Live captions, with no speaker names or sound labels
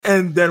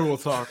Then we'll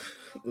talk.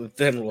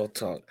 Then we'll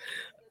talk.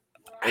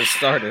 It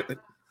started.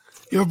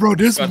 Yo, bro,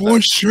 there's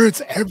more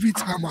shirts every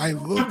time I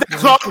look.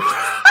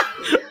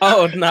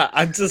 Oh nah,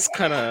 I just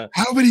kind of.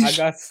 How many?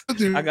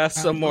 I got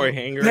some more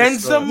hangers.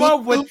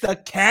 Benzema with the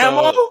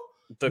camo.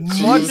 The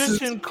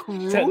Magician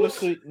Cruz.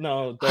 Technically,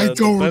 no. I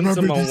don't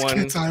remember Benzema these one.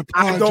 kits. I I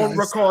apologize. don't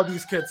recall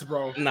these kits,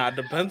 bro. Nah,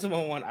 the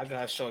Benzema one I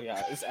gotta show y'all.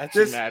 It's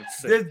actually mad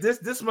sick.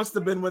 This must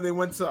have been when they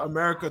went to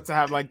America to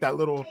have like that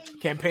little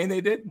campaign they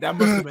did. That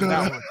must have been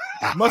that one.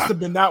 Must have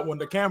been that one.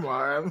 The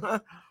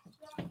camera.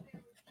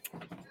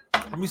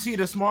 Let me see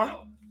this, Mark.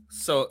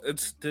 So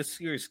it's this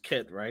year's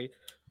kit, right?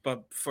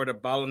 But for the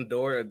Ballon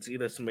d'Or,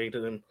 Adidas made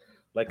them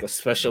like a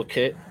special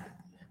kit.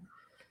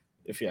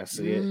 If y'all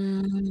see it,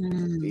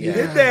 yeah.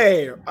 Did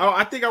they? Oh,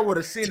 I think I would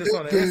have seen this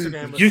on the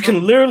Instagram. You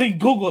can literally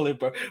Google it,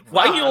 bro.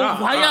 Why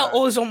y'all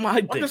always on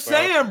my dick? I'm just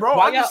saying, bro.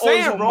 Why y'all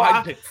always on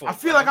my dick for? I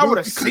feel like I would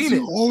have seen it.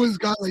 You always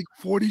got like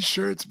 40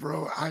 shirts,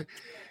 bro.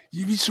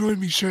 You be showing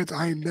me shirts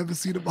I ain't never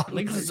seen about.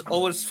 Niggas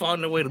always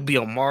found a way to be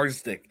on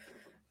Mars dick.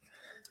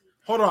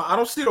 Hold on, I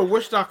don't see the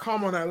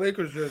Wish.com on that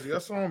Lakers jersey.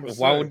 That's all I'm saying.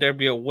 Why would there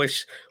be a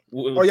Wish?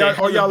 Y'all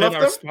left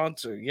our them?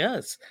 Sponsor,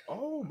 yes.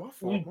 Oh, my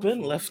fault. We've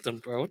been left them,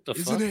 bro. What the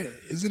fuck?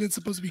 Isn't it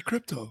supposed to be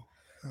crypto?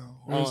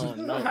 Oh,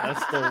 no,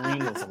 that's the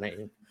arena's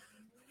name.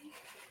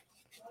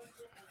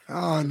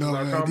 Oh no,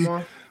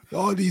 man.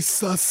 All these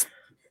sus.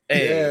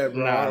 Hey, yeah,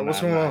 bro.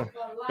 What's going on?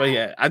 But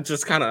yeah, I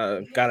just kind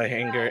of got a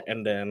hanger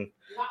and then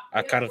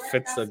I kind of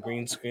fixed the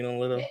green screen a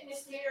little.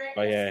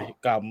 But yeah,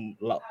 got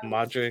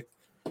Modric,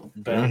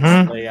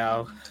 Benz,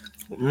 layout,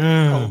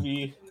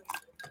 Kobe.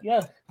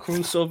 Yeah,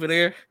 Cruz over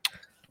there.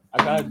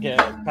 I gotta get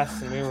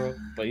Casemiro,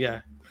 but yeah,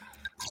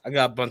 I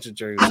got a bunch of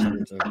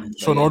jerseys.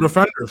 So no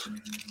defenders.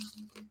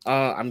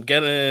 I'm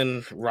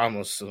getting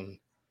Ramos soon,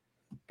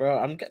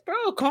 bro.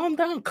 Calm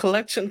down.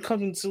 Collection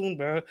coming soon,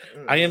 bro.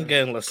 I am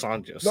getting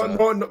Lissandro.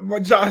 No,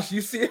 Josh.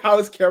 You see how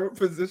his camera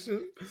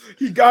position?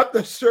 He got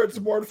the shirts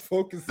more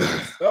focused on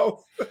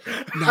himself.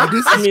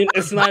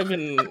 It's not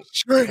even.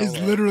 Shirt is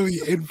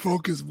literally in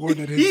focus more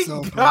than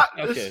himself.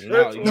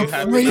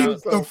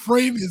 The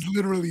frame is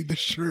literally the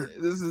shirt.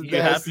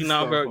 You happy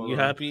now, bro? You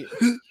happy?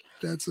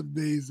 That's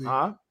amazing.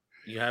 Huh?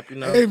 You happy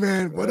now? Hey,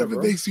 man, whatever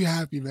makes you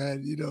happy,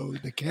 man. You know,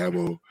 the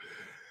camo,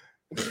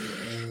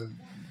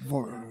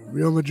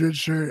 Real Madrid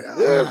shirt.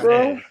 Yeah,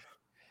 bro.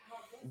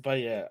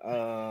 But yeah,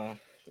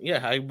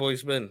 how you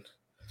boys been?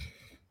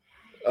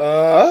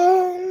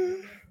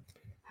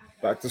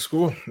 Back to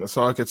school. That's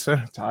all I could say.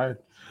 Tired.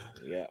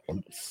 Yeah,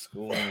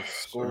 school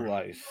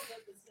life.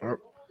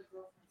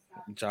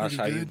 Josh,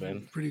 how you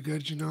been? Pretty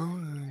good, you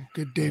know.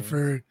 Good day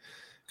for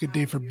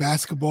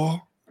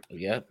basketball.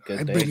 Yeah,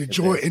 I've been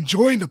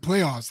enjoying the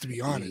playoffs, to be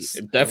honest.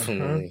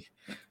 Definitely.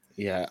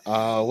 Yeah.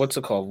 What's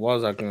it called? What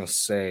was I gonna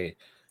say?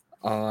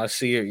 I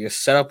see your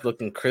setup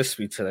looking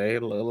crispy today.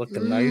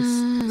 Looking nice.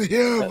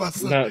 Yeah, a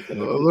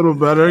little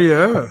better.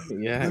 Yeah.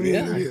 Yeah.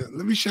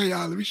 Let me show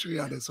y'all this.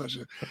 Where's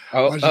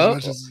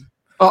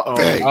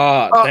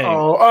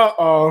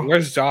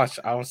Josh?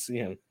 I don't see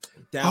him.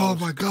 Oh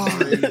my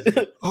god!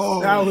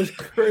 That was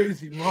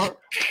crazy, Mark.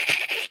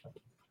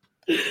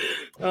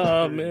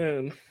 Oh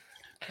man.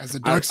 As a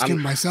dark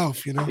skin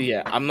myself, you know.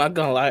 Yeah, I'm not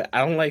gonna lie. I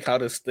don't like how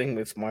this thing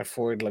makes my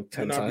forehead like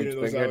 10 times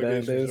bigger than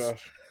it is.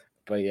 Josh.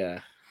 But yeah,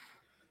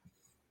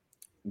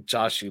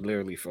 Josh, you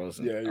literally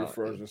frozen. Yeah, you're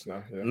frozen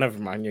now. Yeah. Never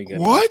mind, you're good.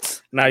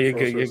 What? Now you're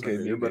good. You're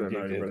good. You're better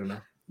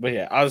now. But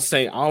yeah, I was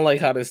saying I don't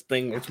like how this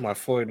thing makes my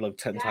forehead look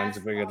 10 times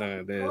bigger than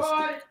it is.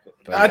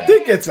 But, I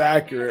think it's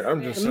accurate.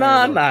 I'm just saying.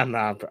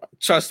 Nah, bro.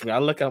 Trust me, I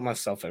look at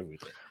myself every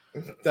day.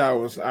 That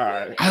was all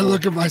right. I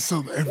look at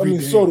myself every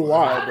day. So do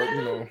I, but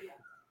you know.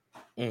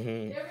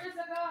 Mm-hmm.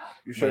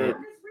 You sure?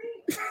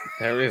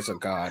 There is a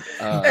God.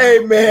 Hey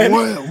man,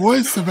 what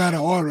is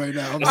Savannah on right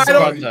now? I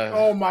don't.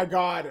 Oh my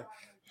God.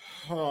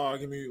 Oh,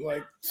 give me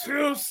like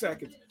 2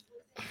 seconds.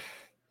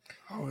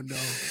 Oh no.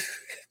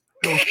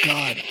 Oh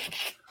God.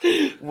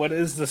 What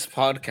is this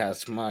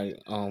podcast?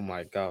 Oh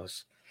my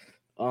gosh.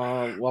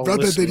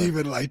 Brother didn't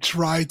even like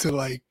try to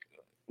like.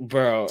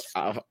 Bro,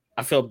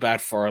 I feel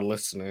bad for our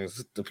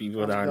listeners, the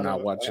people that are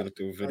not watching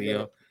through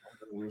video.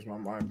 Lose my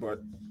mind, but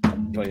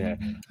yeah.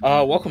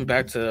 Welcome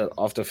back to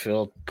Off the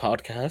Field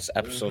podcast,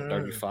 episode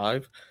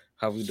 35.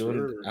 How we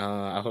doing?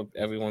 I hope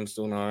everyone's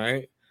doing all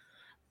right.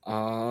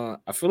 I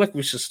feel like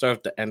we should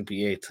start the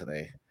NBA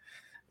today.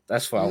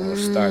 That's what I want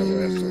to start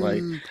with.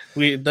 Like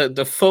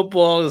the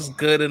football is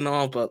good and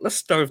all, but let's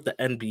start with the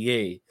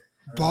NBA.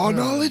 Ball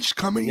knowledge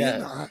coming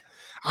in.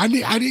 I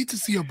need to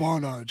see a ball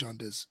knowledge on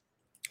this.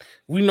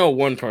 We know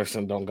one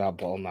person don't got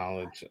ball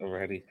knowledge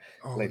already.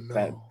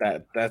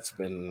 That's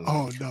been.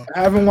 Oh no!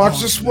 I haven't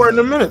watched the sport in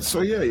a minute,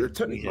 so yeah, you're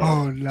telling.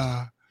 Oh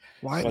nah.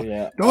 Why? Don't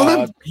let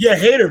him. Yeah,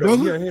 hater though.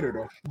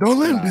 Don't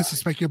let him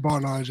disrespect your ball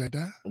knowledge like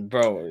that,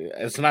 bro.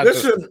 It's not.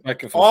 Listen,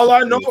 all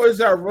I know is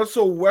that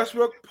Russell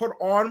Westbrook put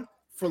on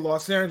for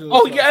Los Angeles.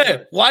 Oh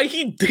yeah, why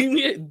he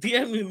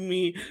DMing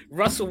me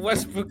Russell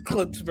Westbrook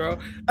clips, bro?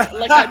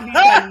 Like I need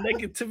that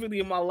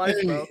negativity in my life,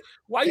 bro.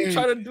 Why you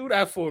trying to do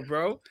that for,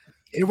 bro?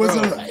 It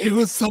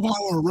was somehow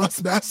a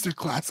Russ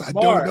masterclass. I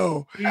Bar. don't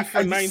know.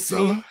 FIFA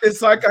 19.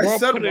 It's like I Bro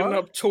said, putting bro.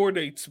 up tour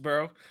dates,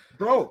 bro.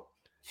 Bro,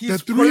 he's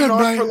The putting 3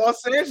 on and for 9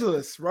 Los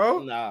Angeles, bro.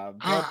 Nah,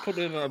 bro,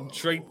 putting up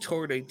Drake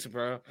tour dates,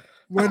 bro.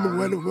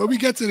 when we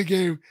get to the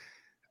game,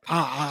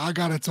 I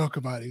gotta talk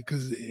about it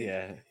because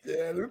Yeah.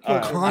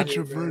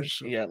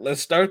 controversial. Yeah,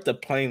 let's start the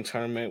playing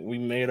tournament. We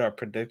made our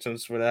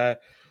predictions for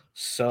that.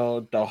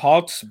 So the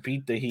Hawks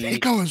beat the I Heat.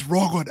 think I was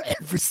wrong on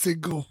every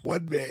single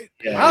one, man.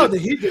 Yeah. Wow, the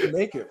Heat didn't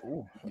make it.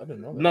 Ooh, I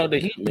didn't know that. No, the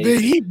Heat made The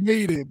it. Heat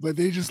made it, but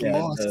they just Yeah,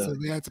 lost, so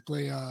they had to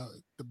play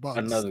the Bucks.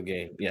 Another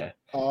game, yeah.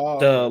 Oh,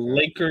 The okay.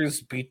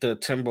 Lakers beat the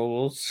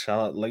Timberwolves. Shout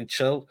out Late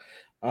Show.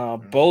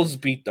 Bulls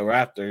beat the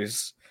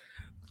Raptors.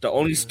 The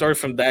only story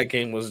from that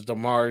game was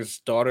DeMar's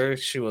daughter.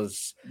 She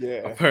was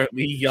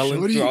apparently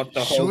yelling throughout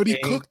the whole game.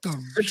 Cooked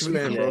them. Six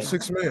man, bro.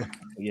 6 man.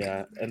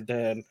 Yeah, and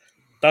then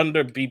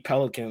Thunder beat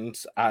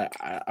Pelicans.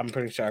 I'm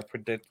pretty sure I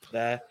predicted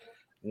that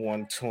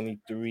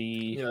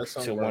 123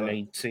 to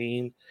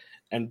 118.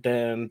 And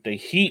then the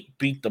Heat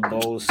beat the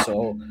Bulls,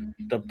 so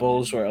the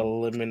Bulls were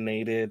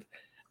eliminated.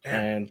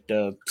 And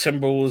the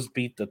Timberwolves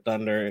beat the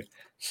Thunder,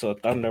 so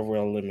Thunder were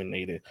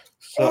eliminated.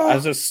 So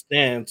as it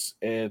stands,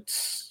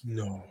 it's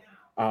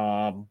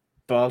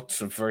Bucks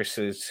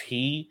versus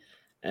Heat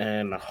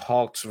and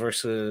Hawks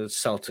versus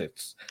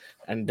Celtics.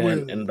 And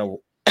then in the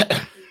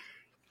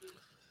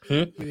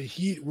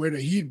where the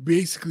Heat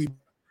basically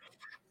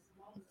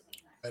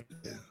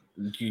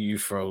you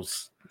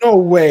froze. No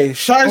way.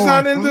 Shy's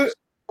not in the.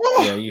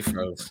 Yeah, you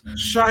froze.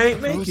 Shy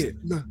ain't make it.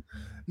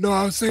 No,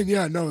 I was saying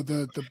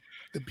the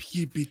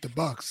Heat beat the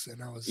Bucks,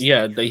 and I was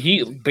the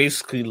Heat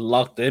basically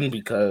locked in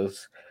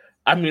because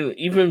I mean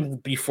even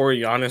before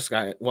Giannis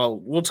got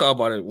we'll talk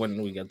about it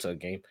when we get to the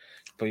game.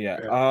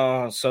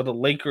 But so the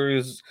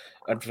Lakers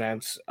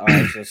advance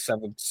as a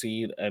 7th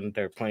seed and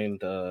they're playing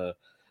the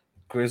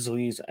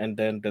Grizzlies, and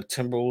then the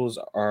Timberwolves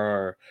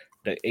are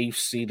the 8th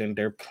seed and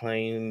they're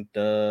playing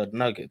the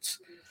Nuggets.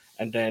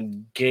 And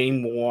then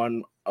game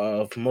 1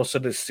 of most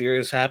of the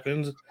series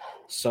happens.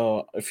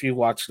 So if you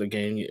watch the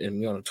game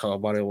and you want to talk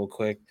about it real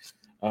quick,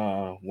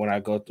 when I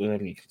go through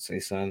them, you can say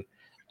something.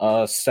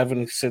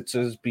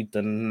 76ers beat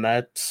the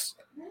Nets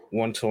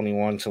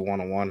 121 to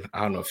 101.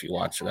 I don't know if you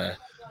watch that.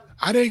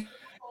 I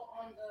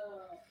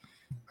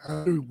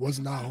was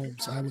not home,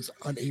 so I was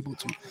unable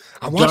to.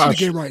 I'm watching the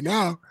game right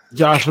now.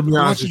 Josh, let me be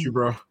honest with you,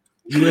 bro.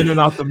 You in and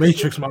out the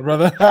Matrix, my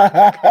brother.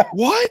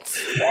 What?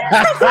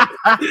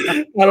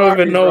 I don't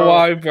even know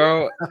why,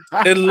 bro.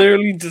 It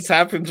literally just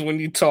happens when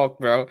you talk,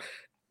 bro.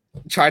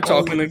 Try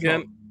talking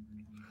again.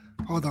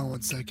 Hold on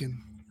 1 second.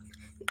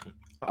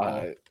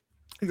 You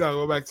gotta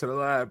go back to the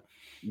lab.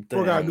 We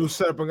got a new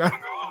setup. I gotta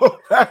go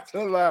back to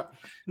the lab.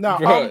 Now,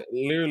 bro,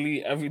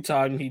 literally every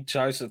time he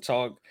tries to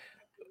talk,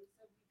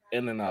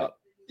 in and out.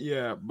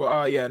 Yeah,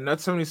 but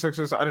Nets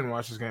 76ers. I didn't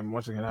watch this game.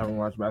 Once again, I haven't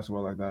watched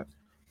basketball like that.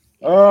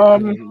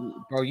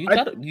 Bro, you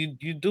got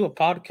you do a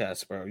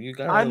podcast, bro. You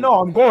got. I know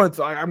I'm going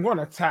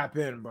to tap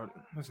in, but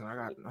listen, I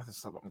got nothing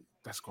stuff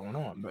that's going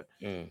on. But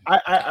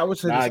I would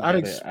say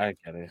this. I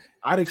get it.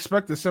 I'd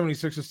expect the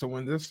 76ers to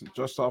win this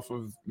just off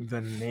of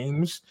the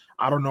names.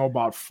 I don't know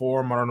about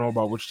form. I don't know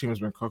about which team has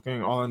been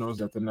cooking. All I know is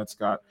that the Nets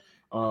got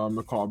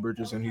McCall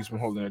Bridges, and he's been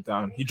holding it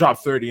down. He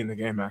dropped 30 in the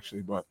game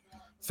actually, but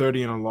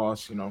 30 in a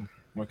loss. You know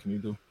what can you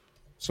do?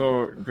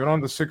 So good on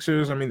the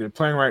Sixers. I mean, they're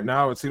playing right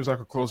now. It seems like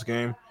a close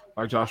game.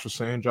 Like Josh was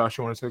saying. Josh,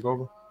 you want to take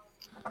over?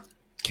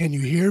 Can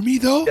you hear me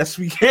though? Yes,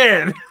 we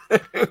can.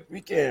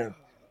 We can.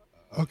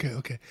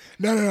 Okay.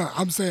 No.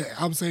 I'm saying,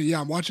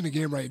 yeah, I'm watching the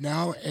game right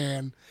now,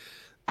 and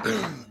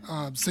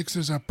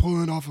Sixers are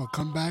pulling off a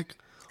comeback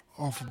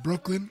off of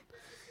Brooklyn,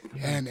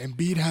 and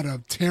Embiid had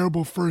a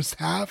terrible first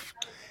half,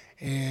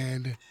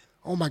 and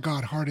oh my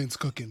God, Harden's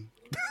cooking.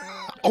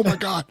 Oh my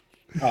God.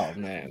 Oh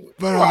man.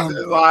 But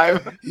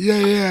live.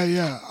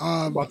 Yeah.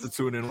 I'm about to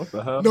tune in. What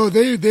the hell? No,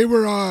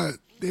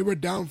 they were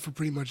down for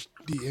pretty much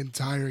the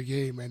entire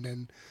game, and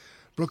then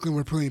Brooklyn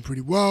were playing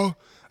pretty well.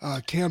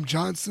 Cam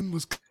Johnson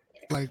was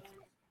like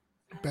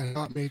best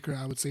shot maker,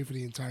 I would say, for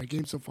the entire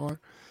game so far.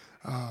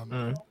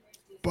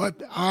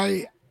 But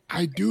I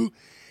do.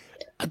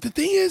 The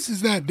thing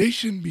is that they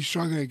shouldn't be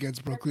struggling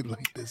against Brooklyn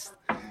like this.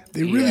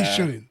 They really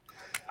shouldn't.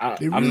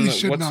 They really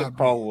should what's not. What's the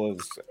call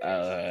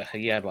was?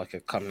 He had like a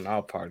coming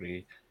out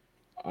party.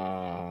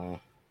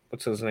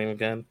 What's his name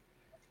again?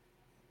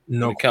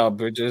 No, Mikal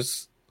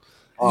Bridges.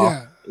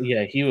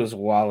 Yeah, he was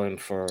wilding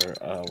for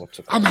what's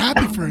it called? I'm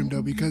happy for him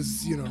though,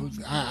 because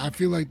I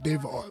feel like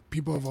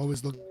people have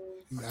always looked at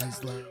him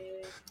as like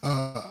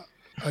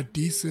a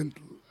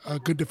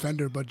good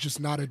defender, but just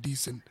not a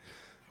decent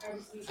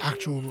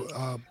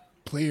actual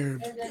player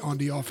on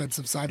the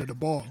offensive side of the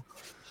ball.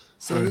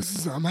 So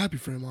I'm happy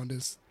for him on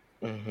this.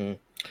 Mm-hmm.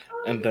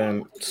 And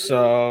then,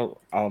 so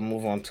I'll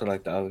move on to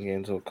like the other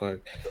games real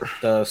quick.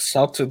 The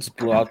Celtics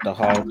blew out the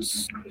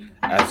Hawks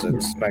as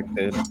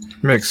expected.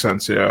 Makes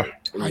sense, yeah.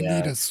 I need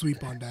Yeah, a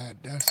sweep on that.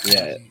 That's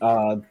yeah. crazy.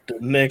 The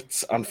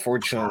Knicks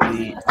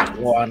unfortunately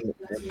won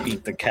and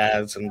beat the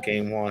Cavs in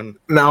game one.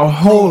 Now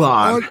hold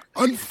on.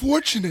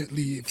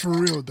 Unfortunately, for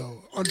real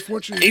though.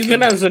 Unfortunately,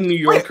 Even as a New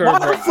Wait, Yorker, why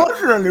bro,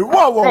 unfortunately?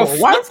 Whoa, bro,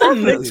 why fuck the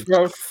Knicks, unfortunately?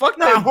 bro. Fuck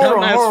Nah, the hold on,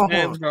 dumbass hold on,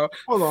 fans, bro.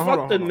 hold on,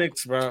 Fuck the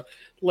Knicks, bro.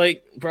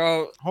 Like,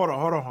 bro, hold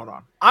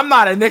on. I'm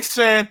not a Knicks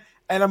fan,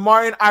 and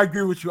Martin, I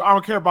agree with you. I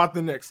don't care about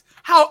the Knicks.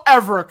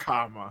 However,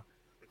 comma,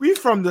 we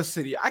from the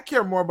city. I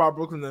care more about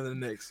Brooklyn than the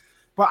Knicks.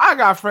 But I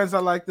got friends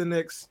that like the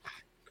Knicks.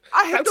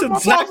 I hit that's them up. I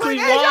was exactly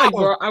like, hey, why, yo,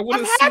 bro. I I'm want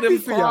to see happy them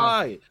for y'all.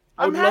 cry.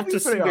 I I'm would love happy to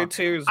for see their y'all.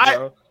 tears,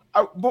 bro.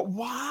 But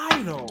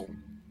why though?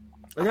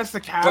 Against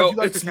the Cavs, Bro, you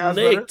like the it's Cavs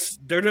better? Knicks.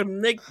 They're the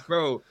Knicks,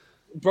 bro.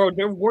 Bro,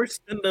 they're worse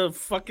than the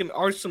fucking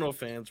Arsenal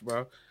fans,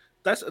 bro.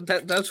 That's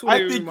who I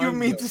they think you remind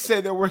me mean of. to say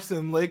they're worse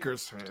than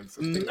Lakers fans.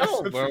 I think that's No,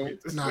 what you bro. mean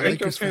to Nah, say. Laker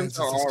Lakers fans fans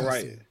are is all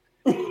right.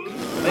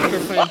 disgusting. Laker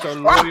fans are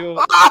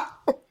loyal.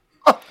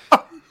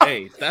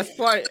 Hey, that's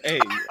why. Hey,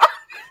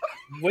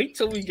 wait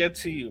till we get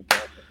to you, bro.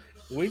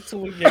 Wait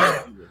till we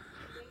get to you.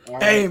 All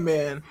right? Hey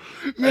man,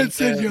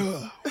 Listen, then-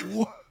 yo.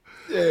 What?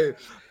 yeah.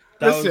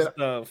 That Listen,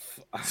 was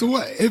So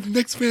what? If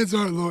Knicks fans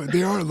aren't loyal,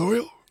 they aren't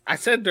loyal. I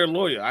said they're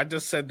loyal. I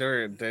just said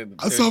they're So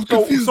I'm so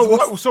confused.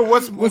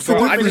 what's what's the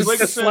bro. I difference? just Lakers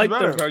fans dislike them,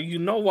 better? bro. You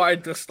know why I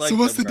dislike So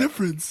what's them, the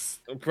difference?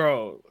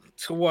 bro?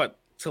 To what?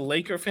 To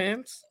Laker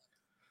fans?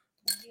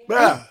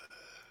 Yeah.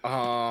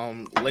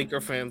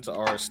 Laker fans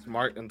are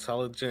smart,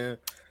 intelligent,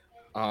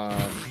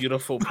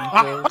 beautiful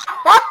people.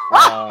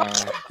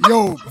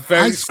 Yo,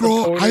 Very I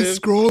supportive.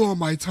 scroll on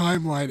my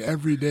timeline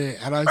every day,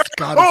 and I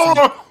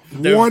gotta see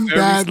They're one very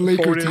bad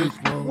Laker supportive.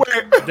 take, bro.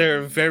 Wait,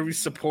 They're very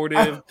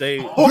supportive.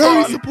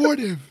 Very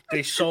supportive,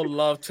 They show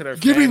love to their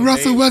giving fan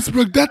Russell base.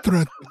 Westbrook death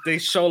threat. They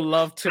show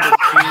love to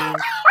the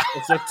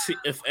team.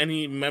 If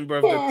any member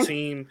of the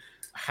team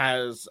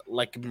has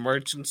like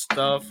merch and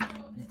stuff,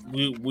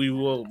 we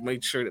will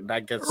make sure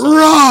that gets sold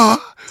Raw.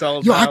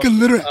 sold Yo, out. I could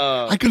literally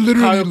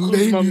Kyle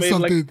name Kuzma you made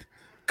something.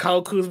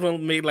 Kyle Kuzma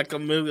made like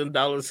 $1 million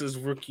his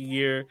rookie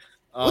year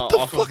What the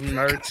off fuck? of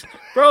merch,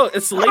 bro.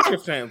 It's Laker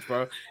fans,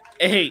 bro.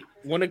 Hey,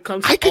 when it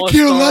comes to I could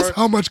care less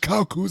how much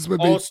Kyle Kuzma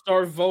made.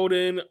 All-Star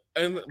voting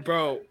and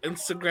bro,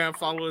 Instagram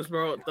followers,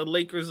 bro, the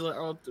Lakers are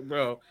out,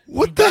 bro.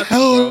 What the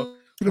hell?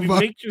 We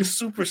make you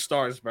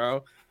superstars,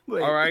 bro.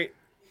 wait. All right.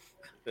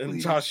 And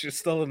Please. Josh, you're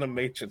still in the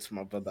Matrix,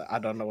 my brother. I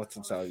don't know what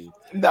to tell you.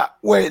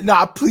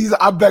 Nah, please,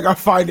 I beg I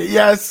find it.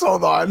 Yes,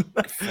 hold on.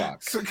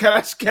 Fuck. So can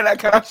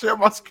I share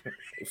my screen?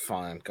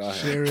 Fine, go ahead.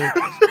 Share it.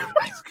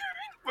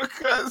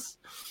 Because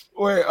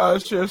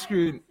share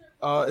screen.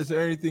 Is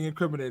there anything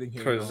incriminating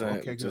here? Present. No.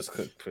 Okay, Just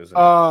good. click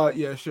present.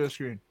 Yeah, share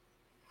screen.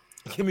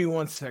 Give me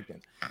 1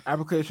 second.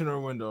 Application or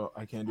window.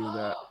 I can't do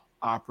that.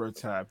 Opera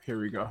tab. Here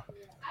we go.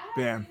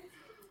 Bam.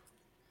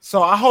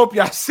 So I hope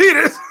y'all see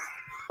this.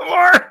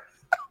 Or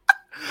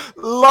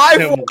live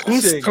Damn,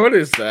 whose watching. Twitter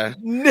is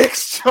that?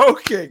 Nick's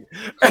choking.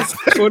 Whose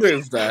Twitter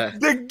is that?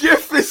 The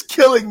GIF is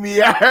killing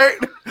me, alright?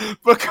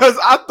 Because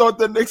I thought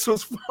the Knicks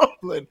was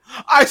fumbling.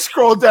 I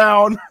scroll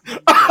down.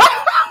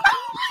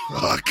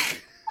 Fuck.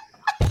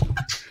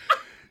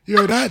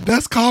 Yo,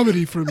 that's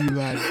comedy from you,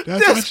 lad.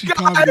 That's This actually guy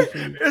comedy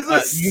from you. is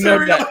a You know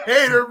serial that-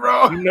 hater,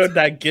 bro. You know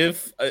that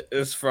GIF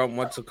is from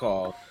what's it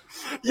called?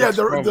 Yeah, It's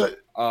from,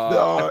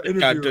 I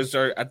think I interview.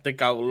 deserve. I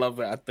think I will love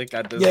it. I think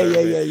I deserve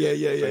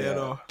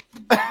it.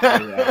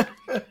 Yeah.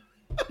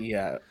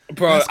 Yeah,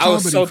 bro. That's I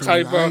was so comedy for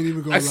tight, me. I bro. ain't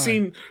even gonna I lie.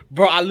 seen,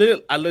 bro.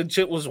 I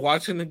legit was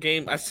watching the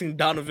game. I seen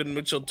Donovan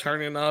Mitchell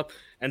turning up,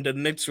 and the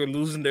Knicks were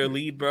losing their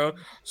lead, bro.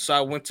 So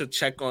I went to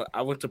check on.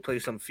 I went to play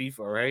some FIFA,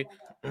 right?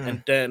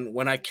 And then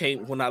when I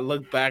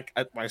looked back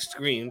at my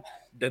screen,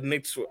 the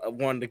Knicks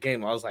won the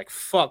game. I was like,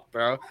 "Fuck,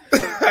 bro."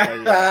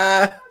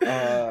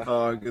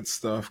 Oh, good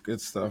stuff.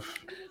 Good stuff.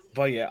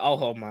 But yeah, I'll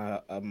hold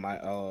my my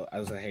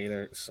as a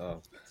hater.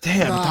 So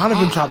Damn, Nah,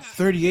 Donovan I- dropped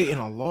 38 in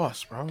a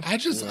loss, bro. I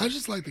just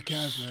like the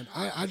Cavs, man.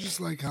 I just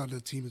like how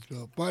the team is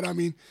built. But I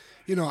mean,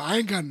 I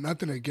ain't got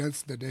nothing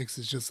against the Knicks.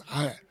 It's just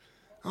I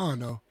don't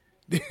know.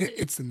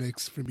 It's the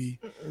Knicks for me.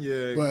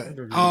 Yeah. But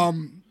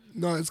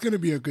no, it's gonna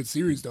be a good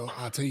series though.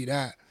 I'll tell you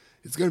that.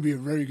 It's gonna be a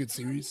very good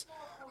series.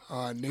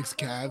 Knicks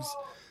Cavs.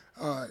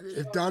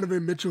 If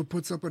Donovan Mitchell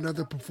puts up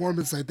another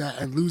performance like that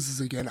and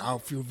loses again, I'll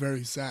feel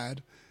very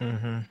sad.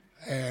 Mm-hmm.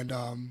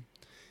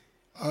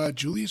 And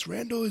Julius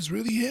Randle is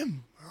really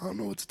him. I don't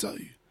know what to tell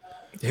you.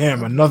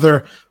 Damn,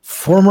 another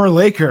former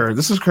Laker.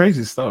 This is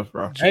crazy stuff,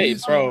 bro. hey,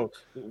 bro.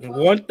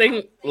 One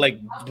thing we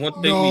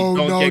don't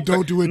get.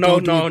 Don't do it. No.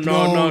 Let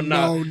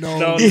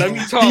me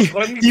talk.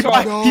 Let me He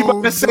talk.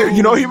 about to say,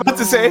 you know what he about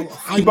to say?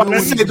 He about to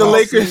say the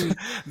Lakers.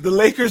 The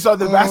Lakers are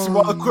the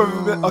basketball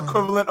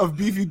equivalent of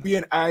BVB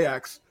and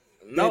Ajax.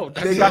 No,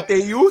 They got their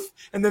youth,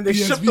 and then they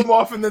ship PSV. them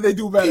off, and then they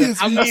do better.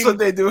 PSV. That's what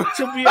they do.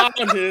 To be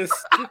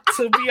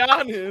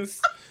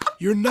honest,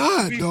 You're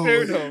not, be though.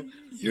 fair though.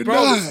 You're Bro,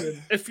 not.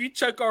 listen, if you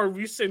check our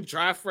recent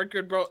draft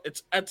record, bro,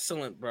 it's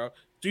excellent, bro.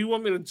 Do you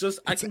want me to just?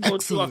 I It's can go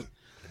excellent.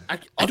 I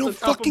I don't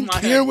fucking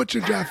care what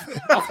your draft is.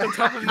 Off the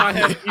top of my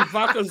head,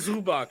 Ivanka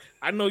Zubac.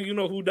 I know you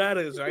know who that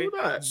is, right?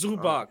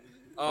 Zubac.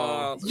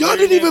 Y'all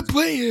didn't even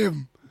play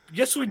him.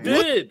 Yes, we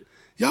did.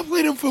 Y'all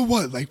played him for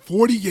what, like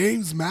 40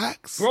 games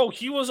max? Bro,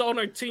 he was on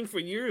our team for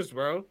years,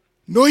 bro.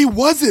 No, he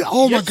wasn't.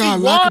 Oh Yes, my God,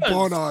 he lack of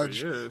was.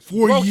 Bonage.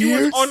 4 Bro, years?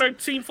 he was on our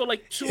team for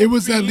like 2 It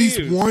was or 3 at least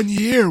years. 1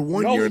 year,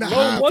 one No, year and a no,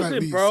 half it wasn't,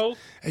 at least. bro.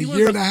 A He was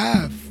year and a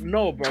half.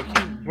 No,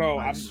 bro.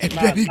 And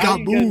then he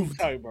got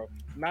moved.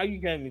 Now you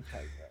getting me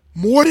tight,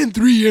 bro. More than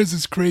 3 years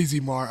is crazy,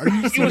 Mar. Are you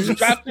He was serious?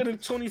 drafted in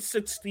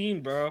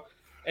 2016, bro.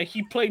 And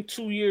he played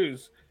 2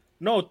 years.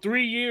 No,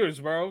 3 years,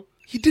 bro.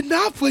 He did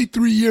not play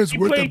 3 years He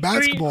worth played of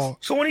basketball.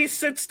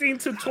 2016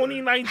 to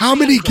 2019. How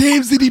many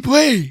games did he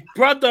play?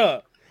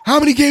 Brother. How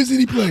many games did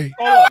he play?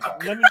 Hold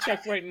on. Let me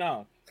check right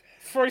now.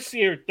 First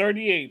year,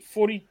 38,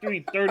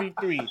 43,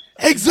 33.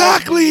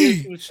 Exactly.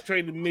 He was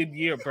traded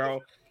mid-year,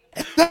 bro.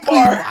 Exactly.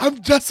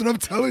 I'm Justin. I'm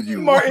telling you.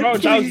 Martin, Bro,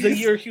 that was the please.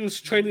 year he was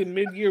traded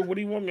mid-year. What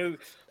do you want me to...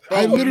 Bro,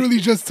 I literally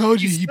just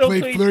told you he still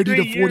played 30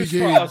 to 40 3 years for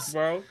games. us,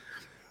 bro.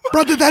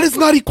 Brother, that is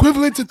not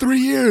equivalent to 3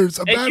 years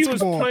of And he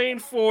was basketball. playing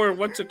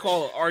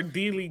for, our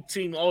D-League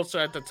team also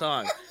at the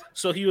time.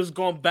 So he was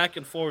going back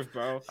and forth,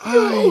 bro.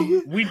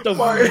 We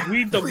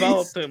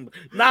developed him.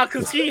 Nah,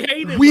 because he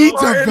hated We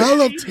bro.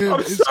 developed him. I'm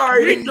It's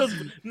sorry.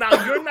 crazy.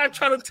 Now, you're not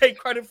trying to take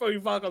credit for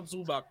Ivanka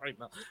Zubac right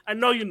now. I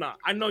know you're not.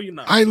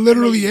 I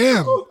literally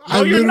am. I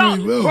No, you're not,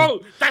 literally will. bro.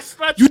 That's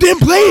not You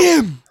didn't play bro.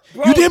 him.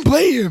 Bro. You didn't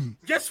play him.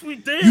 Yes, we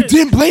did. You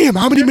didn't play him.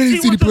 How many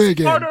minutes did he play He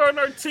again? was a starter on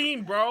our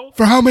team, bro.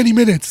 For how many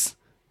minutes?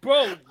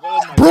 Bro.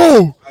 Oh my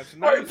Bro. gosh.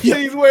 Martin,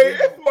 please wait.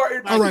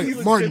 Martin, All right,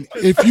 please. Martin,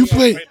 if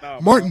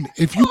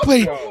you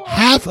play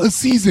half a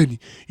season,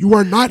 you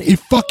are not a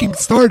fucking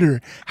starter.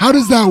 How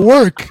does that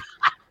work?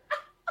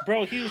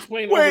 Bro, he was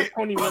playing over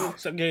 20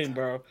 minutes a game,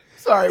 bro.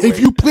 Sorry, If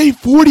you play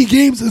 40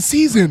 games a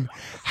season,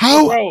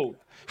 how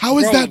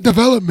is Bro. that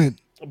development?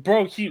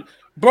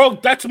 Bro,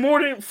 that's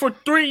more than for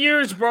 3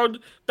 years, bro.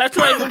 That's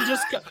not even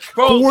just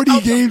bro. 40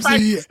 count the games a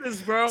year.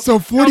 practices, bro. So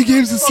 40 Count the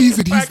games a fucking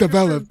season, he's practices.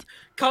 developed.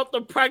 Count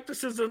the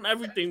practices and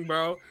everything,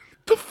 bro.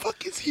 The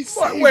fuck is he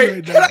saying Wait,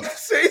 right can now? I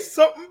say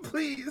something,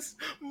 please?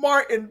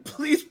 Martin,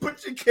 please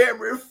put your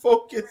camera in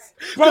focus.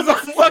 Bro, the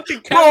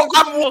fucking camera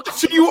I'm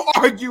watching you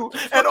argue,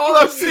 and all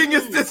I'm seeing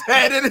is this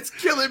head, and it's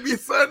killing me,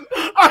 son.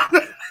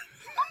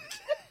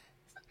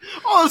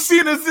 All I'm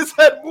seeing is this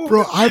head moving.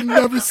 Bro, I've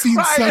never seen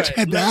such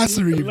Let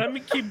headassery. me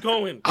keep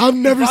going. I've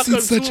never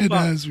Ivanka seen such Zubac,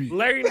 headassery.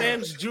 Larry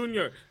Nance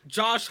Jr.,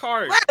 Josh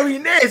Hart. Larry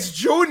Nance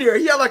Jr.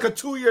 He had like a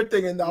 2-year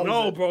thing, and that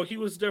No, was it. bro, he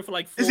was there for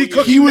like 4 Is he years.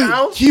 cooking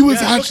now? He was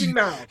Yeah, actually. cooking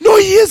now. No,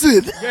 he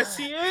isn't. Yes,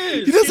 he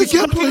is. He doesn't was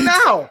get doing- played.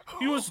 now.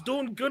 He was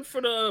doing good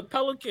for the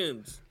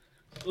Pelicans.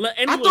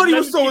 I thought he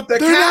was still with the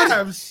They're not-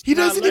 Cavs. He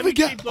doesn't let even me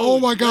get. keep Oh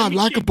going. my Let God, me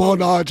lack keep of ball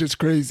knowledge is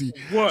crazy.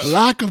 What?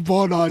 Lack of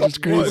ball knowledge is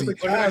crazy. The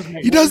Cavs,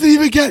 my He boy. doesn't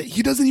even get.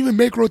 He doesn't even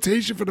make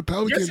rotation for the Yes,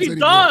 Pelicans he anymore.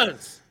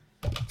 does.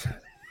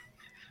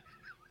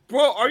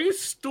 Bro, are you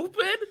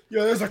stupid?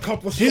 Yo, there's a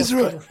couple of His stuff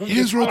coming from his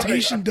this.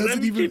 rotation Let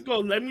doesn't me even. keep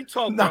going. Let me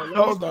talk. Nah, bro. Let me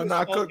hold on, finish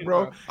not cook, talking,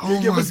 bro.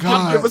 Oh give my us,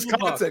 God. Give us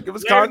content. Give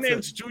us Larry content.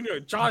 Nance Jr.,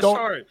 Josh Don't-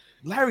 Hart,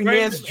 Larry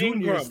Brandon Nance Jr.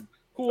 Ingram.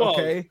 Who else?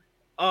 Okay.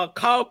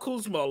 Kyle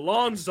Kuzma,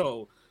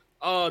 Lonzo.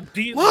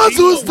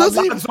 Lonzo's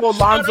doesn't even.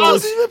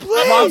 Lonzo's even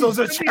play. Lonzo's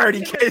a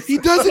charity case. He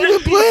doesn't even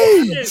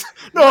play.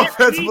 No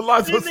offense, but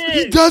Lonzo's.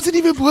 He doesn't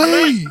even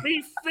play. Let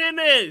me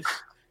finish.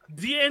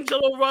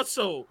 D'Angelo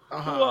Russell.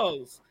 Uh-huh. Who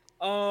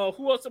else?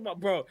 Who else about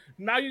bro?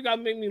 Now you gotta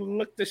make me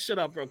look this shit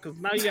up, bro. Because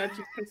now you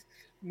actually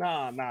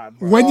nah,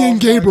 bro. Wenyan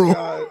Gabriel.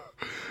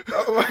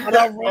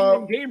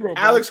 Gabriel, bro.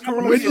 Alex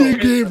Caruso.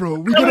 Wenyan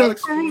Gabriel. We gonna.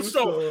 Alex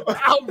Caruso.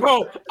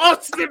 Bro.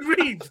 Austin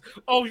Reeves.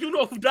 Oh, you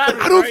know who that is,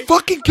 I don't right?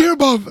 fucking care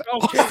about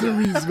Okay. Austin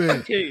Reeves, man.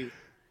 Okay.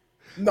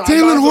 Nah,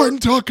 Taylor Lonzo- Horton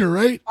Tucker,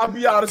 right? I'll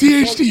be honest. with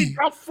you. THT. He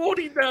dropped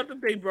 40 the other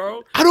day,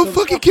 bro. I don't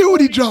fucking care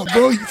what he dropped,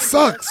 bro. He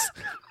sucks.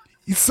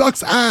 He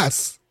sucks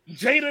ass.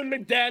 Jaden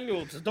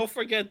McDaniels. Don't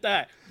forget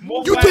that.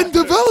 Mo You didn't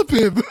Wagner. develop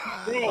him.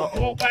 Bro,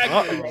 Mo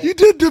Wagner, bro. You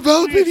didn't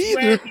develop it Julius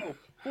either. Randle.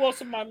 Who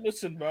else am I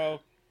missing, bro?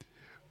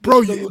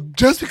 Bro,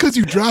 just because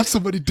you draft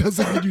somebody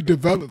doesn't mean you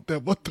develop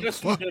them. What the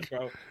Yes, we fuck? did,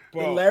 bro. The,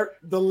 Bro,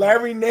 the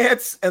Larry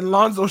Nance and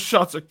Lonzo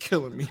shots are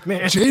killing me,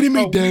 man. Jaden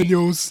Bro,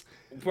 McDaniels,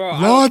 bro.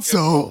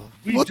 Lonzo,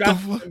 We what the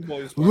drafted fuck? them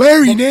boys, bro.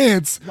 Larry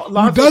Nance, who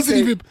Lonzo doesn't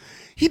case- even.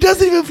 He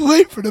doesn't even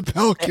play for the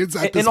Pelicans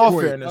at this In all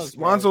point. fairness,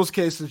 Lonzo's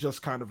case is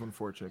just kind of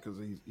unfortunate because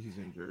he's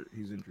injured.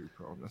 He's injury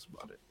prone. That's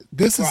about it.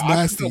 This is Bro, I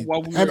nasty. forgot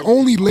what we And were-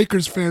 only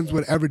Lakers fans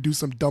would ever do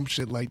some dumb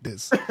shit like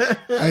this.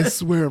 I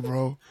swear,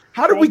 bro.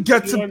 How did we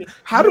get to?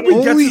 How did we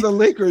get Only- to the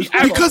Lakers?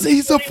 Because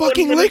he's a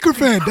fucking Laker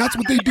fan. That's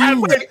what they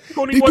do.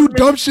 They do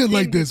dumb shit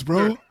like this,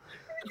 bro.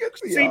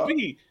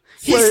 CP.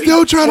 He's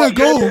still trying to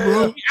go,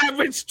 bro. He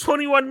averaged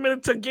 21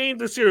 minutes a game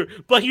this year,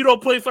 but he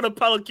don't play for the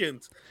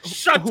Pelicans.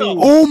 Shut up.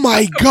 Oh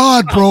my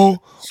god, bro.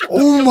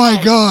 Oh my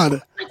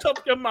god. Shut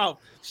up your mouth.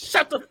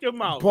 Shut up your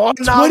mouth. Ball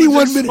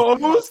 21 minutes.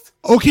 Almost.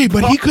 Okay,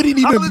 but he couldn't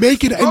even How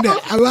make it is in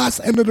this the last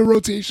end of the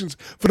rotations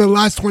for the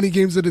last 20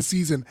 games of the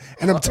season.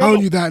 And I'm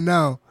telling you that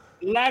now.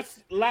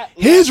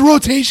 His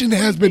rotation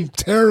has been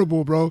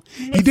terrible, bro.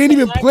 He didn't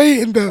even play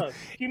in the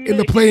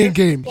playing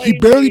game. He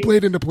barely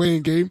played in the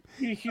playing game.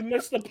 He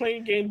missed the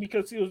playing game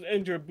because he was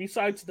injured.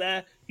 Besides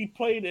that, he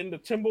played in the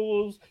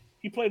Timberwolves.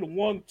 He played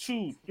 1,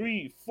 2,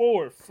 3,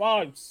 4,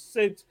 5,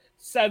 6,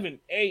 7,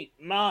 8,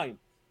 9.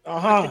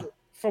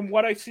 From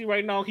what I see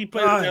right now, he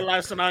played in their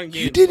last 9 games.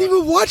 You didn't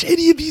even watch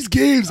any of these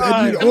games,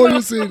 and I'm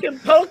a fucking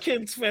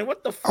Pelicans fan.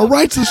 What the fuck? All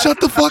right, so shut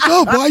the fuck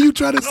up. Why are you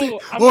trying to say?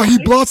 Oh,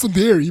 he blossomed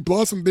here. He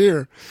blossomed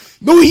there.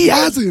 No, he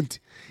hasn't.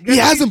 He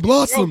hasn't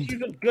blossomed. Bro,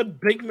 he's a good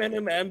big man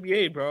in the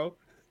NBA, bro.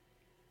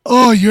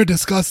 Oh, you're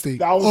disgusting.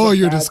 Oh,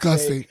 you're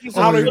disgusting.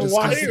 I don't even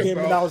watch the game,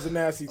 and that was a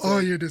nasty take. Oh,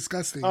 you're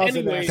disgusting.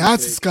 Anyway,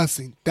 that's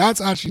disgusting.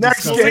 That's actually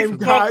next disgusting. game,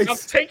 guys. I'm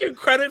taking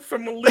credit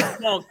from Malik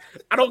Monk.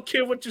 I don't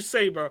care what you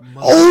say, bro.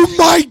 Oh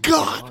my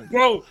god,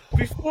 bro!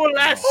 Before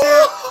last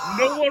year,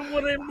 no one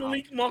wanted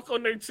Malik Monk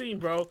on their team,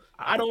 bro.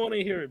 I don't want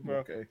to hear it, bro.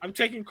 Okay. I'm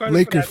taking credit.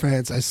 Laker for that.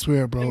 fans, I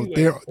swear, bro, anyway,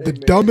 they're the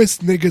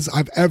dumbest niggas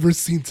I've ever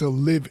seen to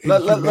live in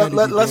humanity.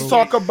 Let's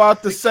talk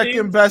about the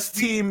second best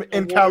team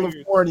in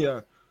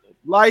California.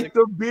 Light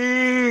the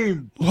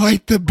beam.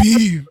 Light the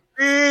beam.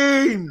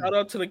 Shout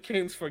out to the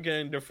Kings for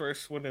getting their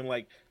first win in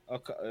like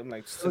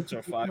 6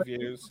 or 5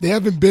 years. They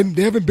haven't been in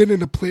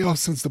the playoffs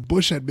since the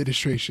Bush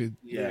administration.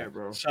 Yeah,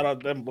 bro. Shout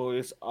out them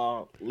boys.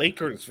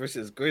 Lakers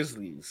versus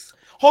Grizzlies.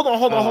 Hold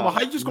on. How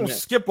you just gonna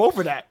skip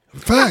over that?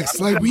 Facts.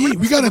 Like we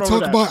gotta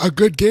talk about a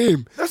good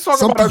game. Let's talk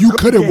something about you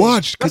couldn't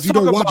watch because you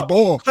don't watch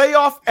ball.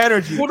 Playoff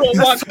energy. Who don't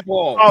watch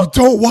ball? You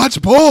don't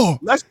watch ball.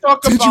 Let's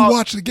talk about. Did you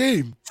watch the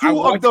game?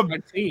 Hold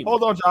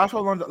on, Josh.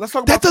 Let's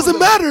talk about. That doesn't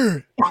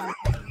matter.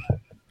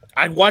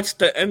 I watched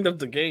the end of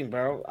the game,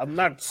 bro. I'm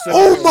not.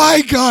 Oh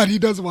my god, he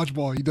doesnesn't watch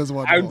ball. He doesn't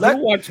watch ball. I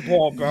do watch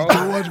ball, bro.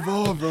 I watch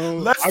ball, bro.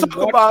 Let's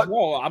talk about.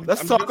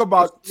 Let's talk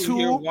about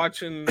here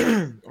watching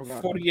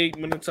 48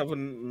 minutes of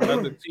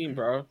another team,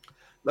 bro.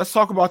 Let's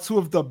talk about two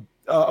of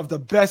the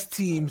best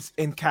teams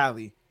in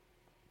Cali.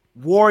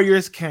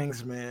 Warriors,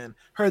 Kings, man.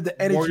 Heard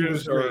the energy Warriors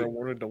was great. are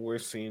one of the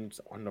worst teams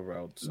on the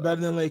road. So.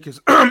 Better than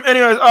Lakers.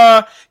 Anyways,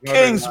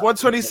 Kings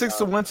 126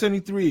 to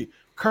 123.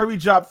 Curry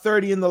dropped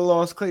 30 in the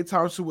loss. Klay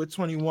Thompson with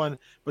 21,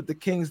 but the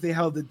Kings, they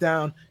held it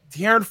down.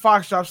 De'Aaron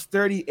Fox drops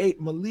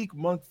 38. Malik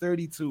Monk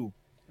 32.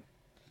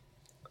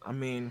 I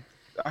mean,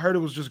 I heard it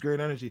was just great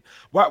energy.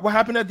 What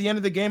happened at the end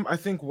of the game? I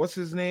think, what's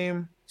his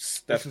name?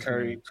 Steph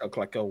Curry took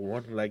like a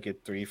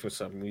one-legged three for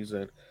some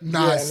reason.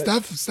 Nah,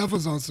 Steph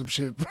was on some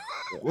shit, bro.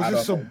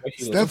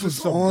 Steph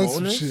was on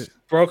some shit.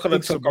 Bro could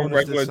have took a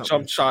regular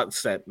jump shot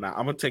set. Nah,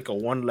 I'm gonna take a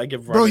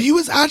one-legged run. Bro, he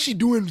was actually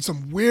doing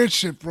some weird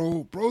shit,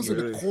 bro. Bro's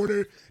in the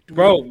corner.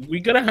 Bro, we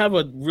gotta have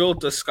a real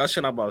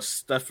discussion about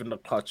Steph in the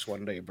clutch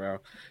one day, bro.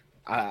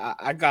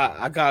 I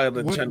got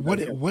an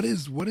agenda. What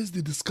is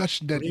the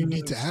discussion that you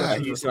need to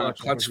have? He's not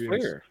a clutch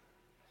player.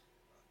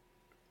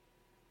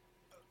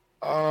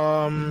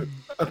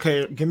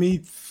 Okay, give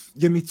me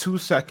 2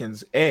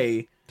 seconds.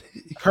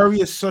 Curry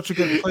is such a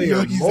good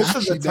player most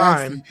of the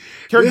time.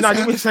 Curry,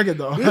 give me a second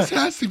though. This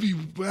has to be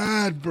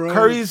bad, bro.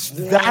 Curry's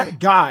that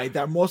guy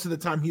that most of the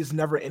time he's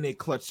never in a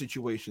clutch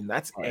situation.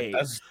 That's right,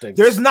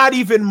 There's not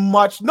even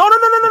much. No.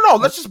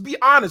 Let's just be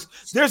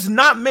honest. There's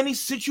not many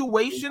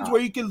situations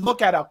where you can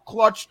look at a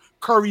clutch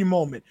Curry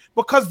moment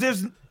because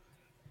there's.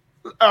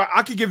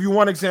 I could give you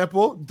one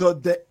example: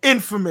 the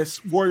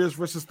infamous Warriors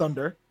versus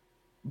Thunder.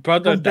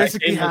 Brother, that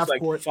game was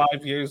like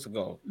 5 years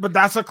ago. But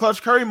that's a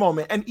clutch Curry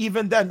moment. And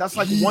even then, that's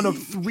like one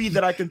of three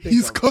that I can think of.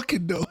 He's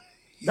cooking, though.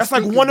 That's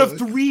like one of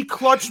three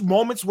clutch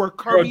moments where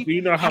Curry do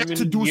you know how many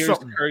to do years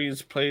something.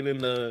 Curry's played in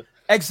the...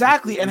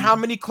 Exactly. And how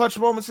many clutch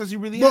moments has he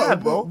really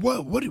had, bro?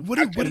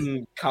 I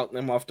can count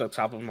them off the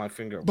top of my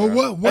finger, bro.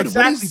 But what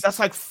exactly. That's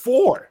like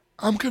 4.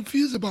 I'm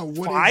confused about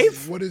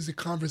what is the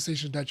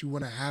conversation that you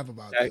want to have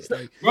about this.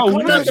 Like, bro,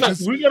 we're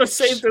gonna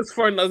save this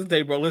for another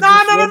day, bro. No.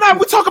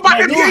 We talk about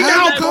NBA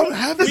now.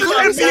 Have the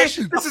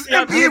conversation. This is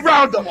NBA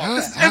Roundup.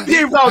 This is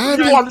NBA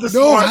Roundup.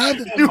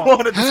 You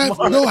wanted this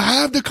one. No,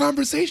 have the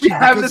conversation.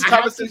 Have this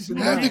conversation.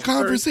 Have the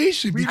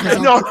conversation because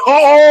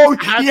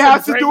he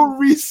has to do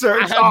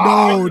research.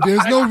 No,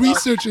 there's no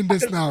research in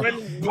this now.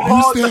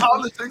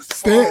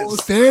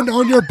 Stand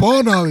on your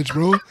ball knowledge,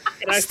 bro.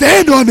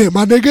 Stand on it,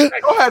 my nigga.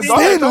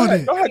 Stand on it.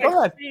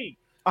 Go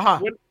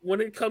ahead. When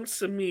it comes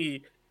to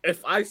me,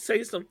 if I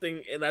say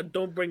something and I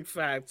don't bring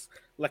facts,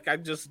 like I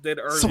just did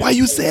earlier. So why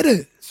you said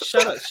it?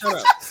 Shut up.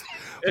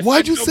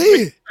 Why'd you say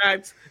it?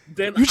 Facts,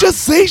 then you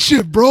just say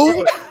shit,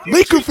 bro.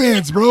 Laker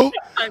fans, bro.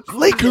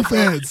 Laker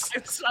fans.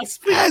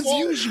 As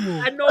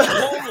usual. I know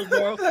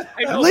ball,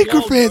 bro.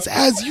 Laker fans,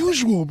 as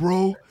usual,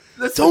 bro.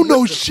 Don't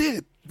know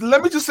shit.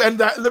 Let me just end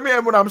that. Let me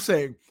end what I'm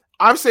saying.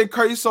 I'm saying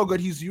Curry's so good,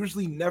 he's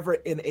usually never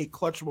in a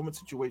clutch moment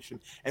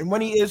situation. And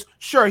when he is,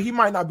 sure, he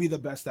might not be the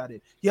best at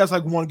it. He has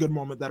like one good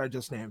moment that I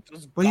just named.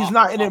 But he's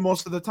not in it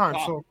most of the time.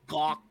 So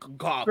Gawk.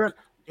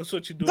 That's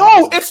what you do.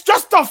 No, it's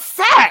just a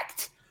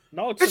fact.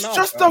 No, it's not,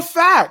 just bro. a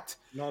fact.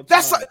 No,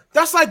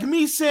 that's like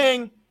me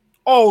saying,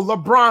 oh,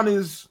 LeBron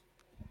is.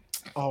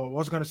 Oh, what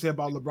was I gonna say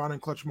about LeBron in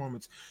clutch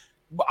moments?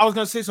 I was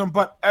gonna say something,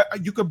 but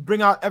you could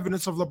bring out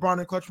evidence of LeBron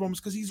in clutch moments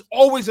because he's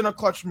always in a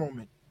clutch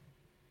moment.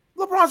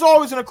 LeBron's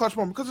always in a clutch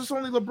moment because it's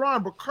only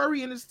LeBron, but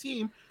Curry and his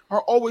team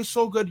are always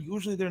so good.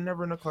 Usually, they're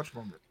never in a clutch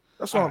moment.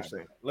 That's all I'm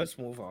saying. Let's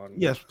move on.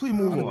 Yes, please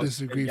move on.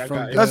 Disagree.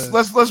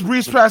 Let's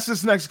breeze past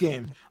this next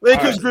game.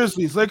 Lakers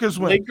Grizzlies. Lakers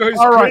win. Lakers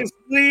all right.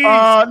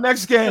 Grizzlies.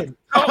 Next game.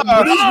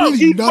 There's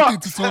really nothing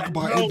to talk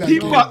about in that game,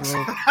 bro.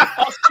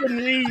 Austin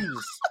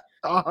Reeves.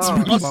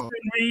 Austin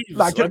Reeves.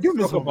 Like, give him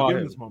this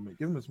moment.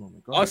 Give him this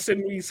moment. Austin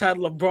Reeves had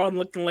LeBron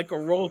looking like a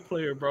role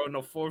player, bro, in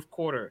the fourth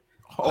quarter.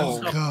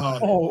 Oh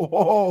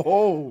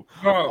God!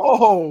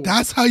 Bro.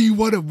 That's how you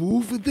want to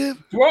move with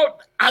him, bro.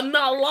 I'm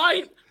not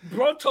lying.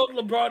 Bro told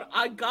LeBron,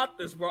 "I got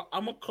this, bro.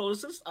 I'm gonna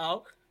close this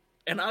out,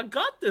 and I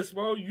got this,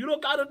 bro. You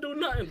don't gotta do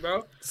nothing,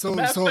 bro." So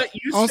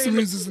Austin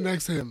Reeves is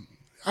next to him.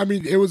 I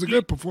mean, it was a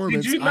good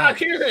performance. Did you not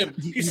hear him?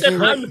 He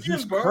said, "I'm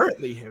him, bro."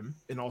 Currently him.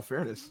 In all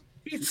fairness,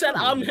 he said,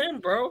 "I'm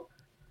him, bro."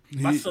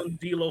 My son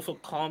D-Lo for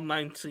calm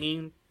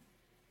 19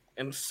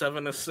 and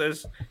 7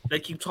 assists. They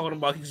keep talking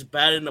about he's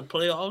bad in the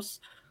playoffs.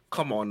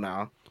 Come on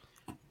now.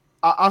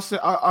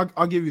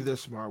 I'll give you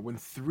this, Mar. When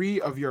 3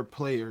 of your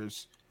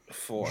players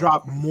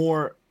drop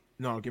more,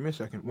 no, give me a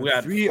second. When we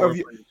had 3 of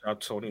you,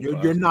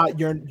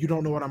 you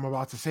don't know what I'm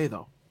about to say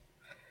though.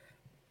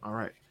 All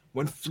right.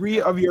 When 3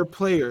 of your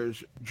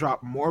players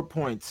drop more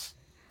points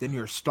than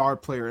your star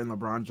player in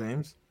LeBron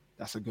James,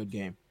 that's a good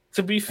game.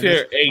 To be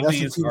fair,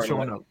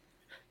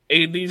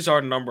 ADs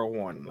are number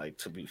 1. Like,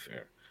 to be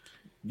fair.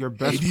 Your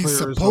best AD's player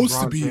supposed is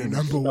to be your James.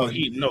 number 1.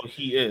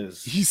 He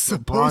is. He's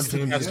supposed to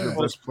be your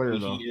best player,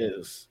 though. He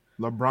is.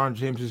 LeBron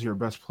James is your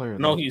best player.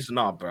 No, he's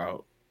not,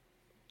 bro.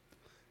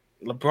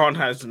 LeBron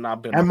has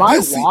not been. Am I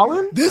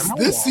walling? This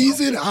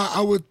season,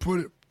 I would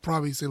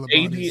probably say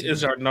LeBron. AD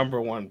is our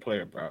number 1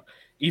 player, bro.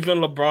 Even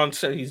LeBron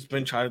said he's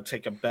been trying to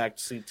take a back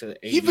seat to AD.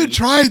 He's been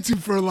trying to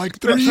for like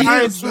 3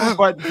 years now.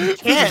 But he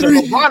can't.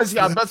 LeBron is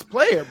our best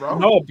player, bro.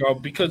 No, bro,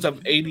 because of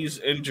AD's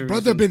injuries.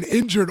 Brother been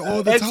injured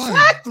all the time.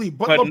 Exactly.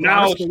 But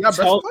now he's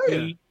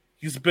healthy.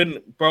 He's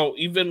been, bro,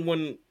 even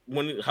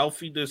when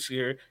healthy this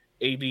year,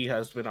 AD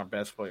has been our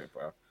best player,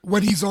 bro.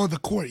 When he's on the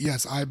court,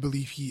 yes, I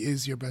believe he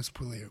is your best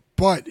player.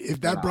 But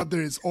if that brother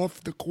is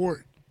off the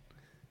court,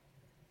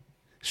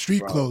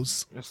 street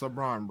clothes. It's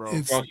LeBron, bro.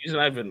 Bro, he's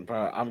not even,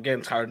 bro. I'm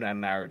getting tired of that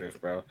narrative,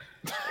 bro.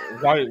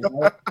 Why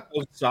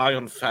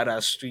Zion fat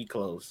ass street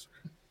clothes?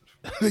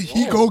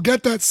 He go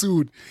get that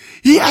soon.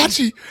 He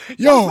actually,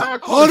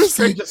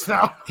 honestly,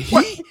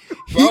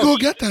 he go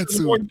get that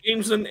soon. More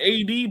games than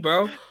AD,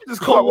 bro.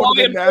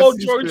 Kawhi and Paul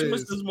George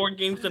misses more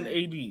games than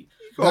AD.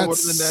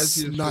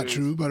 That's not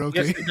true, but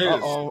okay.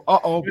 Yes,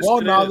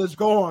 ball knowledge.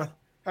 Go on.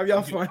 Have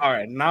y'all fun. All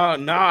right, now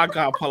I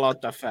gotta pull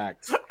out the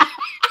facts.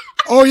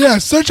 Oh yeah,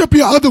 search up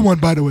your other one,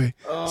 by the way.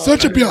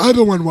 Search up your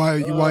other one while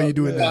you're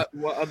doing that.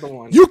 What other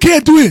one? You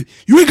can't do it.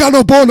 You ain't got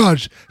no ball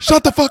knowledge.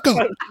 Shut the fuck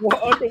up.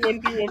 What other one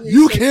do you want me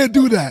You can't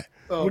do that.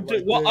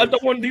 What other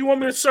one do you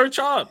want me to search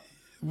up?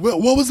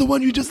 What was the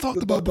one you just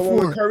talked about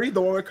before?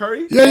 The one with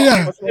Curry?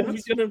 Yeah.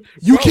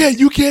 You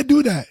can't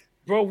do that.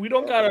 Bro, we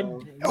don't gotta.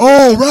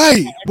 Oh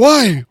right.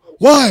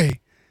 Why?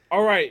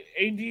 All right,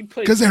 AD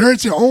plays because it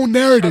hurts your own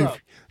narrative.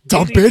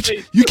 Dumb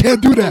bitch. You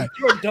can't do that.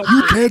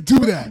 You can't do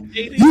that.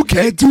 You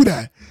can't do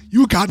that.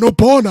 You got no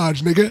ball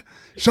knowledge, nigga.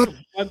 Shut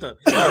up.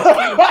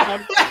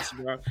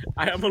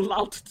 I am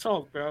allowed to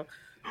talk, bro.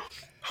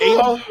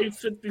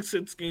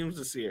 56 games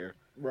this year.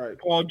 Right.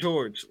 Paul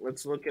George.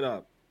 Let's look it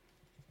up.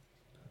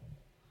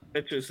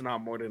 It's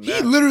not more than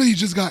that. He literally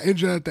just got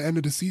injured at the end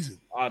of the season.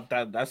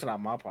 That's not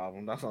my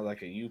problem. That sounds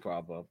like a you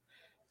problem.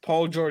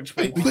 Paul George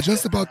played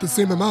just about the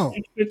same amount.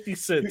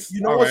 56.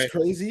 You know what's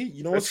crazy?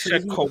 You know what's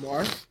crazy with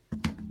Mar?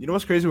 You know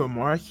what's crazy with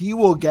Mar? He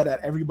will get at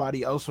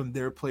everybody else when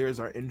their players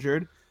are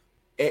injured.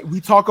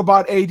 We talk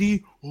about AD.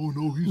 Oh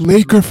no, he's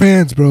Laker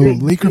fans, bro.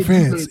 Laker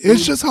fans.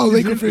 It's just how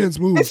Laker fans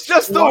move. It's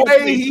just the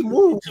way he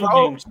moves,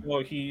 bro.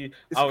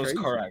 I was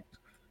correct.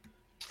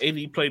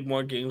 AD played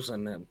more games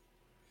than them.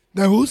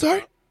 Now who,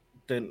 sorry?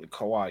 Than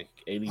Kawhi.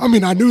 I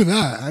mean, I knew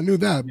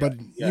that, but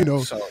you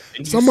know,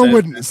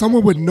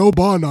 someone with no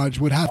ball knowledge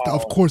would have to,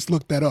 of course,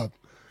 look that up.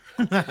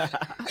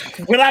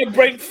 When I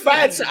break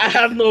facts, I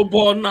have no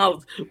ball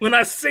knowledge. When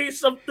I say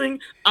something,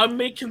 I'm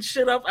making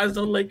shit up as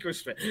a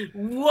Lakers fan.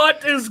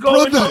 What is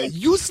going Brother, on?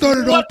 You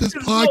started off this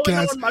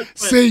podcast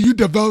saying you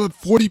developed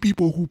 40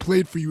 people who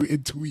played for you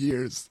in 2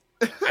 years.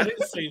 I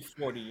didn't say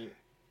 40.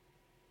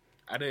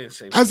 I didn't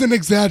say 40. As an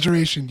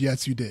exaggeration,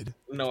 yes, you did.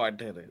 No, I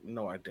didn't.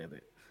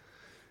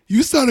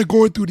 You started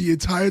going through the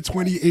entire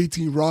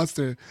 2018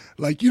 roster.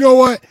 Like, you know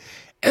what?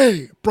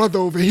 Hey, brother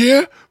over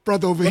here,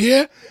 brother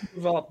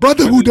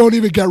who don't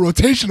even get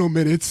rotational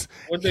minutes.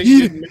 Whether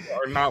they get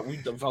or not, we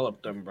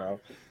developed them, bro.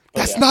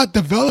 That's not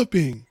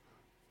developing.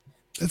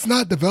 It's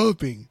not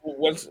developing.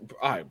 All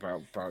right,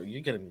 bro, you're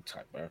getting me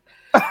tight, bro.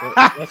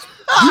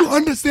 You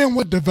understand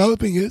what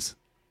developing is?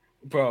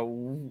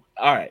 Bro,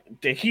 all right.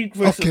 The Heat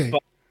versus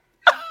Bucks,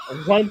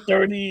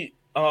 130,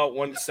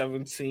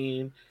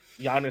 117.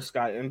 Giannis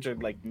got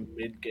injured like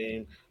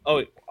mid-game. Oh,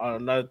 wait,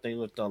 another thing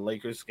with the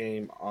Lakers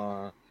game,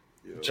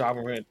 Ja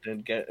Morant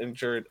didn't get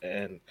injured,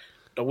 and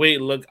the way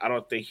it looked, I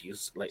don't think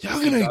he's like.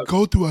 Y'all gonna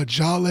go through a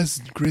jawless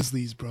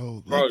Grizzlies,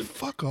 bro. Like, bro,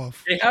 fuck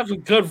off. They have a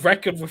good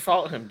record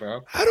without him,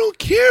 bro. I don't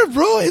care,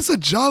 bro. It's a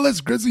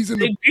jawless Grizzlies in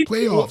the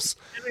playoffs.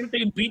 Didn't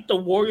they beat the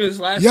Warriors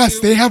last Yes,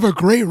 year? they have a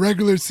great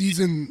regular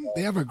season.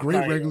 They have a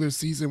great regular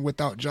season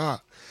without Ja.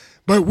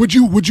 But what are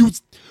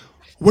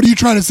you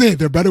trying to say?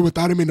 They're better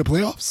without him in the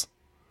playoffs?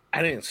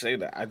 I didn't say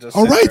that. I just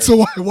all right. So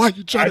why are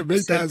you trying to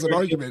make that as an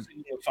argument?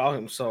 Without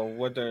him, so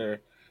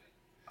whether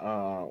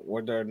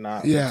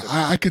not, yeah,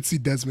 I could see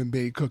Desmond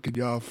Bay cooking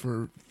y'all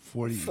for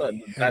 40.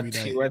 That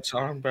T-Rex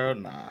arm, bro.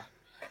 Nah.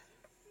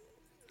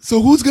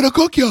 So who's gonna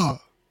cook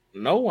y'all?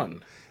 No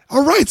one.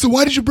 All right. So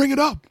why did you bring it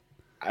up?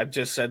 I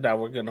just said that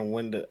we're gonna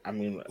win the.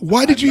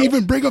 Why did you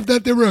even bring up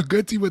that they were a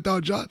good team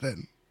without Ja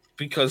then?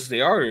 Because they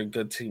are a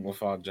good team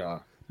without Ja.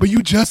 But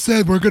you just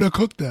said we're gonna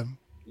cook them.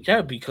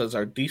 Yeah, because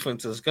our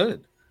defense is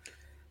good.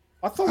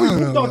 I thought we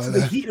moved on to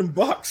the Heat and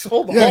Bucks.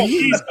 Hold on.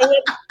 You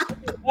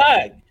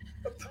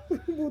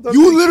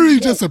literally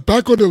just said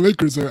back on the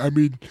Lakers. Ja. Come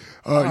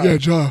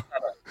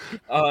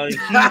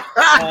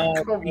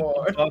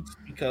on.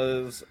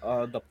 Because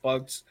the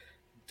Bucks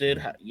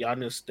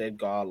Giannis did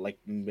go like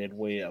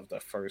midway of the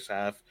first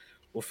half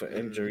with an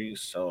injury,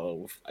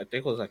 so I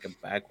think it was like a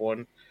back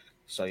one.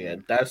 So yeah,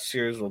 that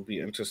series will be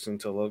interesting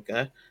to look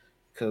at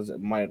because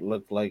it might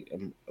look like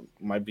it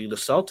might be the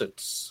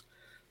Celtics.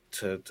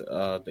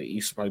 The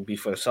East might be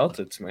for the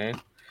Celtics, man.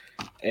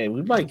 And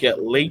we might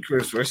get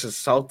Lakers versus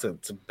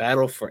Celtics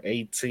battle for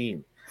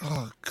 18.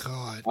 Oh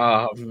God!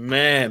 Oh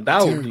man,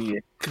 that would be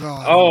it.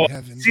 God, oh,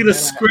 see the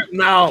script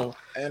now.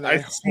 And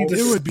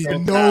there would be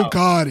no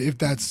God if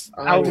that's.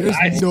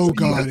 There's no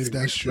God if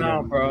that's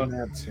true, bro.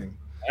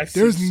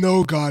 There's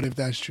no God if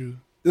that's true.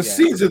 The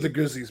scenes of the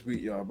Grizzlies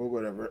beat y'all, but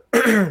whatever.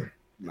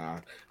 Nah,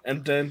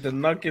 and then the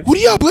Nuggets. Who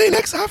do y'all play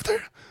next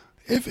after?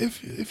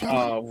 If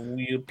y'all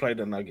we play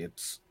the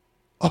Nuggets.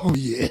 Oh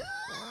yeah,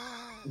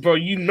 bro.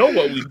 You know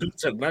what we do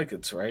to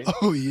Nuggets, right?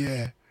 Oh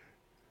yeah.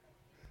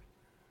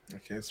 I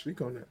can't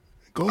speak on it.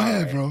 Go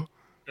ahead, bro.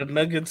 The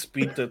Nuggets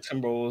beat the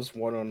Timberwolves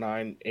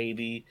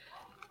 109-80,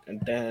 and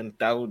then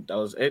that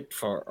was it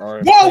for our.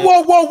 Whoa!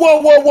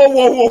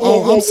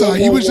 Oh, I'm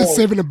sorry. He was just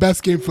saving the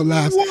best game for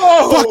last.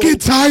 Fucking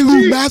Ty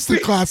Lue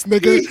masterclass,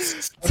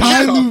 nigga.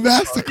 Ty Lue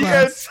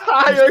masterclass. The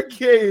entire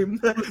game.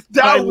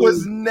 That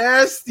was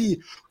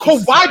nasty.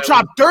 Kawhi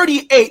dropped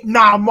 38.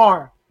 Nah,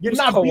 Mar. You're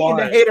not beating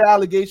the hater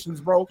allegations,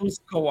 bro.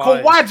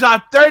 Kawhi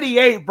dropped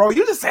 38, bro.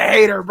 You just a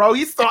hater, bro.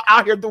 He's still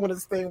out here doing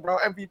his thing, bro.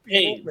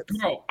 MVP movements.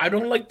 Bro, I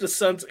don't like the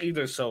Suns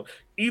either. So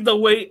either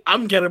way,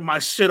 I'm getting my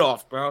shit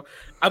off, bro.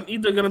 I'm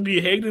either gonna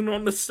be hating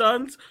on the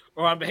Suns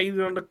or I'm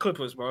hating on the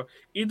Clippers, bro.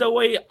 Either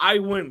way, I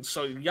win.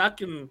 So y'all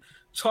can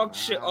talk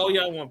shit all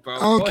y'all want, bro. I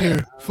don't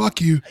care.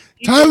 Fuck you.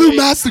 Ty Lue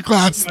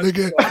masterclass,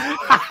 nigga.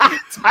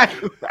 Ty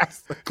Lue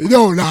masterclass.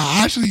 No,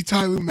 actually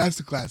Ty Lue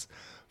masterclass.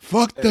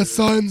 Fuck the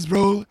Suns,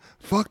 bro.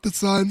 Fuck the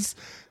Suns.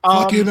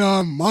 Fucking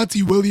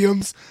Monty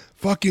Williams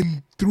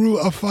fucking threw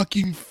a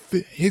fucking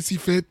hissy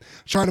fit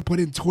trying to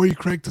put in Torrey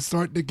Craig to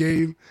start the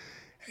game.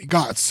 He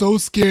got so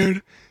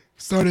scared.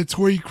 Started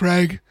Torrey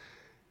Craig.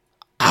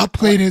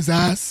 Outplayed his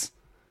ass.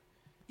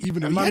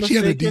 Even though he actually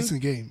had a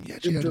decent game.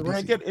 Did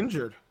Durant get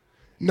injured?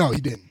 No,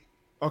 he didn't.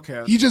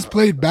 Okay. He just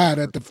played bad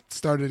at the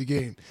start of the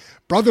game.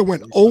 Brother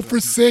went 0 for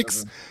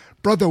 6.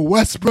 Brother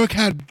Westbrook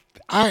had...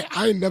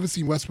 I ain't never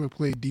seen Westbrook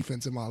play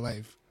defense in my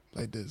life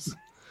like this.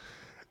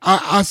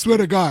 I swear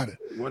to God.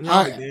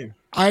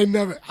 I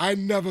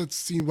never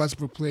seen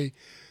Westbrook play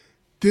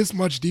this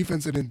much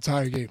defense in an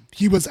entire game.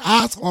 He was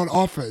ass on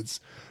offense.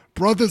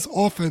 Brother's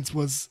offense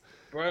was...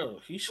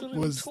 Bro, he should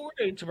have been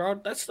tornadoed, bro.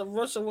 That's the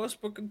Russell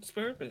Westbrook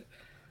experiment.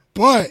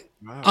 But,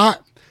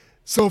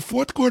 so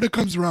fourth quarter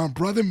comes around.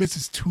 Brother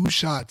misses 2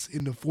 shots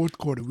in the fourth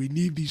quarter. We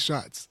need these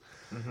shots.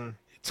 Mm-hmm.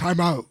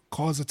 Timeout.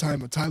 Calls a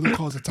timeout. Tyler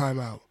calls a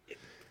timeout.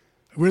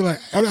 We're like,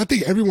 I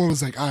think everyone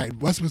was like, all right,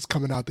 Westbrook's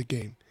coming out the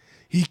game.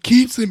 He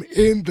keeps him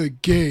in the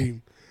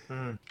game.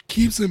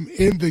 Keeps him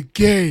in the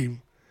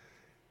game.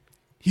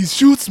 He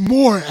shoots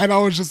more, and I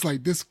was just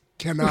like, this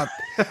cannot.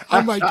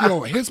 I'm like,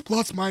 yo, his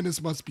plus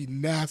minus must be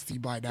nasty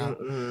by now.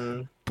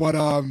 But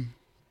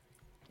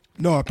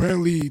no,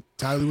 apparently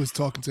Tyler was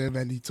talking to him,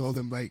 and he told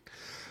him like,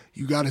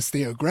 you got to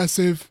stay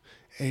aggressive,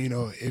 and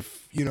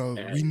if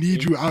we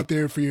need you out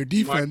there for your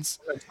defense.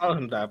 Tell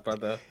him that,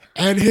 brother.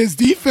 And his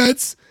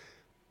defense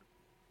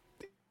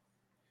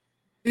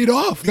paid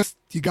off.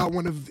 He got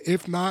one of,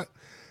 if not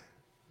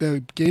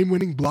the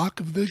game-winning block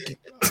of the game.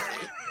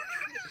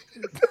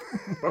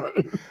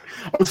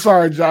 I'm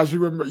sorry, Josh.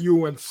 You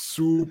went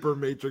super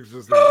Matrix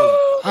just now.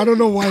 I don't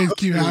know why it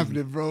keep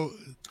happening, bro.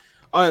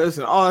 All right,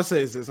 listen. All I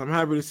say is this: I'm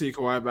happy to see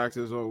Kawhi back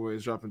to his old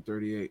ways, dropping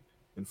 38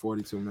 in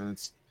 42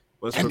 minutes.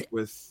 Westbrook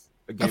with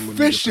a game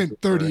efficient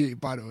 38,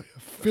 by the way.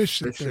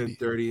 Efficient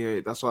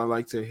 38. That's what I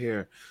like to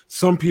hear.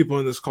 Some people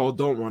in this call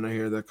don't want to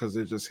hear that because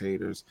they're just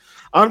haters.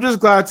 I'm just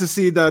glad to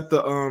see that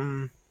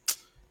the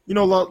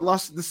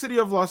the city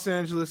of Los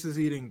Angeles is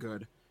eating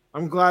good.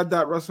 I'm glad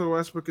that Russell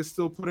Westbrook is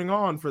still putting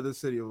on for the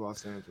city of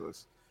Los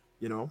Angeles.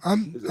 You know,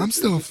 I'm It's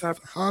still just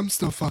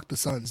happening. fuck the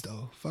Suns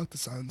though. Fuck the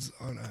Suns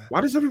on Why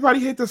does everybody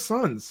hate the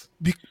Suns?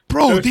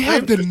 bro. Their They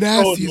have the fans are so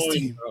nastiest annoying,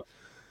 team.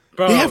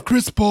 bro. They have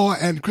Chris Paul,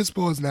 and Chris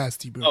Paul is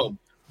nasty, bro. Oh,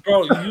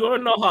 bro, you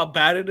don't know how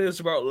bad it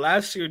is, bro.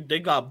 Last year they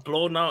got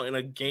blown out in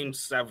a game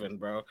 7,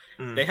 bro.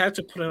 They had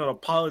to put in an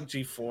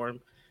apology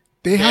form.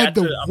 They had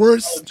the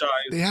worst.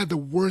 apologize. They had the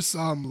worst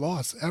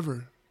loss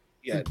ever.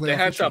 Yeah, in playoff they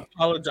had history. to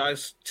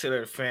apologize to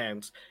their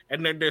fans,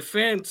 and then their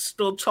fans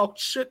still talk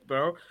shit,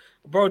 bro.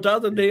 Bro, the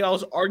other day I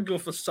was arguing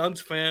with a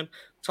Suns fan,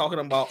 talking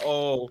about,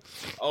 oh,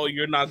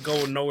 you're not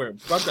going nowhere,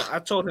 brother. I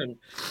told him,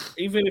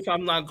 even if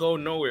I'm not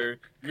going nowhere,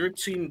 your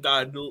team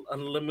got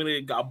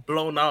unlimited, got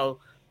blown out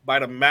by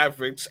the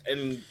Mavericks,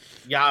 and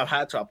y'all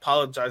had to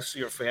apologize to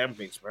your fan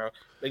base, bro.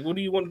 Like, what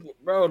do you want,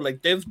 bro?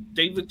 Like,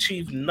 they've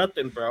achieved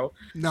nothing, bro.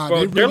 Nah, Bro,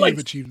 they they're really like,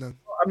 have achieved them.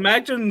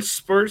 imagine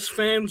Spurs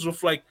fans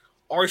with like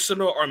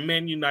Arsenal or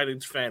Man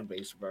United's fan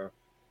base, bro.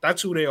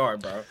 That's who they are,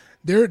 bro.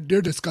 They're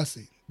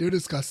disgusting. They're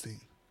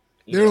disgusting.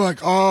 They're like,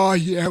 oh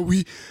yeah,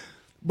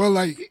 but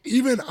like,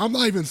 even I'm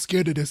not even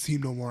scared of this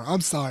team no more.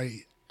 I'm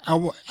sorry.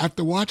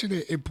 After watching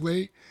it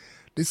play,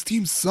 this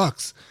team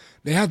sucks.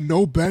 They have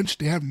no bench.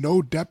 They have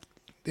no depth.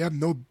 They have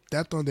no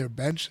depth on their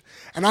bench,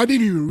 and I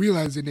didn't even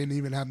realize they didn't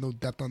even have no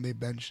depth on their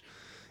bench.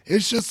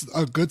 It's just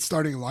a good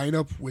starting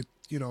lineup with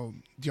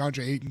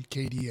DeAndre Ayton,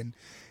 KD,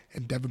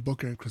 and Devin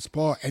Booker and Chris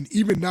Paul, and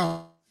even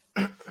now,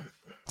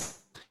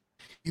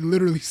 he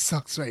literally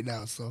sucks right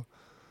now. So,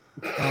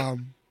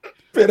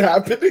 It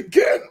happened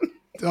again.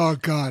 oh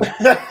god,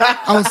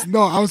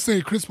 I was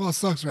saying Chris Paul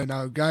sucks right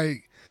now.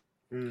 Guy,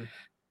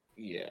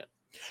 Yeah.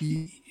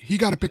 he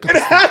got to pick up.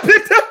 It happened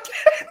again.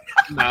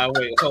 Nah,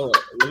 wait, hold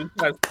on. Let me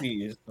try to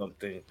see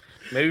something.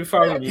 Maybe if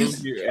I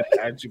remove you and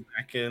add you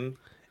back in.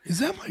 Is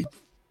that my?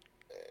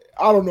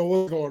 I don't know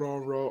what's going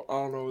on, bro. I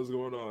don't know what's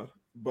going on.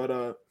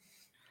 But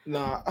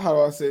nah, how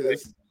do I say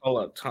this?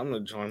 Hold up, time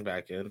to join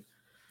back in.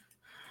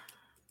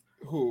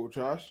 Who,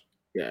 Josh?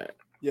 Yeah.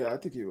 Yeah, I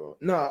think he will.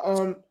 Nah,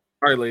 All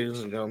right,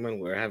 ladies and gentlemen,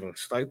 we're having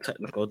slight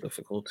technical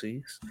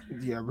difficulties.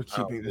 yeah, we're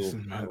keeping this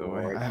in, by the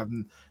way. Lord. I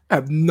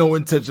have no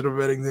intention of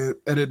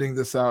editing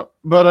this out.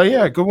 But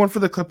yeah, good one for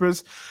the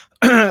Clippers.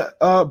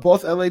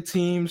 Both LA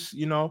teams,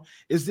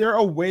 is there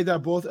a way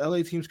that both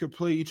LA teams could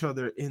play each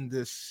other in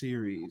this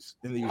series?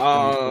 In these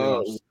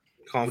playoffs?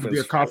 Would it be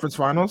a conference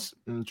finals?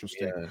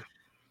 Interesting. Yeah.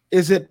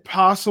 Is it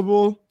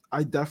possible?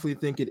 I definitely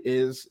think it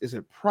is. Is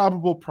it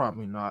probable?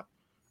 Probably not.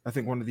 I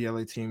think one of the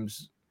LA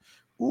teams.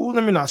 Ooh,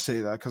 let me not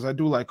say that because I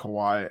do like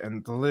Kawhi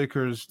and the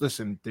Lakers.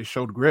 Listen, they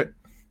showed grit.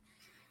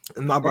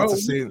 I'm not about to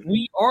say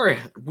we are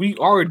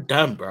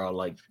them, bro.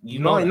 Like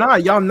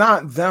y'all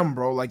not them,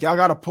 bro. Like y'all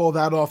gotta pull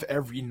that off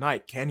every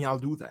night. Can y'all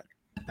do that?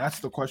 That's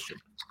the question.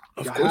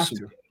 Of course.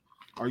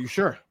 Are you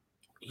sure?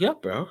 Yeah,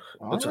 bro.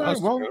 All right,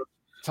 well,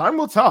 time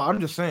will tell. I'm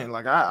just saying,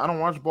 like I don't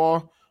watch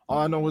ball. All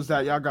I know is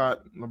that y'all got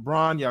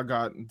LeBron, y'all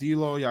got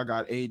D'Lo, y'all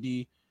got AD.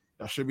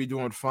 Y'all should be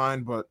doing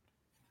fine, but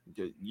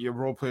your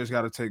role players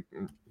got to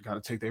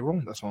take their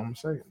role. That's all I'm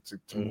saying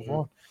to move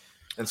on.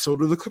 And so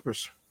do the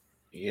Clippers.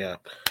 Yeah.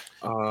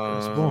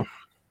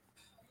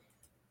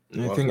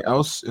 Anything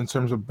else in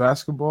terms of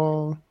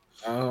basketball?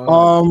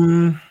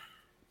 You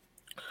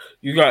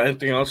got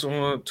anything else you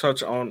want to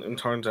touch on in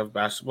terms of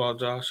basketball,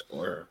 Josh?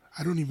 Or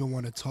I don't even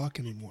want to talk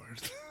anymore.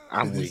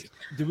 I'm weak.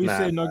 Did we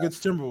say Nuggets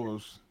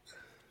Timberwolves?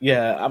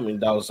 Yeah, I mean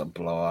that was a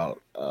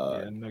blowout.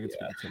 Nuggets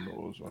beat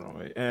Timberwolves went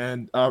away.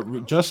 And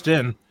just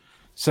in,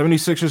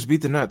 76ers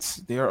beat the Nets.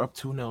 They are up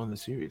 2-0 in the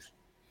series.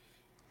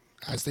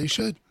 As they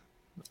should.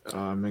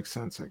 Makes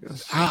sense, I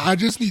guess. I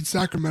just need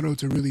Sacramento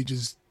to really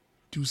just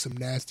do some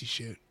nasty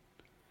shit.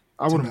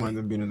 I wouldn't mind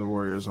them beating the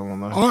Warriors. I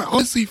won't lie.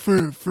 Honestly,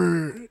 for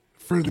the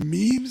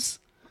memes,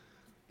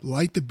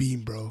 light the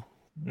beam, bro.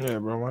 Yeah,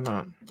 bro. Why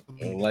not?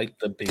 Like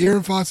the beam.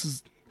 De'Aaron Fox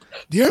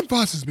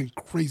has been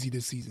crazy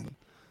this season.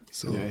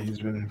 So yeah, he's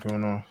been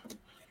going off.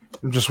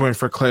 I'm just waiting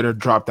for Clay to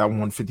drop that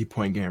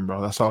 150-point game, bro.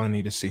 That's all I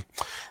need to see.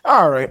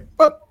 All right,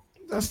 but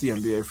that's the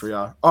NBA for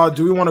y'all.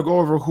 Do we want to go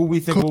over who we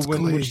think will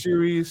win which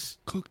series?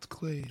 Cooked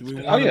Clay.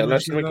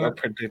 Let's make our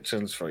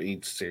predictions for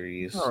each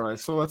series. All right,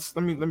 so let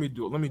me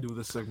do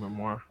this segment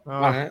more.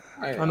 I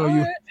know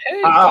you.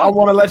 Hey, I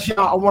want to let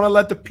y'all. I want to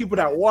let the people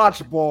that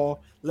watch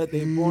ball let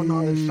their ball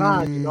knowledge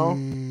shine. You know,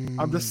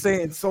 I'm just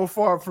saying. So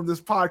far from this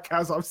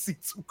podcast, I've seen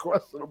some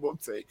questionable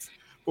takes,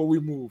 but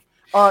we move.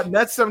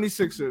 Nets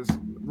 76ers.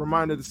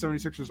 Reminder: the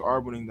 76ers are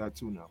winning that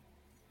 2-0,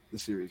 the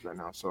series right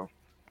now. So,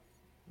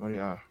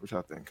 yeah, what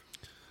y'all think?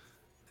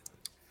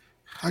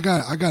 I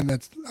got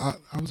Nets. I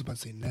was about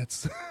to say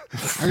Nets.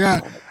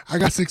 I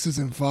got Sixers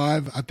in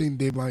 5. I think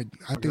they might.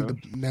 I think the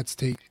Nets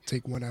take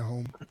one at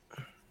home.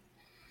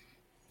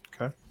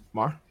 Okay,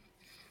 Mar.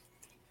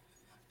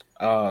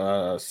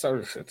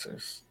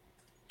 76ers.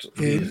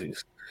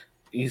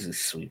 Easy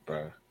sweep,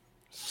 bro.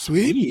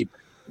 Sweep?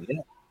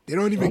 Yeah. They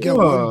don't even get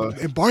one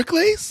in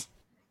Barclays?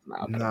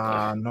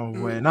 Nah, no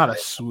way. Not a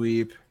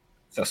sweep.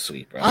 It's a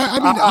sweep, bro. I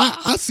mean,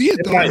 I see it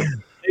though.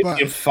 But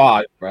in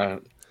 5,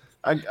 bro.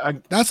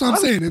 That's what I'm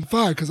saying in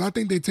 5 because I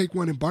think they take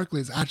one in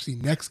Barclays actually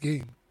next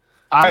game.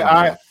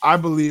 I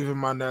believe in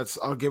my Nets.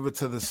 I'll give it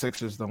to the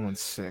Sixers though in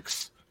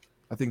 6.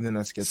 I think the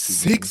Nets get 2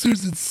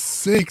 Sixers and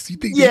 6. You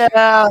think?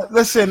 Yeah,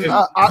 listen,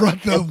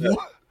 Brother,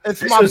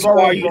 it's my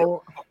borough,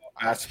 bro.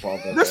 Basketball,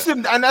 brother.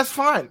 Listen, and that's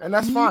fine.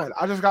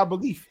 I just got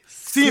belief.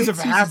 Seems if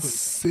it happens.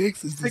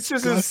 6 is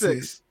Sixers disgusting.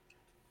 and 6.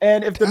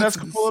 And if the That's Nets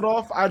can pull it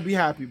off, I'd be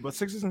happy. But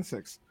Sixers and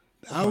 6.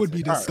 I would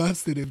be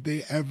disgusted if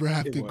they ever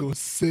have It to would. go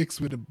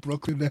 6 with a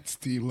Brooklyn Nets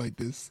team like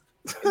this.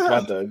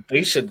 Brother,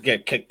 they should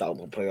get kicked out of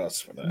the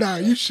playoffs for that. Nah,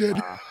 you should.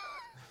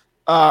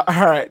 All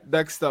right.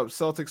 Next up,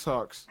 Celtics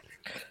Hawks.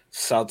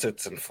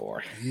 Celtics in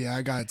 4. Yeah,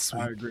 I got I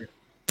sweet. agree.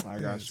 I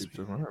got sweep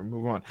too. All right,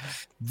 move on.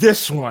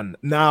 This one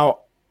now.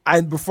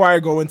 Before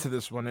I go into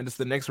this one, and it's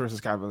the Knicks versus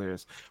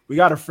Cavaliers. We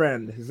got a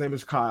friend. His name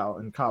is Kyle,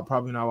 and Kyle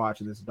probably not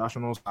watching this.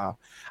 Joshua knows Kyle.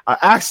 I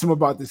asked him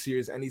about this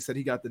series, and he said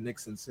he got the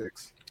Knicks in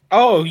 6.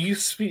 Oh, you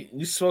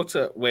spoke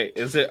to wait?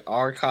 Is it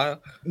our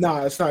Kyle?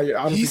 Nah, it's not. I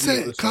don't He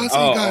think said, Kyle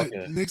said he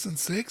got Knicks in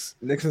 6?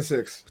 Knicks in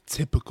 6.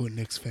 Typical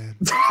Knicks fan.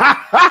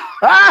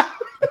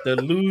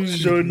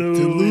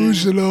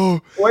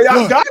 Delusional. Well,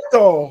 y'all Look. got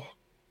though.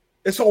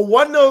 It's a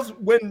 1-0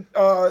 win.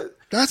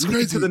 That's lead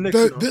crazy. to the Knicks,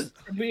 To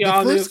be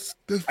honest,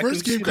 The I can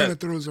first see game kind that. of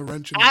throws a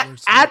wrench in the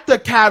works. At the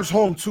Cavs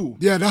home too.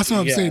 Yeah, that's what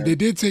I'm Yeah. saying. They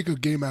did take a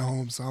game at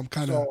home, so I'm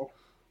kind of.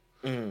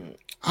 So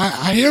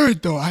I hear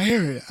it though. I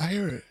hear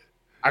it.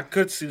 I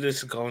could see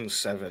this going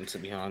 7. To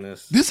be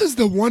honest, This is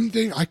the one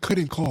thing I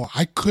couldn't call.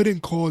 I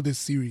couldn't call this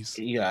series.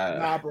 yeah.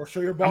 nah, bro,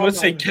 show your ball. I'm gonna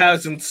say knowledge.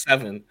 Cavs in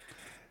 7.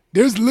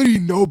 There's literally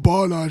no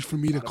ball knowledge for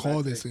me to Not a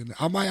call bad this in.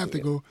 I might have to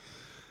go.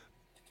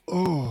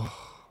 Oh,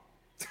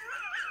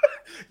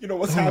 You know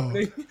what's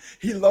happening?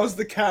 He loves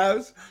the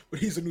Cavs, but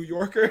he's a New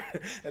Yorker,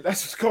 and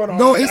that's what's going on.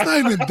 no, it's not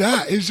even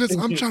that. It's just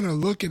I'm trying to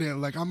look at it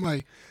like I'm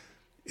like,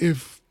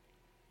 if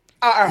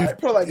All right,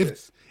 put it like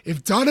this.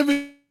 if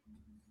Donovan.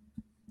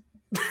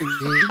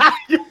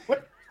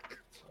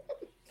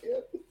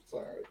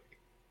 Sorry.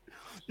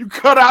 You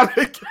cut out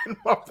again,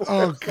 my boy.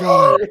 Oh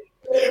God.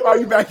 Oh,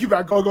 you back. Go.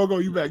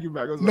 You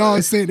back. I'm No, sorry.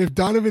 I'm saying if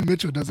Donovan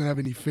Mitchell doesn't have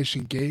an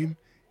efficient game,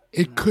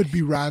 it could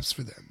be raps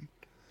for them.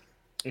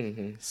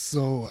 Mm-hmm.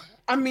 So,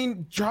 I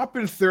mean,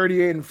 dropping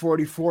 38 and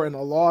 44 in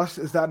a loss,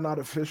 is that not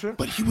efficient?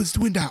 but he was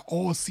doing that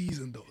all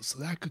season though, so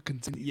that could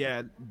continue.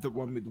 Yeah, the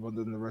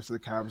rest of the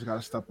Cavs got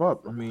to step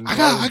up. I mean, I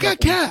got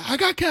Cavs.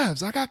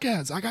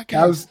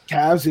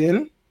 Cavs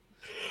in.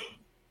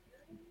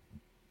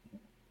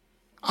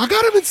 I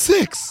got him in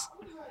 6.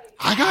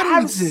 I got him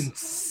in Cavs in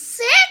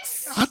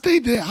 6. I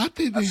think they I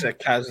said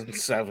Cavs in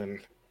 7.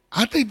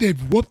 I think they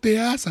whooped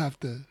their ass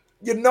after.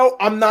 You know,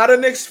 I'm not a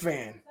Knicks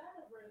fan,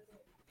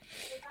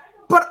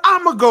 but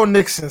I'm gonna go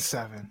Knicks in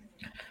 7.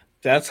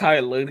 That's how,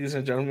 ladies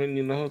and gentlemen,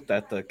 you know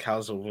that the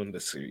Cavs will win the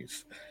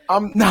series.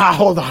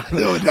 Hold on.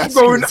 No, that's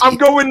I'm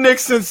going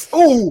Knicks in.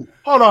 Ooh,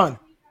 hold on.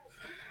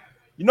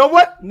 You know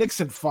what?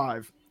 Knicks in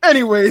 5.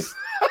 Anyways,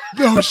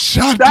 No,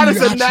 shot. that is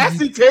a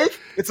nasty take.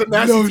 It's a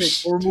nasty No, take.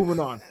 We're moving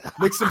on.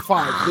 Knicks in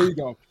 5. There you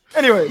go.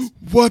 Anyways,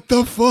 What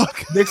the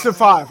fuck? Knicks in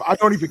 5. I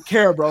don't even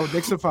care, bro.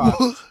 Knicks in 5.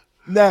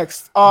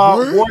 Next,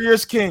 Word?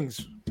 Warriors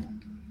Kings.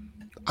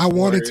 I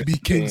wanted to be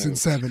Warriors, Kings in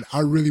 7. I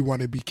really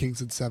want to be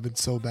Kings in 7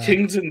 so bad.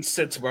 Kings in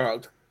 6,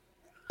 bro.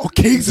 Oh,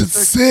 Kings in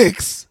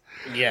 6.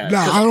 Yeah.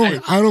 Nah,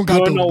 'cause I don't got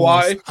you those know balls.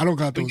 why? I don't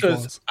got those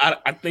Because balls.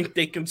 I think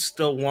they can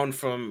still win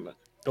from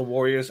the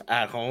Warriors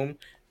at home.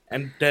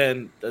 And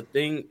then the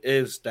thing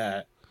is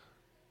that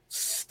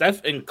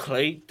Steph and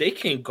Clay, they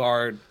can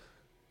guard.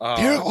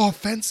 Their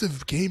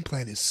offensive game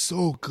plan is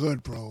so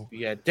good, bro.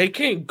 Yeah, they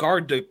can't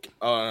guard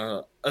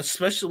the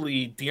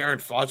especially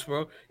De'Aaron Fox,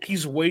 bro.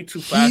 He's way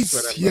too fast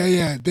for them.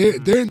 Yeah.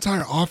 Their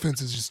entire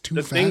offense is just too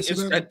The thing fast for is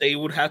them. that they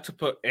would have to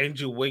put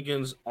Andrew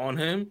Wiggins on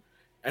him,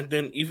 and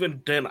then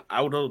even then,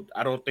 I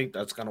don't think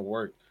that's gonna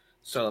work.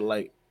 So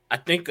like, I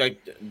think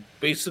like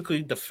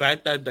basically the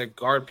fact that their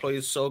guard play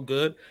is so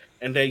good,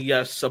 and then you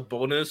have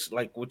Sabonis,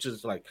 like which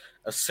is like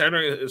a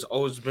center has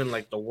always been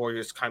like the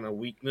Warriors' kind of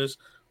weakness,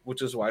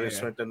 which is why they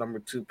spent the number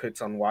 2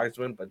 picks on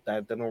Wiseman, but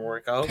that didn't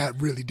work out. That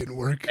really didn't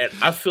work. And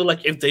I feel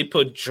like if they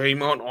put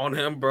Draymond on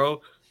him,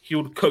 bro, he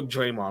would cook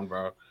Draymond,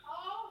 bro.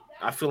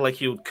 I feel like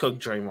he would cook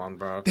Draymond,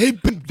 bro.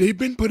 They've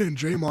been putting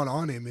Draymond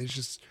on him. It's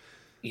just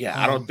Yeah,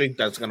 I don't think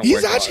that's gonna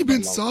he's work. actually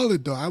been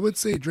solid though. I would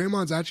say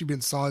Draymond's actually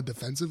been solid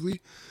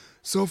defensively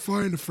so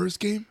far in the first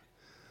game.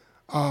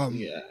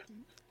 Yeah.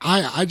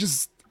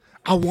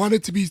 I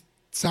wanted to be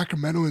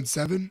Sacramento in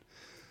 7,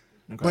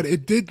 but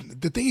it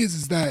did. The thing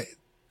is that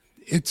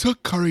it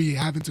took Curry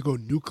having to go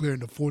nuclear in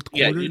the fourth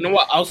Yeah, quarter. you know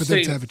what? I'll for say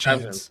them to have a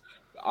 7. chance.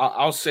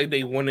 I'll say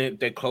they win it.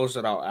 They close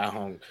it out at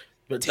home.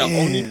 But the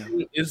Damn. only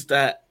thing is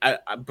that,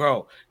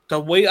 bro, the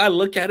way I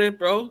look at it,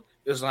 bro,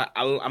 is like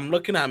I'm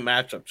looking at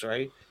matchups,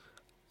 right?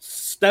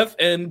 Steph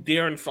and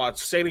De'Aaron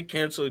Fox say they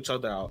cancel each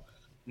other out.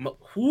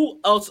 Who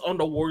else on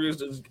the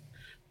Warriors is,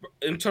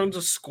 in terms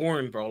of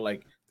scoring, bro?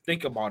 Like,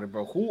 think about it,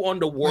 bro. Who on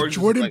the Like Warriors?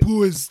 Jordan like,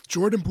 Poole is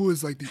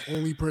like the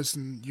only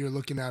person you're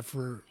looking at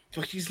for.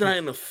 but he's not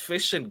an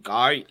efficient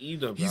guy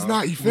either, bro. He's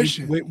not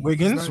efficient.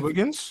 Wiggins. He's not-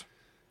 Wiggins.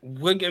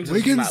 Wiggins is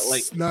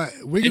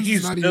Wiggins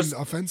is not just,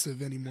 even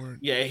offensive anymore.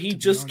 Yeah, he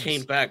just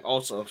came back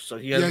also, so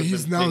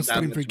he's now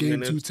starting for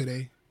game 2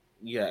 today.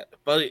 Yeah,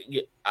 but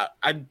yeah,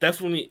 I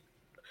definitely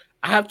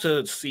I have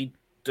to see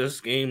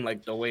this game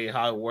like the way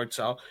how it works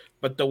out.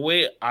 But the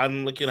way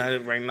I'm looking at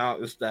it right now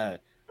is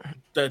that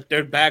the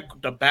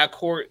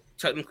backcourt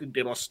technically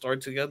they don't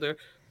start together,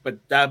 but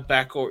that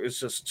backcourt is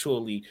just too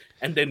elite.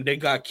 And then they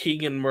got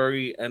Keegan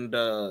Murray and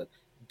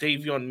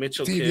Davion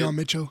Mitchell.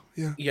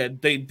 Yeah. Yeah,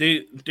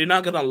 they're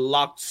not gonna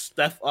lock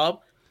Steph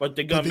up, but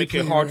they're gonna make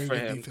it hard for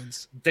him.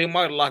 Defense. They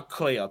might lock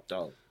Clay up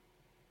though.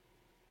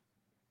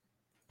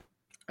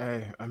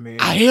 Hey, I mean,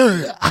 I hear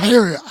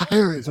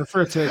it. It's a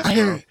fair take. I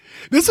hear it.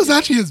 This was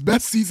actually his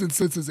best season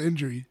since his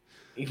injury.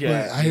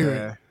 Yeah, I hear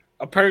it.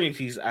 Apparently,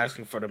 he's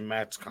asking for the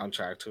max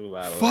contract too.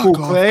 Fuck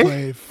off,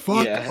 Clay.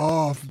 Fuck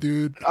off,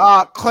 dude.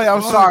 Clay,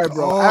 I'm sorry,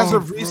 bro. As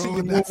of recent,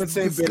 the movements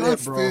ain't been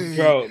it,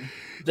 bro.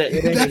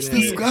 That's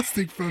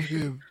disgusting from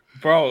him.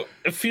 Bro,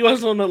 if he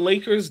was on the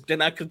Lakers,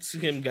 then I could see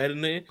him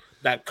getting it.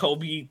 That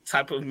Kobe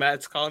type of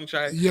max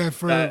contract. Yeah,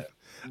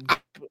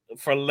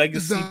 for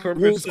legacy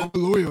purposes. The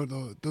Warriors are loyal,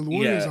 though. The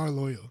Warriors are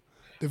loyal.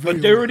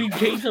 But they already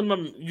gave him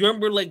you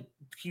remember, like,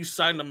 he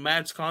signed a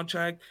max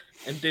contract,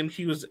 and then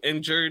he was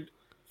injured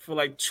for,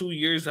 like, 2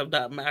 years of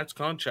that max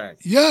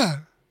contract. Yeah.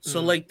 So,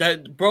 like,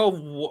 that, bro,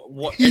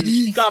 what and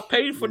he got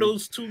paid for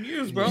those 2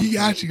 years, bro. He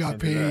actually got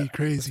paid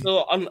crazy.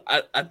 So,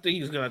 I think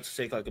he's going to have to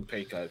take, like, a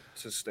pay cut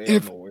to stay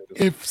on the Warriors.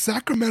 If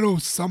Sacramento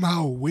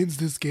somehow wins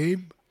this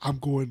game, I'm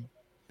going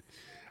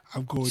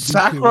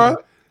Sacra?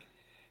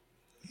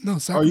 No,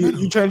 Sacramento.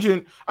 Are you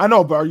changing? I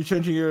know, but are you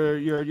changing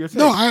your take?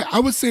 No, I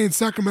was saying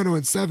Sacramento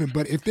in 7,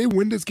 but if they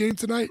win this game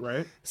tonight,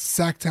 right?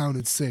 Sacktown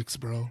in 6,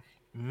 bro.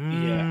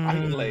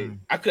 Yeah,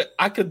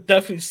 I could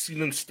definitely see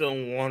them still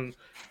won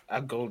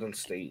at Golden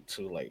State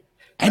too. Like,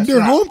 and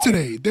they're home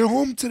today. They're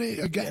home today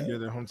again. Yeah,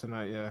 they're home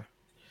tonight. Yeah.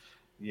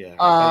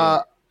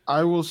 Yeah.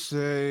 I will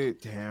say,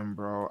 damn,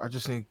 bro. I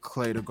just need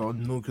Clay to go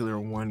nuclear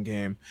in one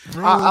game.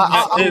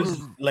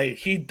 Like,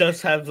 he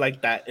does have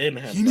like that in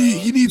him.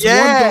 He needs one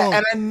goal,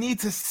 and I need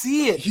to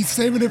see it. He's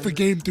saving it for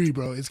game 3,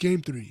 bro. It's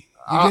game 3.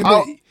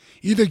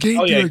 Either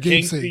game 3 or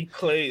game 6. Game 3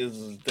 Clay is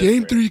different.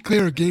 Game 3 Clay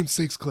or game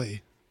 6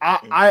 Clay.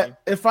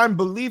 If I'm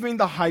believing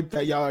the hype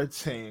that y'all are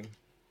saying,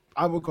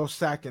 I would go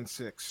Sack in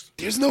 6.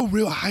 There's no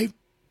real hype.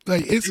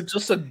 Like it's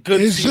just a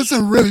good. It's just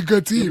a really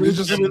good team. It's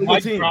just a really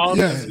good team.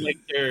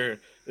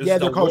 Yeah,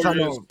 like the coach. I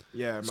know.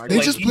 Yeah, they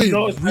just play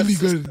really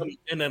good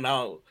in and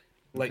out,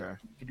 like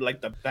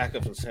the back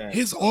of his hand.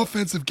 His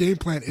offensive game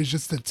plan is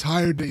just to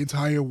tire the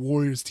entire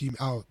Warriors team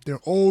out.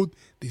 They're old,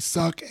 they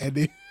suck,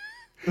 and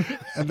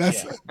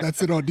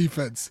that's it on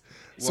defense.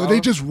 So they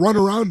just run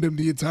around them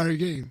the entire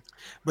game.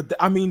 But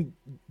I mean,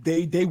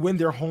 they win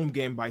their home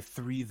game by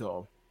 3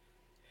 though.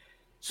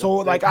 So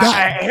like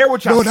I hear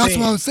what y'all saying. No, that's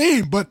what I was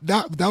saying. But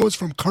that was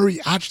from Curry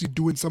actually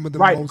doing some of the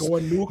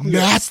most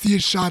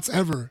nastiest shots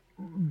ever.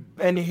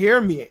 And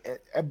hear me,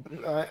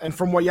 and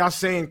from what y'all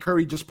saying,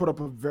 Curry just put up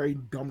a very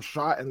dumb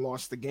shot and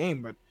lost the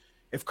game. But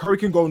if Curry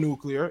can go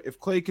nuclear, if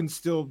Clay can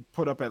still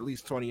put up at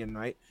least 20 a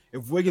night,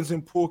 if Wiggins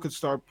and Poole could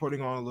start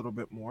putting on a little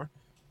bit more,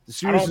 the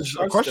series is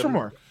a question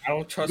mark. I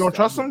don't trust. You don't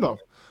trust them though.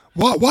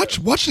 Watch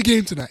the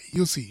game tonight.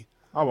 You'll see.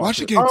 I'll watch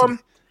the game tonight.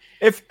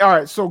 All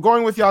right, so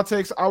going with y'all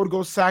takes, I would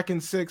go Sack in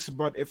 6,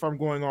 but if I'm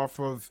going off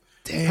of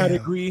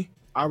pedigree,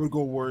 I would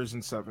go Warriors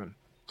in 7.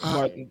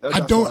 But I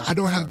don't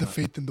have the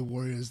faith in the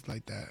Warriors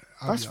like that.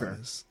 That's fair.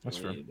 That's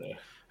fair.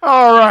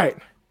 All right,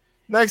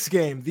 next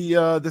game,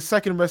 the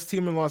second best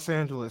team in Los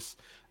Angeles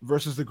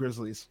versus the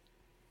Grizzlies.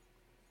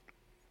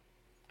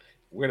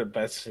 We're the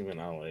best team in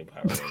LA,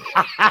 by the way.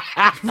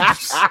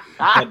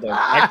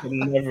 I can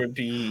never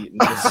be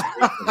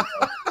mistaken.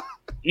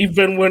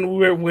 Even when we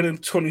were winning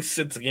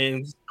 26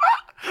 games,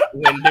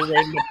 when they were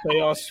in the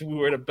playoffs, we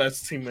were the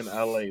best team in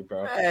LA,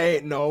 bro.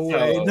 Hey, no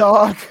way,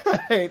 dog.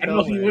 I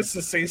know he wants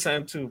to say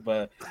something too,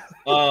 but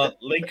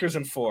Lakers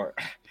in 4.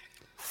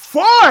 4?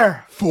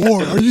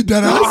 Are you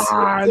dead ass?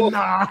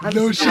 Nah,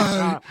 no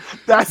shot.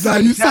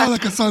 You sound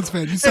like a Suns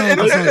fan. You sound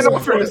like a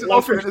Suns fan. In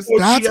all fairness,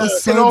 that's a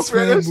Suns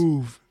fan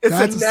move.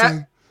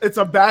 It's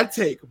a bad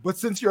take, but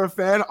since you're a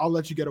fan, I'll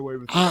let you get away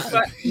with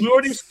it. We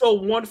already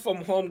stole one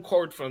from home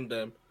court from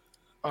them.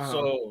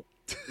 So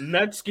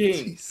next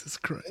game, Jesus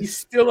Christ, he's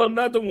still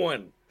another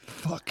one.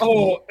 Fuck.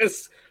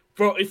 It's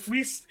bro.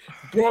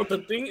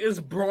 The thing is,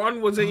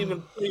 Braun wasn't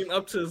even playing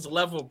up to his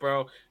level,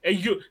 bro.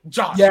 And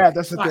Josh. Yeah,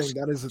 that's the thing.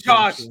 That is the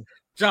thing.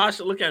 Josh,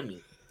 look at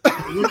me.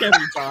 Look at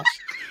me, Josh.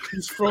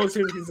 He's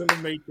frozen. He's in the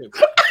matrix.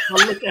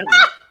 Look at me.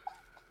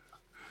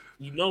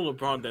 You know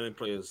LeBron didn't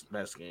play his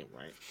best game,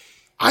 right?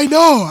 I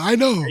know.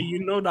 And you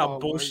know that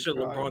bullshit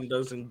LeBron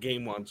does in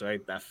game 1s,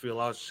 right? That feel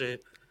out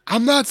shit.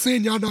 I'm not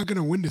saying y'all not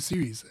gonna win the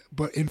series,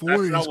 but in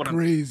 4 is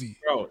crazy,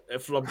 bro.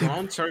 If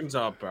LeBron turns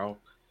up, bro,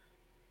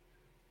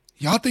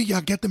 y'all think y'all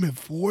get them in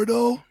 4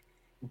 though,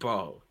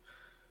 bro.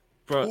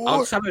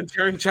 Outside of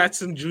Jaren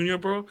Jackson Jr.,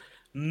 bro,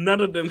 none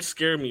of them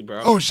scare me,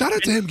 bro. Oh, shout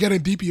out to him getting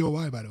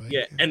DPOY, by the way.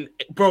 Yeah, and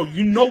bro,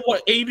 you know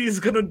what AD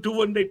is gonna do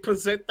when they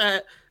present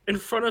that in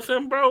front of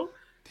him, bro?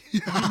 You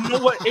know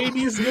what AD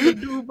is gonna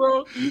do,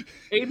 bro?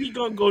 AD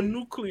gonna go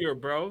nuclear,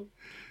 bro.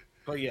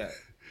 But yeah,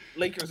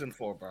 Lakers in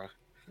 4, bro.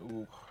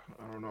 Ooh,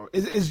 I don't know.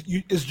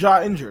 Is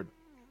Ja injured?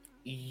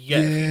 Yeah,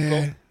 if he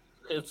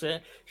broke his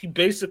hand, he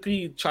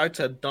basically tried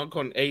to dunk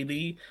on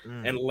AD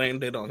and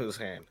landed on his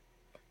hand.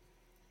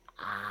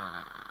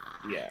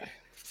 Yeah.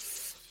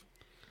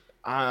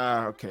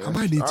 Okay. I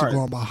might need to all go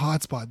right. on my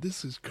hotspot.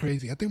 This is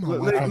crazy. I think my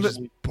Let- Wi-Fi is let-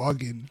 just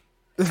bugging.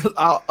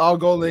 I'll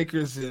go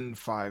Lakers in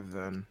 5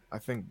 then. I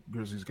think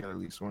Grizzlies got at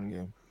least one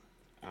game.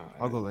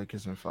 I'll go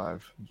Lakers in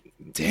 5.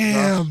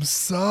 Damn,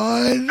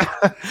 son.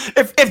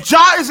 If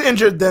Ja is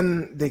injured,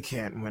 then they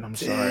can't win. I'm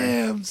sorry.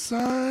 Damn,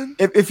 son.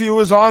 If he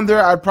was on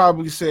there, I'd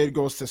probably say it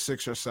goes to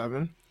 6 or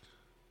 7.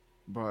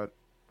 But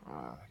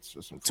it's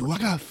just Do I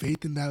unfortunate. got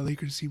faith in that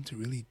Lakers team to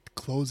really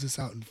close this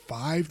out in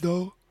 5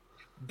 though?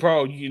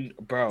 Bro, In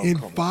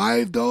come on.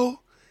 5 though?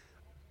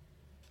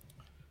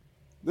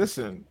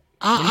 Listen,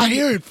 I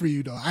hear it for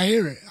you though. I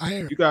hear it.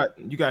 you got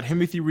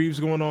Himothy Reeves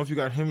going off. You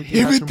got Himothy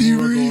Timothy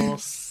Hachimura going off.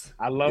 Reeves.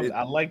 I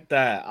like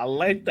that. I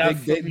like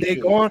that. They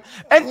going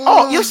and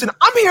listen,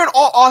 I'm hearing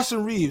all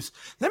Austin Reeves.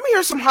 Let me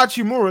hear some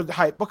Hachimura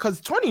hype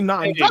because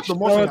 29. He got the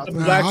most out the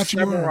there. Black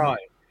Hachimura. Samurai.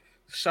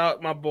 Shout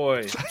out my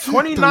boy.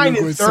 29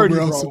 and 30,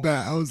 else bro. with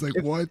that. I was like,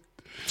 what?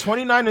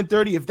 29 and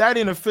 30. If that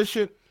ain't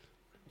efficient,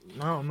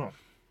 I don't know.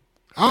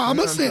 I'm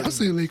gonna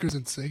say Lakers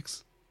in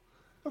 6.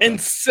 In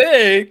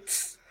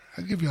 6.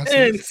 I'll give y'all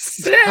In 6.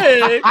 6.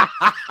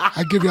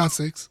 I give y'all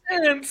 6.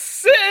 In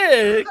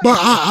 6. But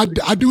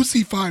I do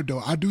see 5 though.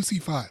 I do see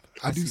 5.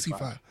 I do see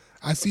 5.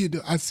 I see it.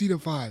 I see the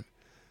 5.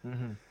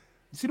 You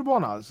see the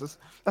ball knowledge.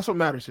 That's what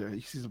matters here.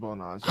 You see the ball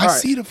knowledge. I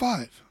see the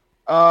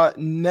 5.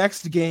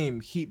 Next game,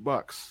 Heat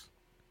Bucks.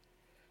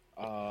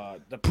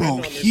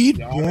 Bro, Heat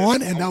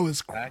won, and that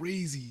was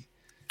crazy.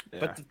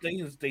 But the thing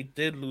is, they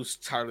did lose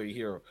Tyler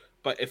Hero.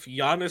 But if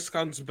Giannis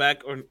comes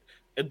back, or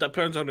it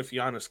depends on if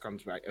Giannis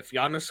comes back. If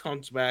Giannis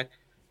comes back,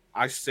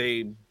 I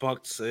say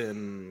Bucks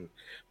and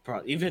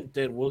bro. Even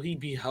then, will he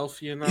be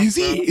healthy enough? Is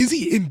bro?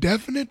 he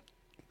indefinite?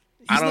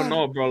 I don't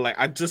know, bro. Like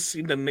I just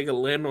seen the nigga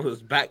land on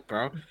his back,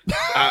 bro.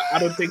 I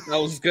don't think that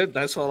was good.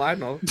 That's all I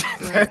know.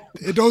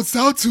 It don't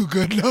sound too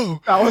good,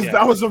 no.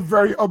 That was a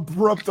very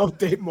abrupt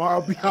update, Mar.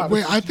 I'll be honest.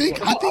 Wait, I think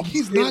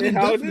he's not saying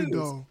how it indefinite is.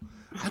 though.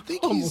 I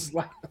think Almost he's.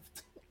 laughed.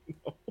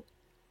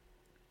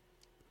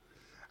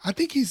 I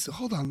think he's.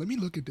 Hold on, let me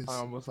look at this. I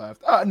almost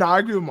laughed. No, I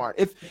agree with Mark.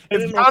 If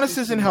didn't know Giannis if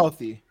isn't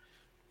healthy,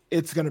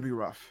 it's gonna be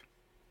rough.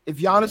 If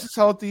Giannis is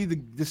healthy,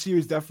 the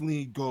series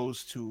definitely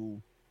goes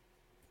to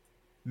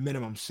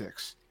minimum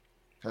 6.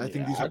 'Cause I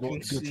think these are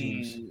both good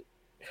teams.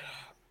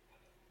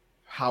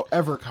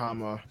 However,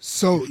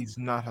 So if he's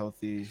not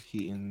healthy,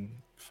 Heat in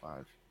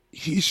 5.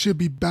 he should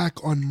be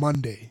back on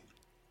Monday.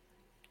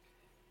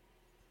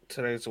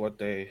 Today's what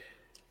day?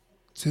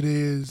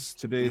 Today's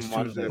Today's Tuesday,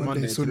 Monday.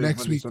 Monday. So Today's next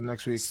Monday, week. So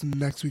next week.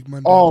 next week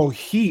Monday. Oh,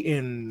 Heat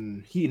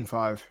in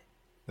 5.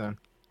 Then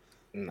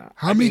Nah.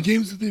 How many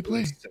games did they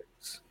play?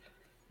 6.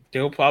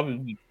 They'll probably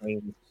be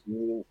playing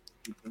 2.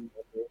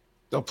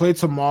 they'll play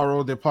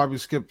tomorrow. They'll probably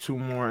skip 2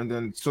 more, and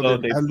then So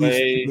they they at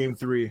play- least game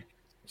 3.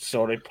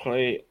 So they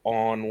play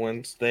on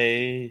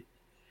Wednesday,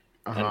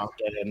 Uh-huh.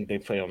 and then they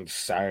play on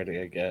Saturday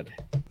again.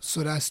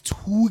 So that's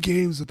 2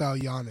 games without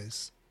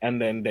Giannis. And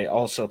then they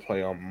also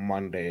play on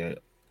Monday.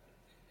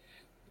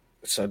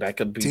 So that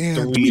could be Damn,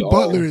 3 Jimmy all.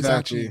 Butler is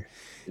Exactly. actually.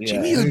 Yeah.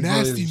 Jimmy a Jimmy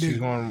nasty Butler's-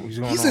 nigga. He's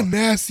going He's a off.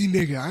 nasty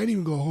nigga. I ain't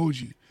even gonna hold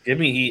you. Give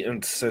me Heat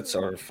in 6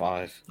 or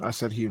 5. I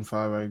said Heat in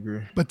 5. I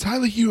agree. But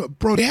Tyler Hero,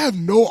 bro, they have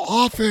no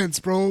offense,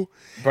 bro.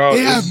 Bro,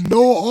 They it's, have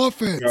no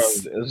offense.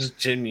 bro, it's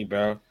Jimmy,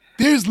 bro.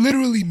 There's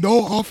literally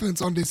no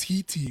offense on this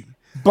Heat team.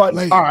 But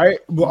Like- all right,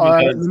 well, all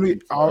right.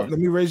 Because- Let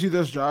me raise you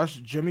this, Josh.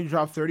 Jimmy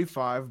dropped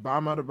 35.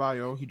 Bam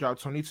Adebayo, he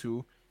dropped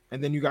 22.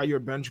 And then you got your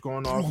bench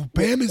going Bro, off.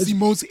 Bam is the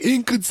most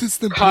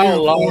inconsistent player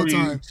Kyle of all Lowry,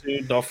 time.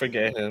 too. Don't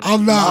forget him.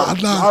 I'm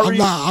not Lowry-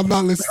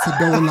 listening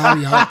to no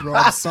Lowry hype, bro.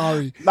 I'm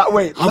sorry.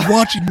 Wait, I've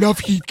watched enough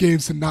Heat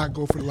games to not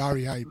go for the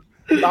Lowry hype.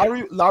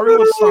 Lowry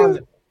was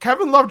solid.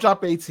 Kevin Love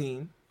dropped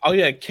 18. Oh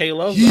yeah,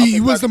 Caleb.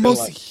 He was the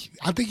most.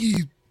 I think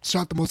he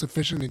shot the most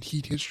efficient in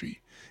Heat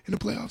history in the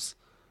playoffs.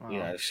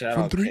 Yeah, shout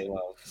From out 3? Caleb.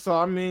 So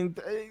I mean,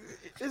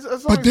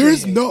 it's But there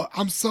is no.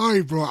 I'm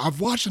sorry, bro.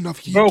 I've watched enough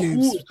Heat Bro,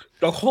 games.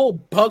 the whole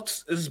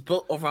Bucks is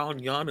built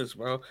around Giannis,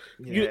 bro.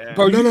 Yeah.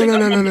 Bro, No, you no, think no, I'm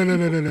no, no, gonna no, no,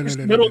 put no, no, no, Chris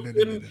no, no, no, no, no,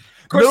 Middleton, no.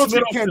 Chris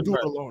Middleton can't do bro.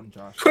 it alone,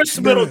 Josh. Chris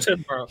No, no, no.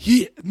 Middleton, bro.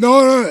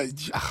 No.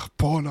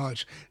 Paul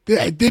Notch.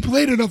 They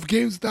played enough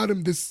games without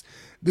him this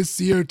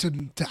year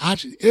to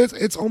actually.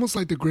 It's almost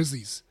like the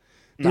Grizzlies.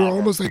 They were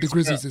almost like the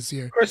Grizzlies this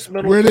year, Chris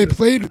Middleton where they is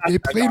played not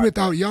that guy,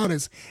 without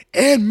Giannis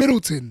and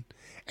Middleton,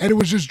 and it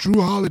was just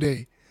Drew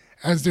Holiday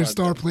as their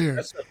star player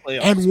That's the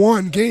playoffs. and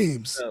won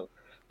games. So,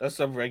 that's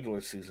the regular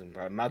season,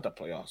 bro, not the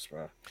playoffs,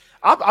 bro.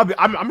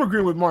 I'm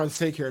agreeing with Martin's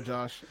take here,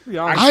 Josh. To be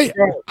honest.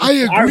 I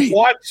agree.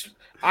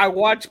 I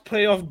watched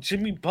playoff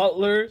Jimmy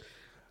Butler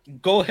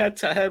go head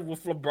to head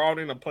with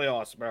LeBron in the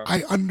playoffs, bro.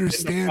 I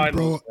understand,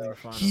 finals,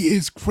 bro. He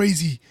is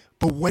crazy,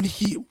 but when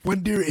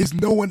there is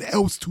no one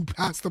else to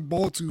pass the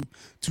ball to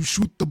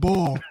shoot the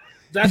ball,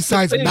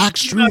 besides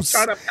Max He's not Strus.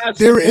 trying to pass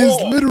There the is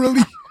ball.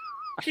 literally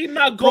He's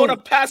not going to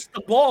pass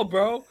the ball,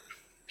 bro.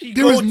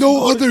 there is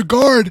no other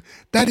guard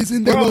that is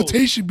in that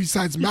rotation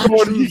besides Max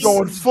Strus. He's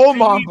going full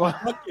Mamba.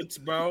 Buckets,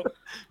 bro.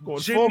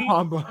 Going full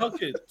Mamba.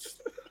 Buckets.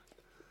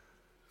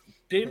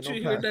 Didn't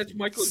you hear that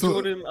Michael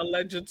Jordan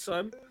alleged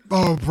son?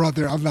 Oh,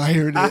 brother, I'm not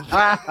hearing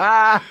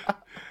it.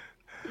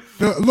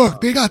 Look,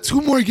 they got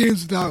 2 more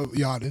games without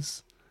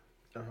Giannis.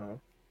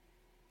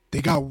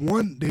 They got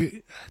one.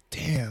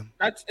 Damn.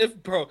 That's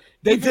if, bro.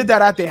 They did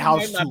that at their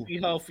house might not too. Be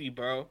healthy,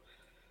 bro.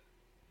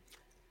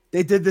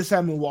 They did this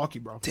at Milwaukee,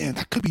 bro. Damn,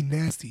 that could be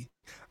nasty.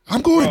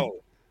 I'm going. Bro,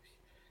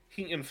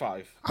 Heat in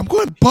 5. I'm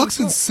going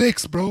Bucks in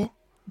 6, bro.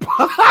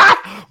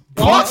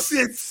 Bucks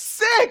in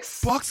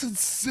 6. Bucks in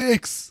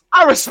 6.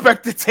 I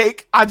respect the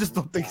take. I just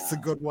don't think it's a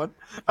good one.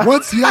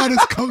 Once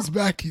Giannis comes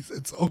back,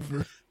 it's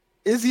over.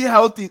 Is he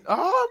healthy?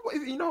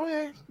 You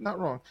know, not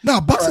wrong. No,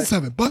 Bucks in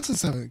 7. Bucks in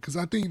 7, because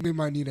I think they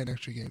might need an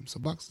extra game. So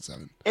Bucks in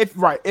 7. If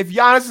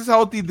Giannis is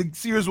healthy, the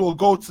series will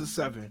go to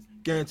 7,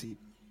 guaranteed.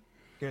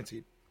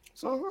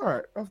 So all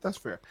right, that's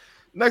fair.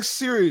 Next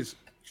series,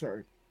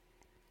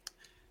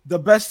 the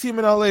best team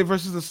in LA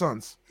versus the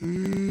Suns.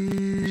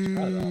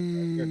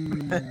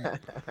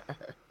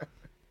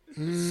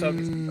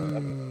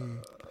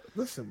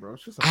 Listen, bro.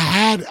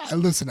 I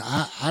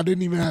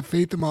didn't even have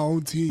faith in my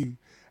own team.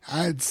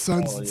 I had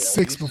Suns in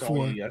 6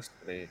 before.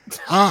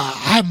 I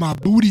had my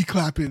booty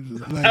clapping.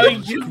 Like,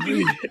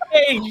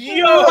 hey,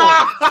 yo!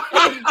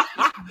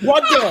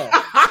 Brother!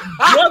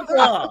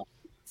 Yo!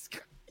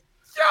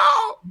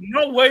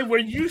 No way, were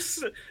you...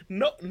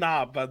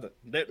 Nah, brother.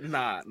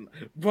 Nah.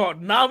 Bro,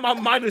 now my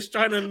mind is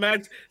trying to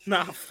imagine...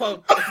 Nah,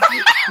 fuck.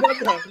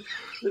 Brother.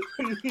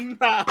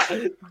 Nah.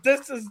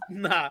 This is...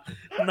 Nah,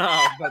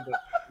 brother.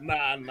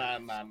 Nah.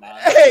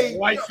 Hey,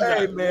 Why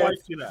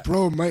that?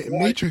 Bro,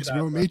 Matrix,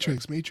 bro.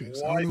 Matrix.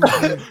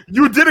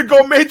 You didn't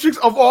go Matrix.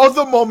 Of all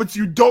the moments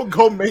you don't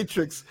go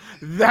Matrix,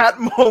 that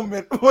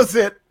moment was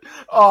it.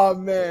 Oh,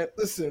 man.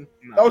 Listen,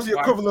 that was the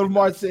equivalent of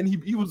March saying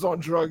he was on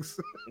drugs.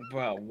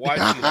 Bro, why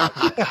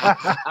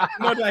that?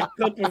 You know that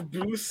clip of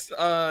Bruce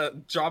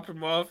drop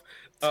him off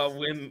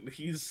when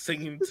he's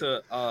singing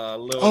to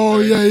Lil Oh,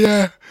 Durk?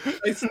 yeah.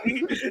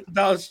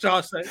 That was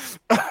Josh saying.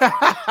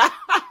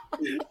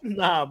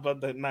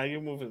 Nah,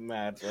 you're moving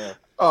mad, bro.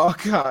 Oh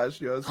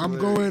gosh, yo, I'm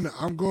going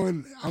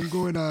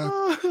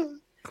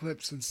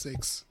Clips in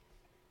 6.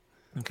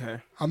 Okay.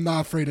 I'm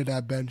not afraid of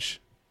that bench.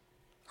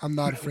 I'm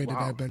not afraid of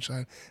that bench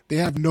line. They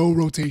have no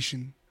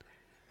rotation.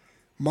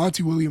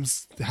 Monty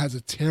Williams has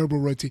a terrible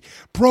rotation.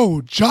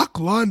 Bro, Jock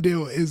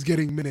Londale is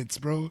getting minutes,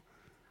 bro.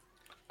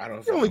 I don't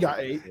know. He only got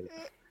 8.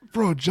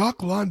 Bro, Jock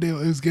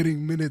Londale is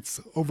getting minutes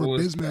over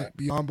Bismack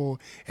Biyombo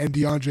and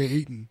DeAndre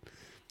Ayton.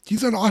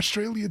 He's an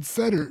Australian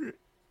center.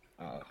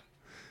 I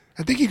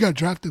think he got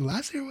drafted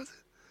last year, was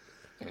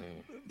it?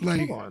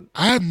 Like,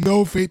 I have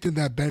no faith in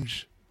that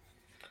bench.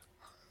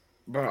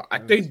 Bro, I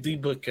think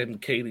D-Book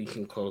and Katie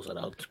can close it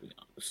out, to be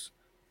honest.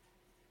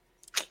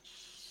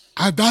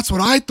 That's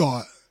what I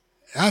thought.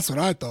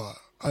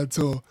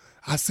 Until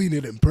I seen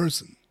it in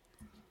person.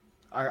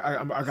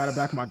 I gotta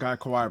back my guy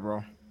Kawhi,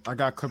 bro. I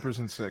got Clippers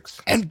in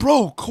 6. And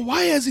bro,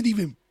 Kawhi hasn't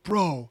even,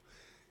 bro.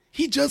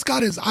 He just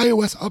got his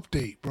iOS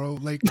update, bro.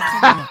 Like,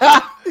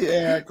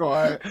 yeah,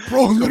 Kawhi.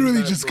 Bro,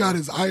 literally just got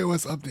his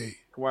iOS update.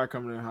 Kawhi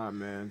coming in hot,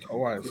 man.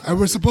 And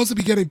we're supposed to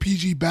be getting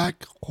PG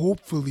back,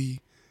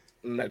 hopefully,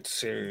 next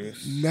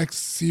series.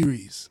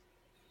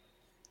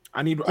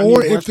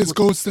 Or if this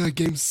goes to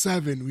Game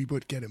 7, we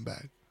would get him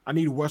back. I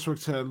need Westbrook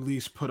to at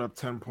least put up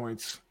 10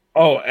 points.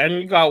 Oh, and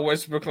you got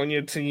Westbrook on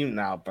your team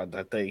now, but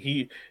that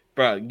thing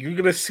bro, you're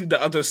gonna see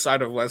the other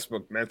side of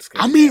Westbrook next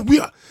game. I mean,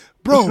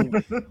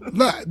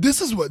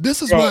 this is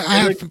why I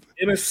have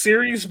in a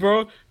series,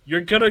 bro.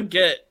 You're gonna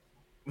get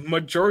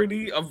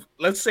majority of,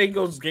 let's say it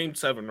goes Game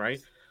 7, right?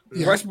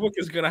 Yeah. Westbrook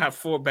is gonna have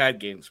 4 bad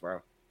games,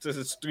 bro. This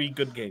is 3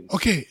 good games.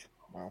 Okay,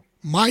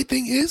 my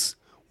thing is,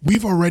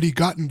 we've already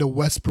gotten the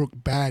Westbrook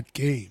bad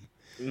game.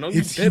 No,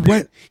 you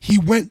didn't. He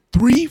went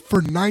 3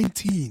 for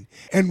 19,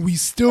 and we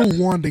still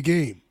won the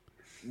game.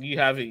 You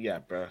haven't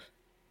yet, bro.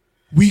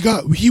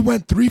 He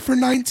went 3 for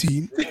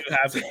 19. You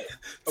haven't.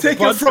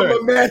 Take it from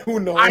a man who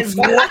knows. I've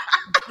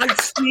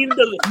seen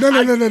the. No.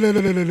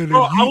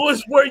 Bro, I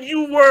was where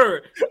you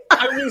were.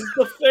 I was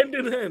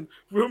defending him.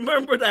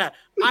 Remember that.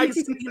 I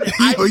seen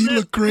it. You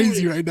look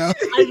crazy right now.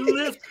 I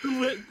lived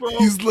through it, bro.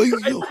 He's like,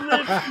 I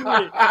lived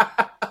through it.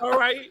 All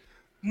right.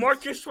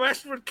 Marcus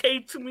Rashford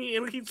came to me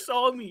and he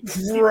saw me.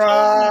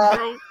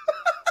 Bro.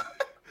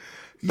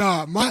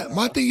 Nah,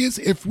 my thing is,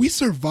 if we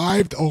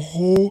survived a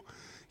whole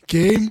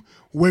game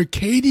where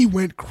KD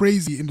went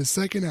crazy in the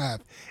second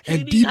half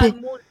and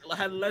Debo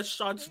had less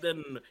shots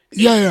than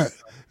yeah.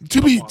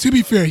 To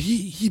be fair,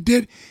 he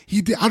did.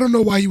 I don't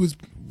know why he was.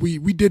 We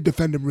did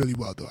defend him really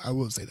well, though. I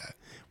will say that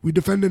we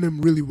defended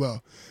him really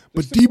well.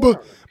 But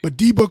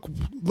D-Book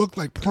looked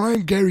like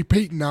prime Gary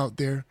Payton out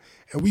there,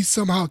 and we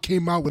somehow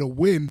came out with a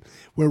win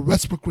where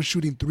Westbrook was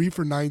shooting 3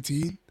 for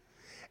 19,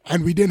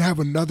 and we didn't have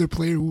another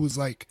player who was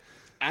like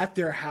at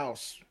their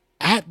house,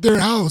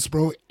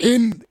 bro,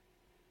 in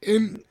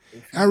in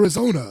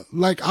Arizona.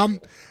 Like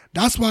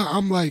that's why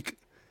I'm like,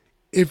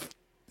 if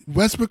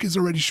Westbrook is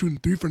already shooting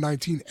 3 for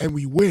 19 and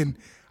we win,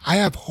 I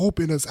have hope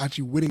in us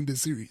actually winning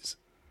this series.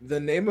 The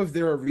name of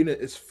their arena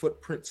is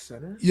Footprint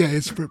Center. Yeah,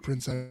 it's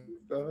Footprint Center.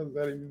 What does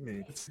that even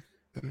mean?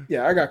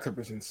 Yeah, I got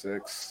Clippers in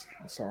 6.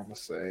 That's all I'm gonna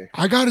say.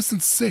 I got us in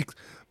 6,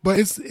 but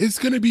it's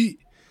gonna be.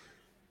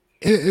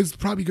 It's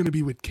probably gonna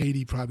be with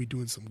Katie probably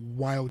doing some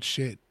wild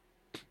shit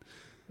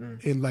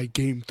in like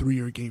game 3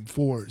 or game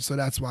 4. So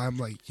that's why I'm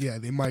like, yeah,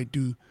 they might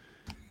do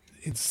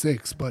in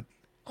 6. But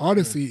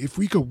honestly, if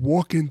we could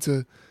walk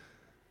into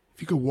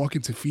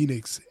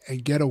Phoenix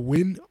and get a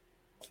win,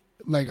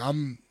 like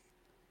I'm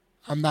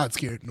not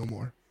scared no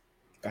more.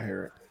 I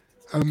hear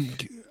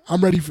it.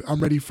 I'm ready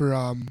for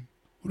what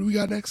do we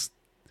got next?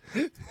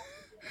 It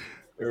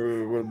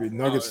would be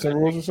Nuggets,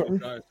 Timberwolves, or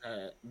something.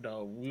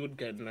 No, we would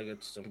get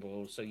Nuggets,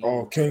 Timberwolves.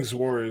 So Kings,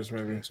 Warriors,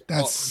 maybe.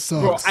 That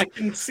sucks. Bro, I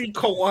can see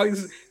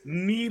Kawhi's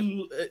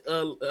knee.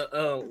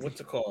 What's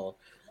it called?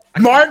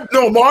 Martin,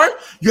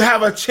 you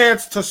have a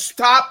chance to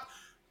stop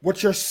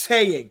what you're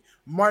saying.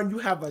 Martin, you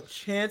have a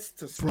chance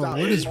to stop. Bro,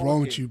 what is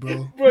wrong with you,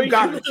 bro? You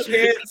got a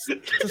chance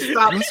to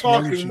stop What's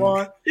wrong with talking, you?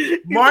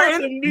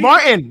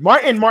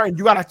 Martin,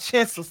 you got a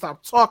chance to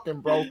stop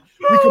talking, bro.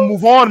 We can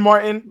move on,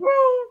 Martin.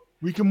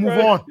 We can move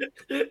on.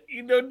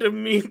 You know the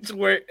memes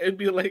where it'd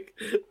be like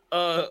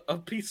a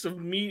piece of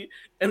meat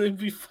and it'd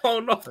be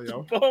falling off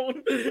the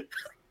bone.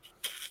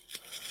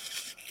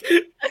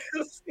 I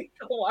can see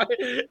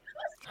Kawhi.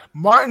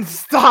 Martin,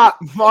 stop.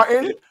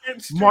 Martin,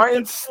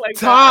 like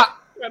stop.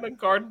 Trying to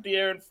guard the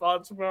Aaron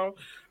Fox, bro.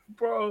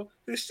 Bro,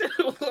 this shit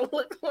will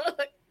look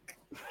like.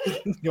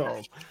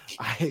 Yo,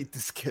 I hate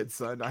this kid,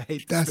 son. I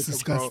hate this. That's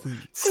disgusting.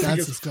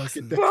 That's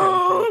disgusting. Bro,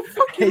 I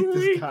hate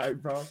this guy,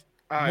 bro.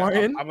 Right,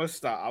 Martin, I'm gonna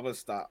stop.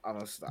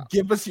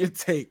 Give us your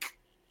take.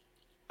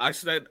 I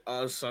said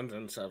Suns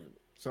and 7.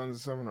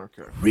 Suns and 7,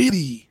 okay.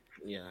 Really?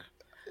 Yeah.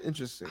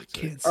 Interesting. I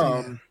can't see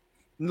that.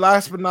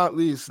 Last but not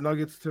least,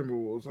 Nuggets,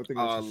 Timberwolves. I think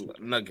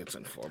Nuggets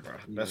and 4, bro.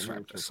 Let's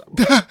wrap this up.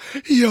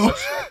 Yo,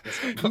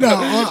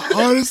 no,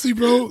 honestly,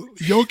 bro,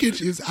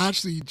 Jokic is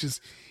actually just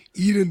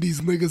eating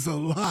these niggas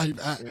alive.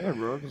 Yeah,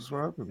 bro, that's what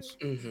happens.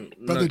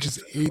 Brother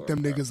just ate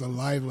them niggas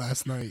alive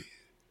last night.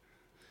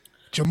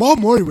 Jamal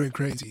Murray went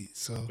crazy,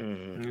 so.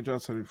 You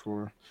just said it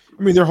before.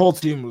 I mean, their whole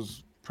team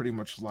was pretty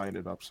much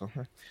lighted up, so.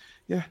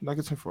 Yeah,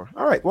 Nuggets and 4.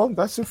 All right, well,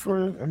 that's it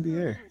for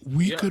NBA.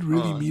 We could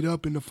really meet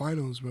up in the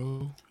finals,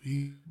 bro.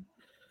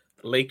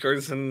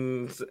 Lakers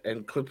and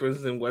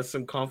Clippers in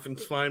Western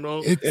Conference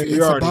Final. It's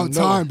about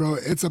time, bro.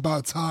 It's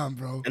about time,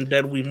 bro. And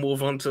then we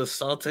move on to the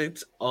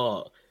Celtics.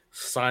 Oh,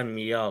 sign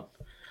me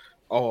up.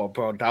 Oh,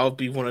 bro, that would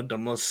be one of the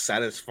most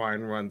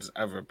satisfying runs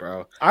ever,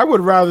 bro. I would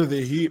rather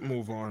the Heat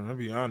move on. I'll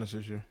be honest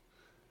with you.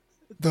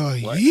 The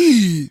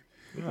Heat.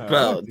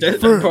 Bro,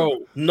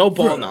 no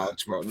ball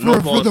knowledge, bro.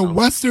 For the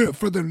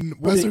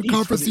Western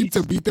Conference team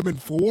to beat them in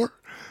 4?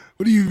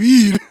 What do you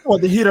mean? Well,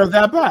 the Heat are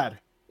that bad.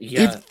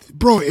 Yeah,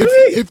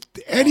 if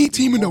any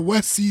team in the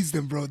West sees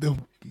them, bro, they'll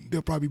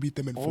probably beat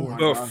them in 4.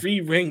 Bro, free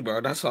ring,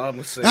 bro. That's all I'm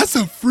gonna say. That's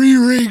a free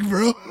ring,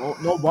 bro.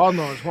 No ball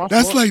knowledge.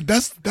 That's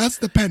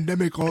the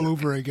pandemic all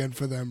over again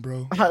for them,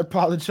 bro. I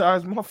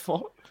apologize. My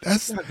fault.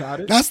 That's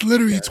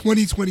literally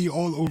 2020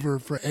 all over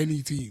for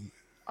any team.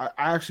 I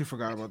actually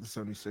forgot about the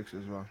 76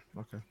 as well.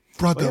 Okay,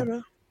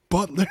 brother.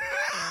 Butler.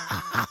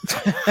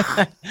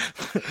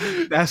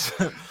 that's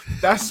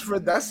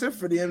it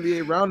for the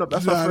NBA Roundup.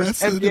 That's our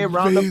first NBA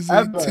Roundup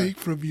ever. Take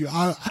from you.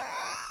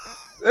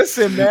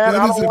 Listen, man,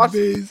 I don't watch.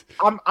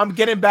 I'm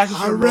getting back into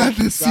I'd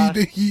rather see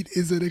the Heat.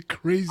 Is it a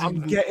crazy?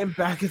 I'm getting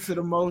back into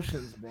the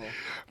motions, bro.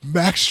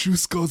 Max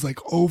Strus goes like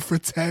 0 for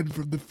 10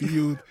 from the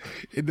field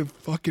in the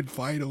fucking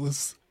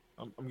finals.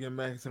 I'm getting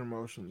back into the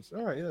motions.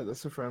 All right, yeah,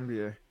 that's it for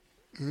NBA.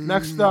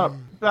 Next up,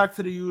 back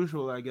to the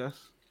usual, I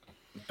guess.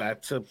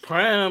 Back to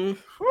Prem.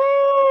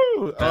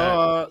 Woo!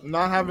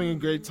 Not having a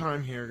great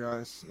time here,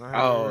 guys.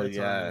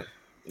 Yeah.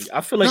 I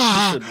feel like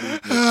you should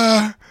lead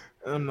this.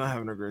 I'm not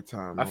having a great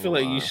time. I feel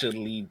like you should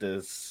lead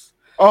this.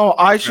 Oh,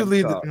 I should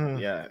lead it.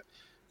 Yeah.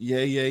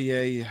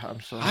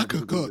 I'm sorry. I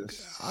could cook.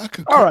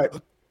 All right.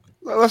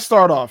 Let's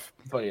start off.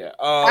 But yeah.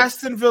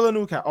 Aston Villa,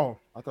 Newcastle. Oh,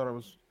 I thought I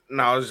was.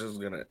 No, I was just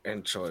gonna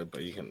intro it,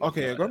 but you can.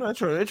 Okay, go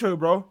to intro,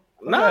 bro.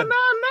 No.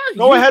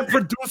 Go ahead,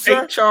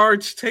 producer. Take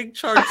charge,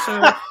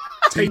 sir.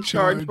 Take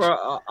charge,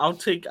 bro. I'll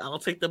take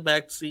the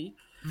back seat.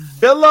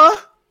 Villa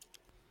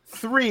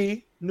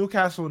 3,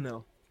 Newcastle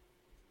 0.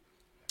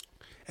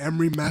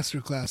 Emery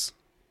masterclass.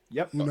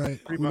 Yep. Unai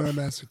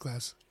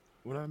masterclass.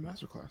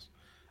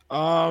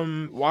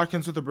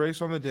 Watkins with the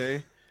brace on the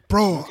day.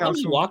 Bro,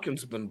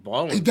 Watkins been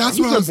balling. That's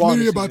what I was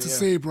literally about to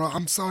say, bro.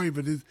 I'm sorry,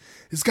 but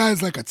this guy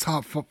is like a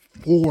top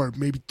 4,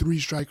 maybe 3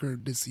 striker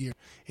this year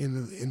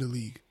in the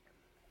league.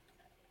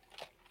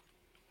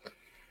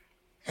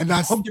 And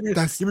give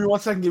me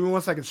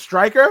 1 second.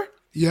 Striker?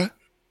 Yeah.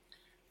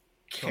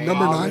 Kane,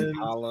 number 9.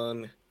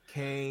 Holland.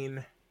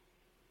 Kane.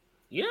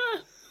 Yeah,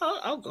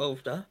 I'll go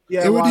with that.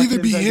 Yeah, it would Watkins,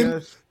 either be I him,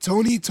 guess.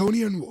 Tony and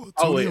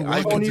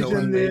Tony's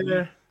in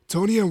there.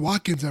 Tony and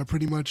Watkins are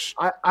pretty much.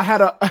 I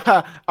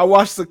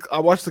watched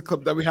the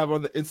clip that we have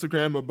on the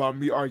Instagram about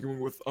me arguing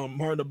with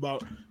Martin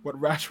about what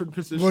Rashford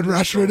position. What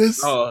Rashford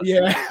is?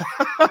 Yeah.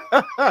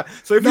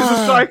 So if he's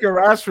a striker,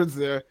 Rashford's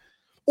there.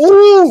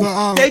 Ooh,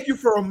 thank you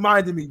for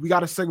reminding me. We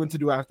got a segment to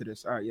do after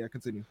this. All right, yeah,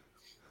 continue.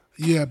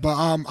 Yeah, but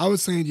I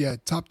was saying,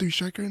 top 3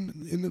 striker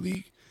in the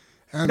league.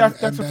 And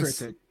that's a fair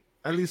take.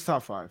 At least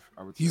top 5,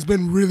 I would say. He's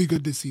been really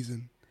good this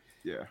season.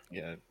 Yeah.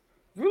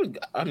 Really,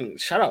 I mean,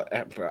 shout out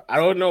Em, bro. I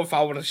don't know if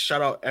I want to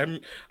shout out Em.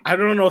 I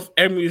don't know if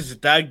Emery is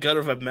that good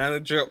of a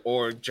manager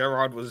or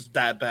Gerrard was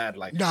that bad.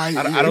 Like, I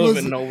don't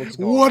even know what's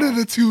going on. One of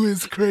the two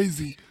is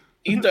crazy.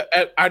 Either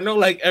I know,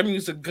 like,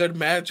 Emery's a good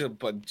manager,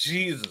 but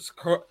Jesus,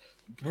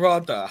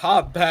 brother,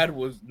 how bad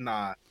was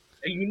not?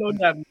 And you know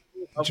that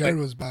Gerrard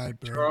was bad,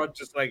 bro. Gerrard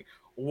just like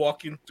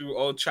walking through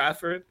Old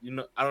Trafford. You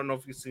know, I don't know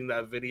if you've seen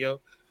that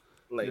video,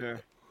 like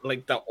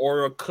the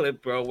Aura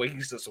clip, bro, where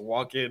he's just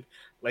walking.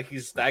 Like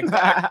he's that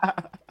guy.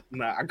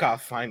 Nah, I gotta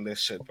find this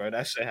shit, bro.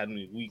 That shit had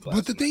me weak.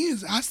 But the thing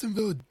is, Aston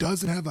Villa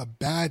doesn't have a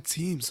bad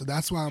team, so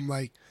that's why I'm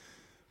like,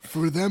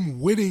 for them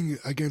winning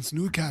against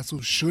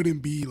Newcastle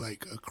shouldn't be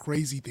like a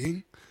crazy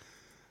thing.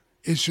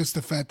 It's just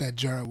the fact that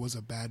Gerrard was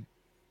a bad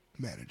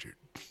manager.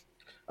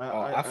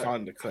 I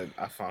found the clip.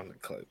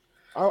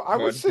 I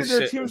would say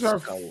their teams are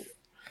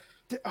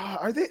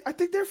they? I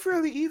think they're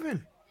fairly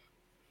even.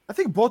 I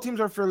think both teams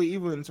are fairly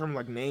even in terms of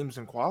like names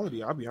and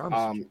quality. I'll be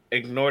honest.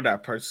 Ignore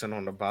that person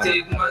on the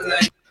bottom.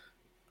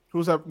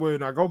 Who's that?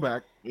 Wait, now go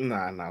back.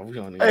 Nah, we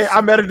don't. Hey,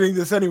 I'm editing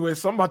this anyway,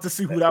 so I'm about to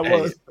see who that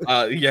was.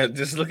 Yeah,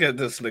 just look at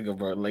this nigga,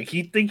 bro. Like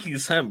he think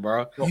he's him,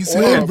 bro. He's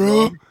him,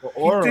 bro.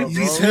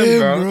 He's him,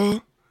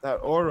 bro. That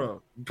aura,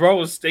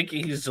 bro, is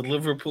thinking he's the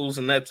Liverpool's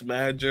Nets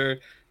manager.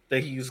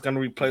 That he's gonna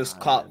replace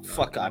Klopp.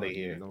 Fuck out of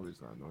here. No, he's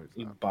not.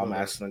 You bum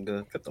ass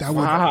nigga.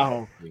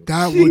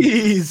 That would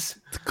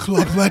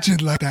club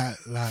legend like that,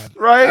 lad.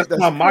 Right?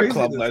 That's not my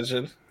club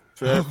legend.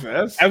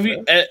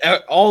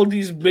 All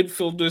these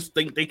midfielders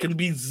think they can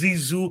be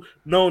Zizou.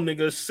 No,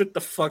 nigga, sit the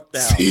fuck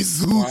down.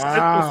 Zizou, sit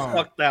the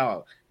fuck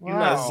down. You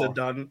not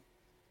Zidane.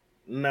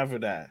 Never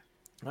that.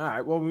 All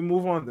right. Well, we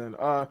move on then.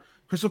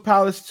 Crystal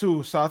Palace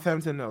 2,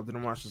 Southampton 0.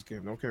 Didn't watch this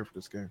game. Don't care for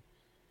this game.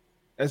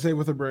 SA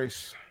with a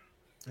brace.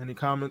 Any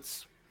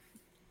comments?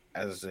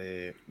 I'm not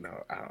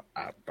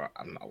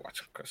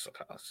watching Crystal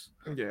Palace.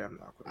 Yeah, I'm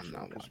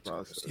not watching Crystal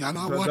Palace. Y'all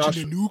not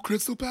watching the new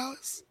Crystal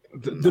Palace?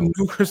 The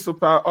new Crystal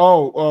Palace.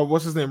 Oh,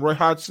 what's his name? Roy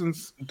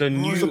Hodgson's. The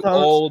new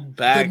old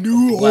back. The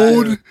new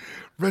old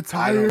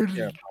retired.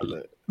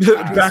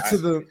 Back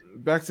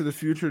to the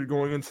future,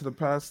 going into the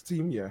past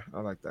team. Yeah,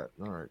 I like that.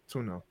 All right,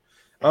 2-0.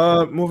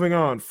 Moving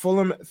on.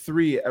 Fulham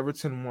 3,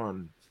 Everton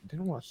 1.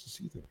 Didn't watch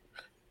this either.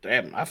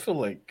 Damn, I feel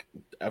like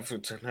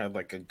Everton had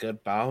like a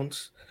good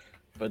bounce,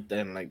 but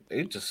then like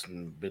they just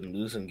been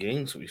losing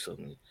games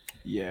recently.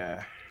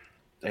 Yeah.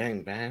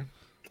 Dang, man.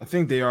 I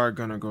think they are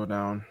gonna go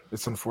down.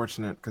 It's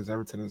unfortunate because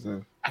Everton is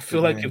a. I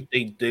feel like if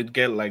they did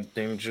get like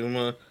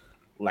Danjuma,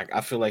 like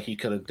I feel like he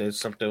could have did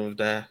something with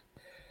that.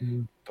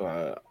 Mm-hmm.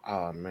 But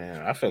oh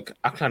man, I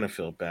kind of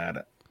feel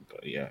bad.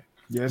 But yeah.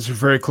 Yeah, it's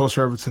very close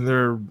for Everton.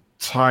 They're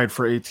tied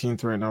for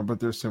 18th right now, but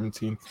they're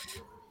 17th.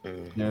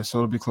 Mm-hmm. Yeah, so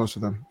it'll be close to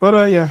them.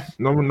 But yeah,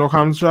 no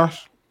comments,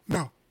 Josh?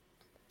 No.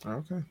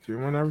 Okay,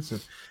 3-1 Everton.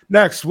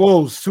 Next,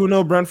 Wolves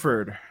 2-0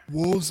 Brentford.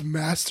 Wolves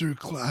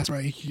masterclass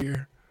right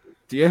here.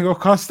 Diego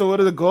Costa with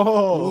the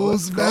goal.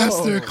 Wolves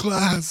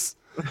masterclass.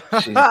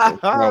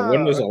 Bro,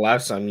 when was the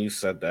last time you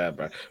said that,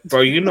 bro?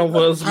 Bro, you know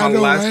what was my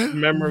last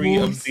memory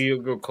of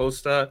Diego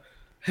Costa?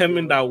 Him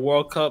in that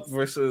World Cup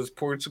versus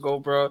Portugal,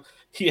 bro.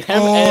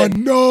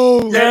 And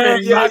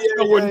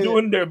Nacho were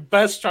doing their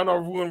best trying to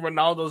ruin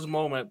Ronaldo's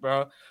moment,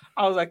 bro.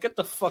 I was like, get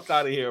the fuck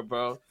out of here,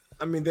 bro.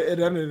 I mean, it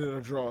ended in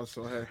a draw,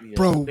 so hey. Yeah,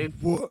 bro,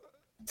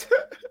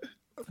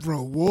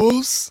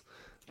 Wolves,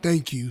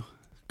 thank you.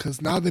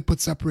 Because now they put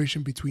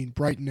separation between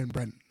Brighton and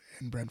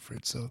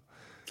Brentford, so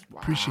I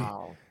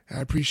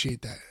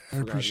appreciate that.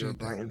 You're a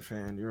Brighton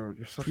fan. You're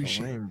such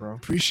a lame, bro.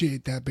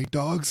 Appreciate that, big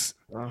dogs.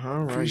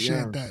 Right,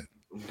 appreciate that.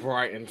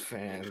 Brighton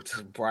fan,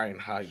 Brighton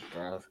hype,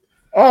 bro.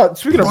 Oh,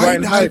 speaking of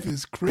Brighton hype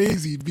is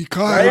crazy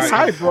because Brighton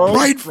hype, bro.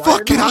 Brighton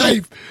fucking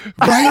hype.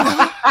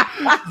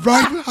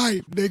 Brighton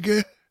hype,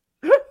 nigga.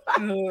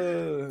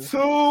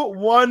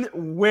 2-1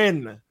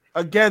 win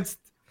against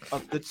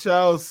the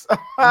Chelsea.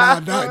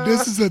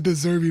 This is a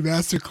deserving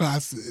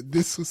masterclass.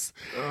 This was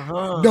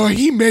no.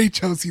 He made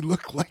Chelsea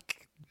look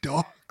like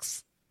dogs.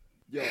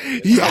 Yeah,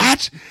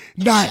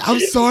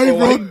 I'm sorry,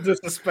 bro. He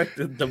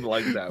disrespected them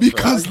like that,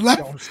 because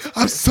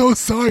I'm so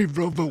sorry,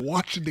 bro. But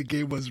watching the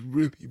game was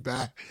really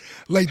bad.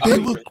 Like they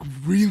look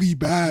really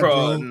bad,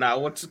 bro. Now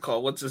what's it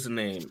called? What's his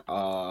name?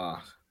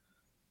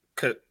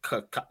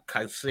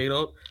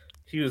 Caicedo.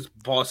 He was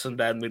bossing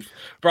that mid.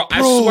 Bro,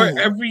 I swear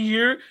every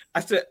year,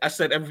 I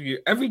said every year,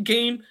 every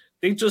game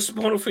they just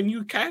spawn off a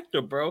new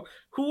character, bro.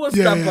 Who was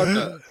that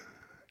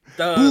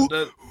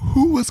brother?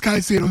 Who was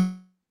Caicedo?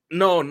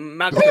 No,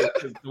 not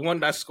the one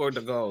that scored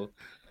the goal.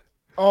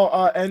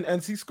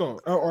 And Cisco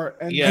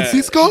Yeah. And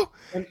Cisco,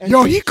 and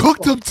he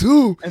cooked him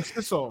too. And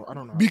Cisco, I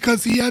don't know,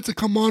 because he had to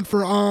come on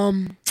for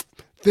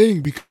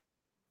thing because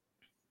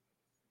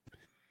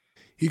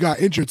he got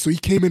injured, so he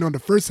came in on the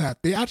first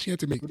half. They actually had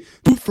to make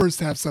 2 first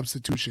half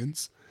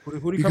substitutions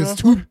Who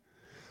because come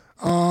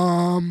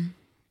two.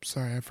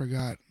 Sorry, I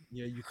forgot.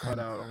 Yeah, you cut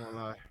out. I'm gonna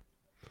lie.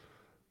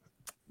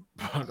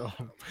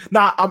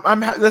 Nah, I'm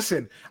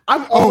listen.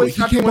 I'm always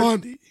he came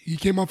on. He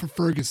came on for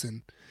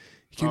Ferguson.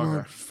 He came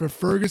on for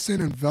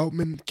Ferguson, and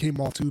Veltman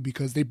came off too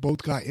because they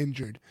both got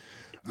injured.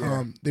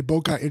 Yeah. They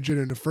both got injured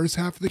in the first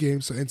half of the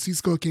game. So and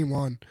Cisco came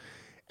on,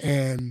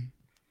 and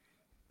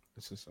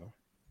this is so.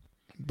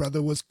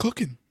 Brother was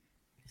cooking.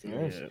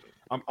 Yes.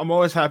 I'm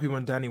always happy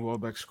when Danny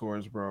Welbeck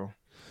scores, bro.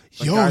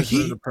 Like, Yo, guy's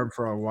been in the Prem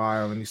for a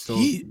while, and he's still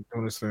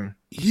doing this thing.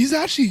 He's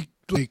actually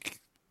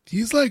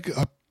he's like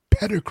a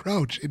Peter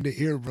Crouch in the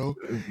air, bro.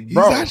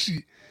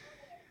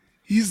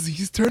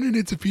 He's turning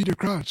into Peter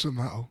Crouch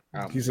somehow.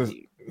 He's a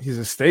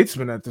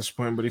statesman at this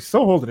point, but he's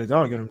still holding it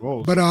down, getting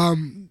goals. But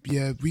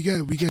yeah, they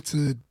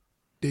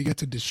get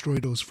to destroy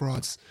those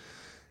frauds.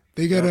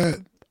 They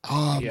gotta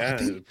I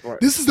think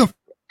this is the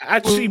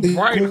actually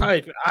Brian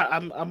Hype.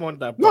 I'm on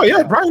that. No,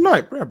 yeah, Brian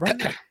Knight. Yeah, Brian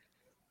Knight.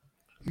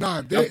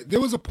 Nah, there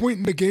was a point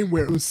in the game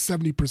where it was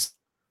 70%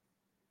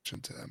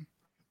 to them.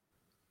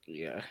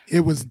 Yeah,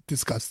 it was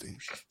disgusting.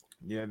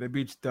 Yeah, they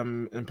beat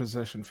them in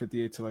possession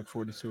 58 to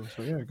 42.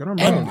 So yeah, good on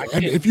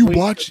and if you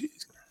watch,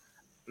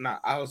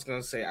 I was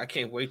gonna say I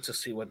can't wait to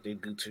see what they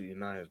do to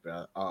United,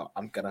 bro.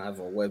 I'm gonna have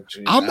a web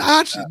dream. I'm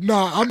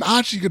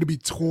actually gonna be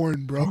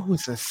torn, bro. Oh,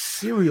 it's a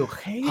serial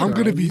hater. I'm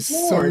gonna be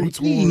so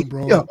torn,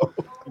 bro.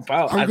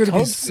 I'm gonna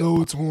be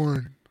so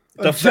torn.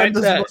 The fact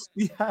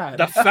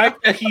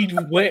that he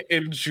went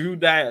and drew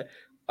that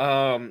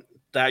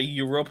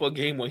Europa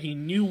game when he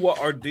knew what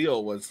our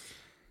deal was.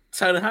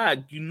 Ten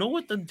Hag, you know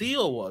what the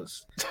deal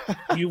was.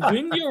 You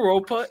win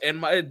Europa and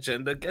my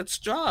agenda gets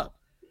dropped.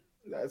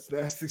 That's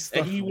nasty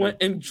stuff. And he went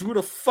and drew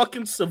the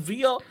fucking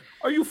Sevilla.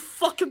 Are you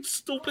fucking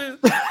stupid?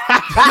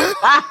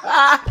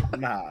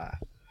 Nah.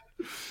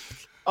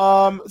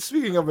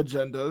 Speaking of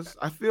agendas,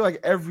 I feel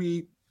like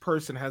every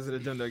person has an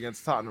agenda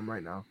against Tottenham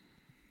right now.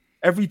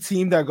 Every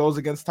team that goes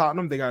against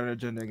Tottenham, they got an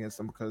agenda against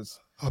them because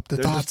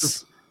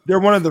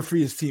they're one of the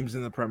freest teams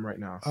in the Prem right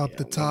now.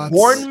 The TOTS.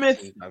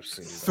 Bournemouth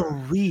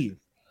 3.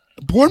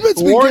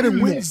 Bournemouth's been getting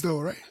wins though,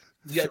 right?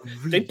 Yeah,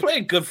 they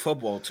play good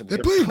football to me. They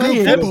play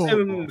good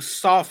football.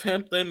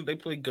 Southampton, they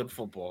play good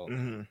football.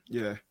 Mm-hmm.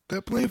 Yeah,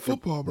 they're playing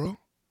football, bro.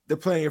 They're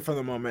playing it for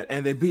the moment,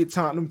 and they beat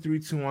Tottenham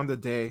 3-2 on the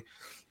day.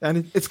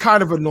 And it's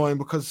kind of annoying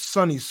because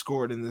Sonny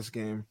scored in this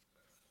game,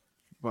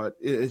 but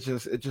it's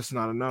just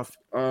not enough.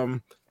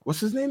 What's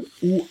his name?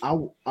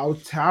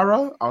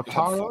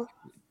 Altara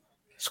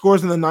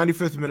scores in the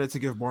 95th minute to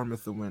give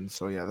Bournemouth the win.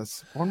 So yeah,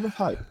 that's Bournemouth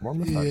hype.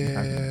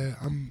 Yeah,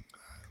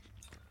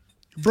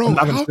 Bro, I'm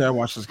not gonna say I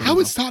watched this game. How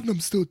is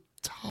Tottenham still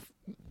top?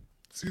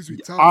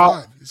 Top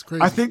 5? It's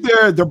crazy. I think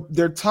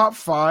they're top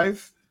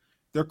 5.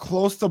 They're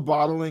close to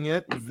bottling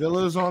it.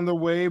 Villa's on the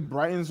way.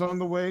 Brighton's on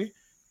the way.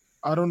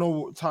 I don't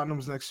know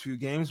Tottenham's next few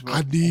games.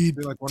 But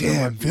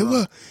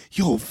Villa.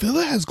 Yo,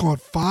 Villa has gone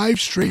 5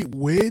 straight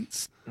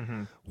wins.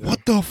 Mm-hmm. Yeah.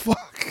 What the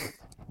fuck?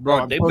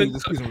 Bro,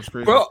 this season was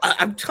crazy. Bro,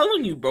 I'm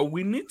telling you, bro,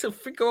 we need to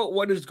figure out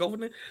what is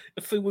going on.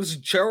 If it was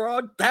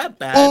Gerrard that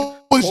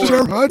bad. What's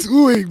Gerrard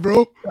doing,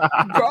 bro?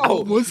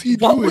 Bro, what's he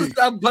doing? What was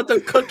that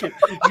butter cooking?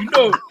 You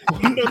know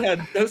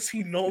that does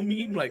he know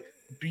me? Like,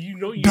 do you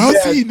know you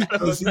Does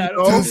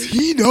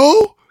he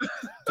know?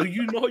 Do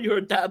you know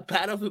you're that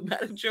bad of a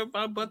manager,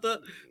 my brother?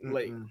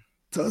 Like,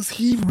 does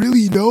he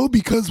really know?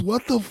 Because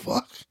what the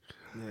fuck?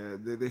 Yeah,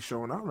 they're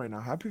showing out right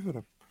now. Happy for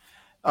them.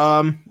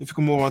 If you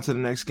can move on to the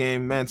next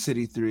game, Man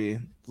City 3,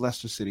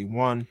 Leicester City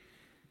 1.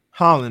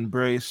 Holland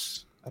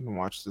brace. I haven't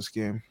watched this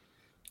game.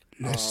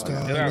 Leicester.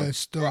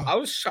 Bro, I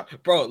was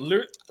shocked. Bro,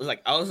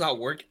 like I was at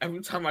work.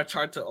 Every time I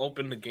tried to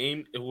open the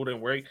game, it wouldn't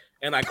work.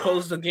 And I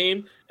closed the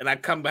game and I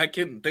come back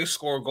in, they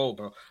score a goal,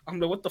 bro. I'm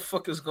like, what the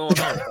fuck is going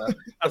on, bro?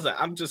 I was like,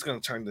 I'm just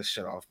gonna turn this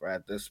shit off, bro,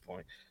 at this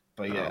point.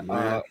 But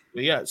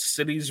yeah,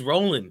 City's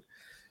rolling.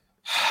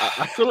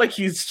 I feel like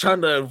he's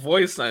trying to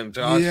avoid something,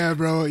 Josh. Yeah,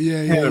 bro.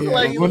 Yeah.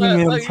 What do you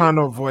mean I'm trying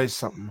to avoid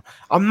something?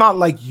 I'm not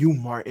like you,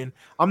 Martin.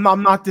 I'm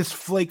not this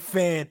flake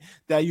fan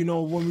that,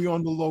 when we're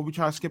on the low, we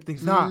try to skip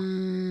things. Nah.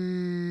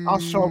 I'll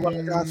show what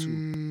I got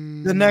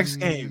you. The next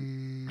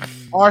game,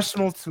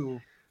 Arsenal 2,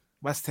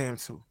 West Ham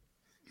 2.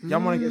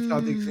 Y'all want to get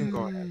y'all digs in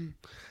going?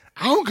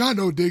 I don't got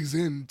no digs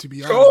in, to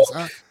be honest.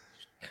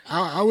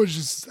 I was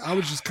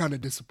just kind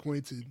of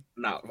disappointed.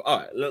 Now,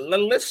 all right,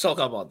 let's talk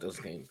about this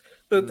game.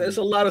 There's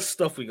a lot of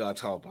stuff we gotta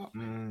talk about.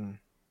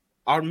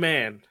 Our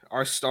man,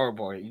 our star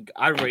boy,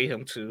 I rate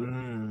him too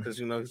because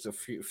he's a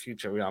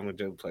future Real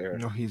Madrid player.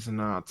 No, he's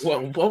not.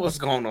 What was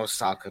going on with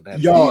Saka?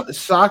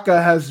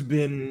 Saka has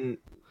been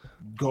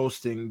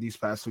ghosting these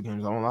past 2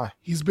 games. I won't lie.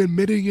 He's been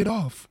mitting it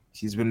off.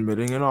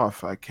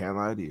 I can't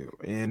lie to you,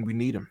 and we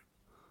need him.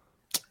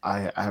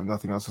 I have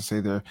nothing else to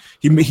say there.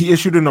 He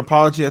issued an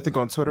apology, I think,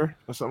 on Twitter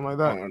or something like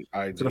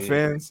that to the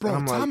fans.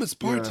 Bro, Thomas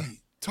Partey.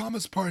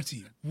 Thomas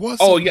Partey.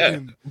 What's Oh up with yeah,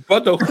 him?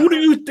 brother. Who do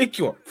you think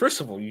you are?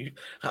 First of all,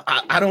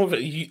 I don't.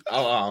 I'm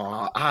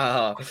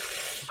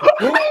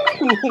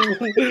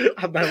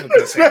not even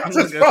gonna say.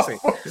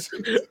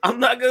 I'm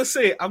not gonna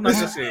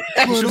say.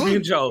 You should be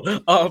in jail.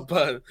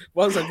 But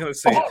what was I gonna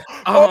say?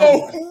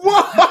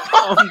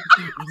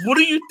 What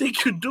do you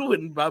think you're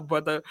doing, my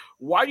brother?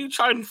 Why are you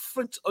trying to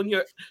flex on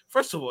your?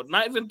 First of all,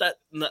 not even that,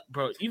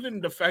 bro.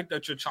 Even the fact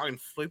that you're trying to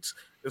flex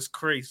is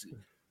crazy.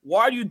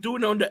 Why are you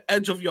doing it on the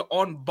edge of your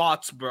own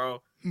bots,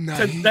 bro? To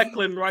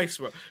Declan Rice,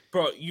 bro.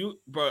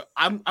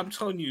 I'm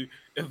telling you,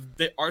 if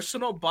the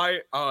Arsenal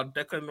buy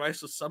Declan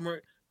Rice this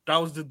summer, that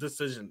was the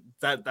decision.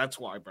 That's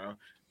why, bro.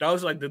 That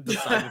was like the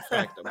deciding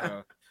factor,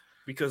 bro.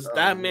 Because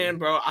that man,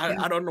 bro,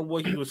 I don't know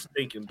what he was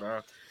thinking, bro.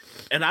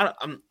 And I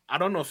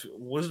don't know if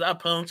was that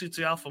penalty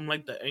to y'all from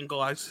like the angle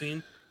I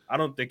seen. I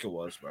don't think it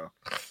was, bro.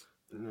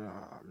 No,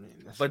 I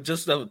mean, but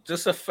just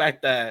the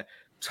fact that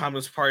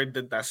Thomas Partey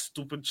did that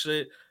stupid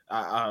shit,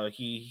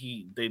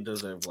 they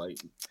deserve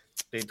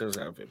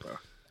it, bro.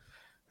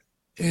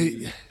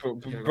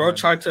 Bro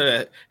tried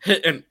to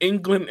hit an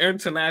England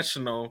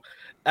international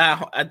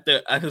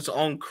at his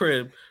own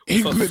crib.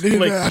 England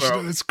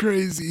international is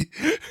crazy,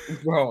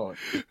 bro.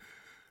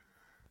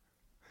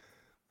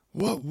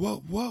 What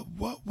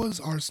was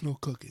Arsenal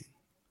cooking,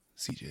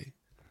 CJ?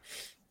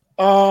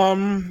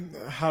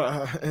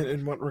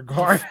 In what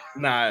regard?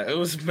 Nah, it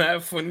was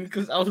mad funny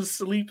because I was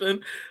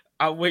sleeping.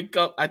 I wake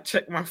up, I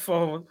check my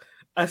phone.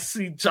 I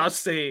see Josh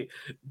say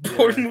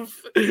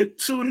Bournemouth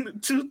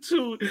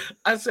 2-2.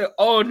 I said,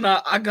 "Oh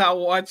nah, I gotta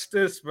watch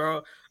this,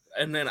 bro."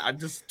 And then I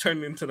just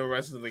turned into the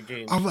rest of the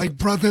game. I'm like,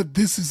 brother,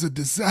 this is a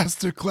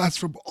disaster class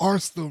from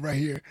Arsenal right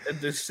here. And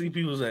the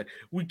CP was like,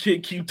 "We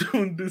can't keep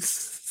doing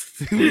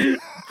this,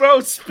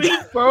 bro. Speak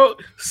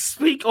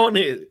on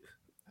it."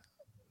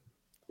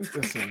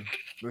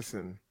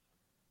 Listen.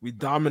 We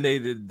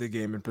dominated the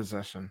game in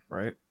possession,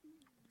 right?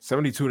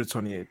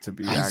 72-28 to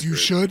be as accurate. You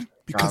should,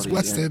 because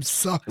West Ham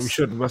sucks. We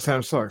should. West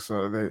Ham sucks.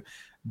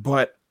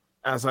 But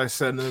as I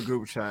said in the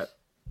group chat,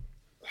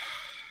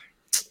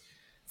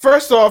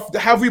 first off,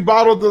 have we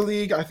bottled the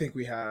league? I think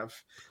we have.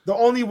 The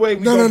only way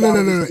we bottle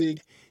this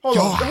league,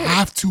 y'all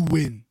have to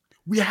win.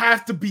 We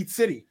have to beat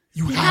City.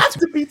 You have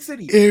to beat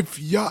City. If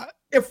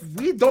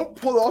we don't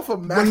pull off a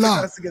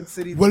masterclass against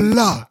City,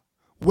 Wallahi,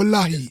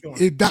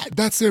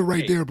 that's it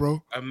right there,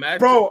 bro.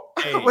 Imagine,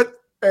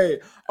 I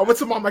went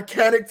to my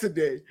mechanic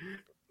today.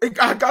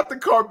 I got the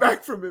car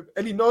back from him,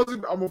 and he knows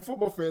I'm a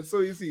football fan.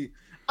 So you see,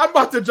 I'm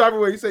about to drive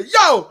away. He said,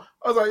 "Yo,"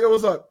 I was like, "Yo,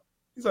 what's up?"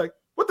 He's like,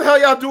 "What the hell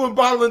y'all doing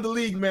bottling the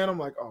league, man?" I'm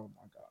like, "Oh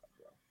my god,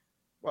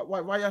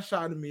 bro. Why y'all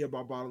shouting at me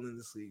about bottling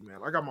this league,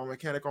 man? I got my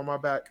mechanic on my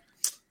back."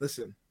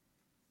 Listen,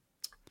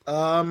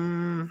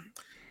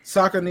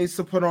 Saka needs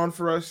to put on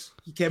for us.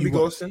 He can't be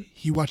ghosting.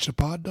 He watched the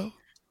pod though.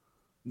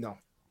 No.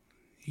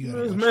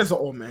 This man's an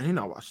old man. He's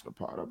not watching the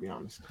pod, I'll be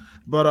honest.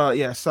 But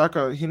yeah,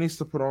 Saka, he needs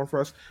to put on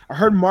for us. I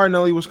heard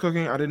Martinelli was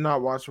cooking. I did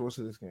not watch the rest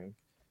of this game.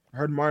 I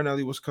heard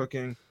Martinelli was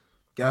cooking.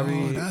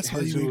 Gabby, that's why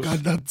you ain't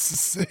got nothing to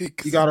say.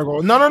 You gotta go.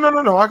 No.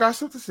 I got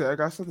stuff to say.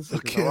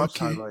 Okay, I watched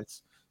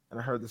highlights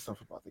and I heard the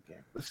stuff about the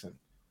game. Listen,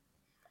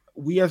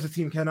 we as a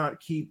team cannot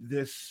keep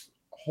this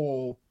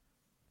whole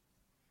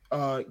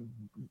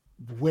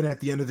win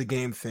at the end of the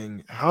game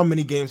thing. How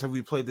many games have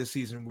we played this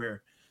season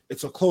where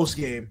it's a close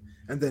game,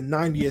 and then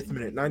 90th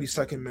minute,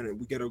 92nd minute,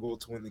 we get a goal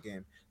to win the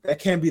game? That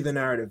can't be the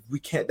narrative.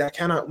 That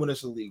cannot win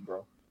us a league,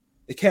 bro.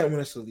 It can't win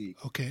us a league.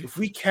 Okay. If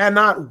we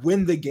cannot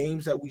win the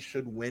games that we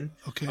should win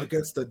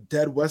against the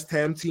dead West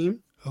Ham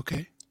team,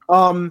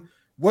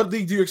 what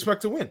league do you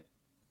expect to win?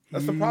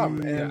 That's the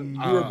problem. And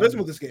we were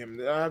abysmal this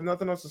game. I have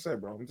nothing else to say,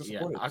 bro. I'm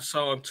disappointed. Yeah, I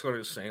saw on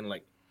Twitter saying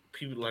like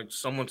people like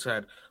someone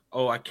said,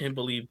 "Oh, I can't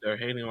believe they're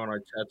hating on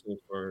Arteta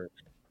for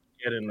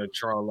getting a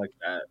draw like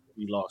that.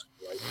 We lost."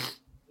 Like,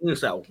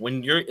 is that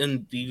when you're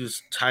in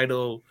these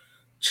title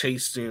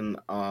chasing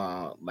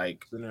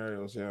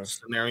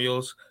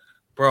scenarios,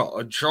 bro,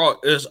 a draw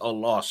is a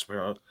loss,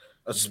 bro.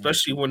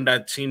 Especially when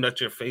that team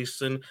that you're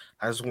facing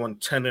has won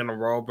 10 in a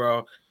row,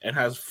 bro, and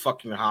has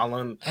fucking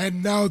Haaland.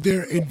 And now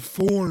they're in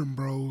form,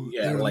 bro.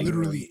 Yeah, they're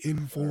literally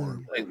in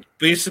form. Like,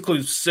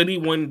 basically, City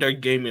win their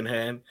game in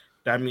hand.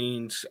 That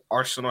means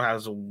Arsenal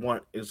is 1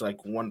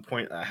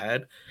 point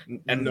ahead.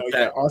 And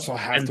Arsenal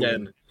have to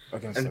win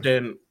against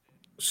them.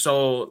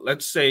 So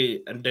let's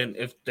say, and then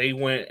if they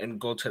went and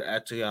go to the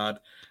Etihad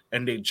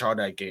and they draw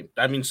that game,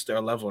 that means they're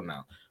level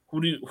now.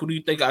 Who do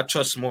you think I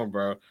trust more,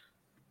 bro?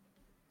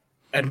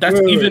 And that's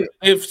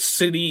if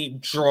City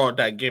draw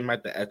that game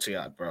at the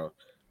Etihad, bro.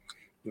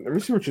 Let me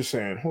see what you're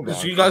saying. Hold on.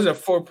 Because you guys are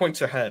 4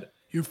 points ahead.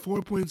 You're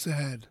 4 points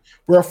ahead.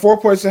 We're 4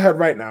 points ahead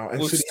right now,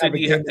 and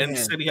City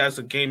has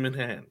a game in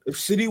hand. If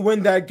City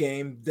win that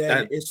game,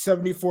 then it's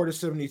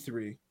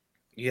 74-73.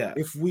 Yeah.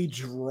 If we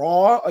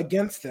draw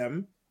against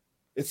them,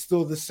 it's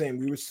still the same.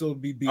 We would still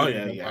be beating. Oh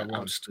yeah.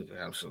 Absolutely.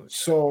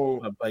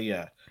 So, but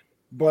yeah.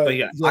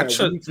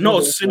 City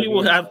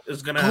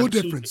is gonna have goal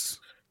difference,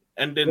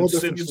 and then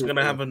City's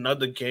gonna have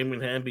another game in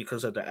hand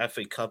because of the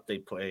FA Cup they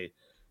play.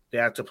 They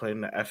have to play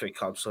in the FA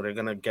Cup, so they're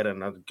gonna get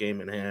another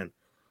game in hand.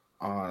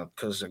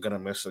 because they're gonna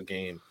miss a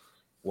game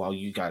while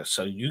you guys.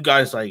 So you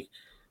guys like,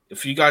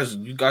 if you guys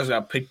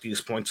gotta pick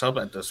these points up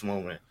at this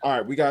moment. All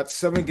right, we got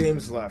 7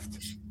 games left.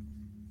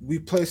 We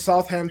play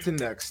Southampton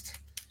next.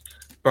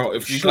 Bro,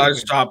 if you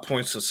guys drop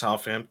points to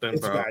Southampton,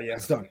 it's bro, bad. Yeah,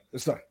 it's done.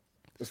 It's done.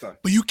 It's done.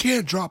 But you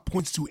can't drop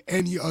points to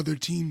any other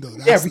team, though.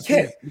 Yeah, we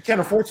can't. We can't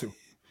afford to.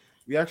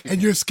 We actually.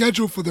 And your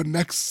schedule for the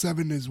next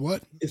 7 is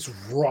what? It's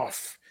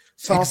rough.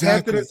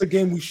 Southampton is the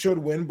game we should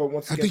win, but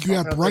once again, I think you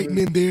have Brighton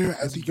in there.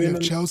 I think you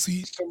have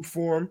Chelsea. Some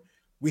form.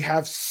 We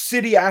have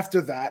City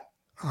after that.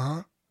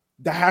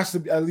 That has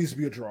to at least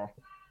be a draw.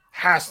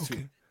 Has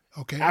to.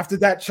 Okay. After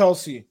that,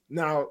 Chelsea.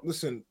 Now,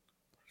 listen.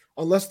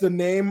 Unless the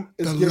name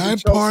is the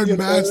Lampard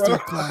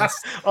masterclass.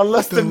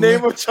 Unless the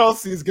name of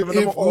Chelsea is given.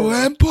 If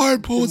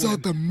Lampard pulls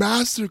out the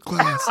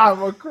masterclass, I'm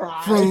gonna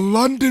cry. For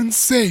London's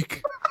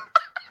sake.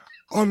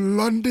 On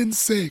London's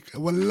sake,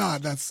 voila,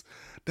 that's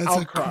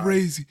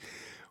crazy.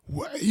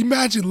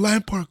 Imagine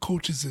Lampard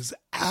coaches his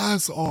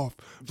ass off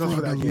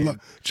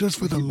just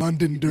for the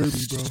London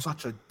Derby, bro.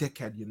 Such a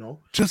dickhead, you know.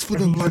 Just for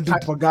the London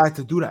type of guy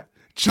to do that.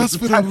 Just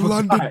for the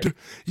London.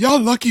 Y'all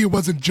lucky it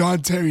wasn't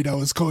John Terry that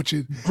was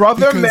coaching.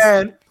 Brother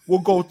man will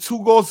go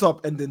 2 goals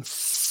up and then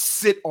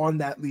sit on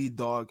that lead,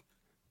 dog.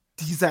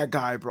 He's that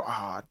guy, bro.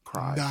 I'd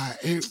cry. Nah,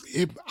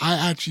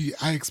 I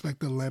expect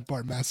the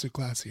Lampard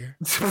masterclass here.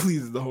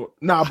 Please don't.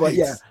 Nah, but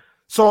yeah.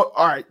 So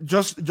all right,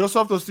 just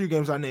off those 3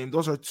 games I named,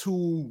 those are 2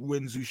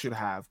 wins you should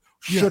have.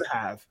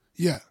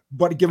 Yeah.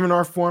 But given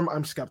our form,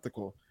 I'm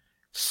skeptical.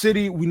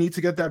 City, we need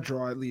to get that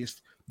draw at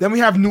least. Then we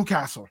have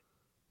Newcastle.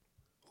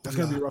 That's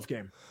gonna be a rough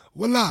game.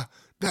 Voila.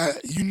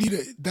 We need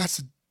to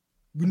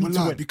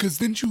win. Because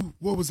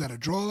what was that, a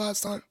draw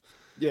last time?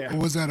 Yeah. Or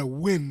was that a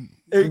win?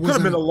 It could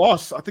have been a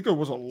loss. I think it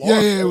was a loss.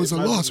 Yeah, it was a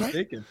loss,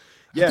 right?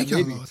 Yeah,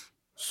 maybe.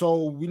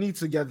 So we need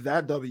to get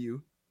that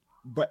W.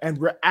 And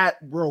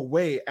we're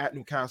away at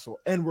Newcastle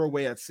and we're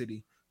away at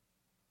City.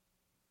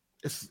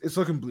 It's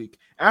looking bleak.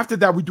 After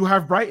that, we do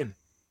have Brighton.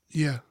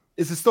 Yeah.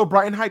 Is it still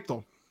Brighton hype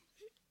though?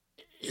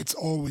 It's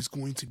always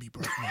going to be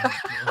Brighton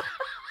hype, bro.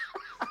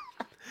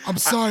 I'm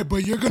sorry,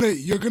 but you're gonna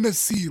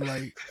see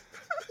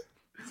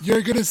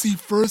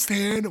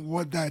firsthand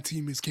what that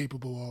team is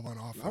capable of on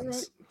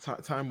offense. All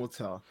right, time will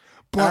tell.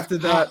 But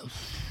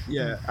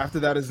after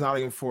that is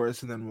Nottingham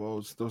Forest, and then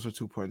Wolves. Those are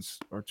 2 points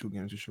or 2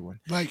 games you should win.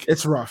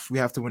 It's rough. We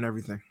have to win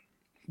everything.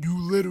 You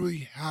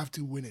literally have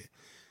to win it.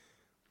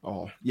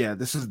 Oh yeah,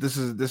 this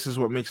is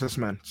what makes us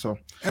men. So,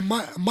 and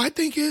my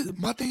thing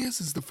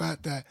is the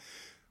fact that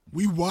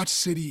we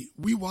watch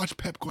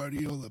Pep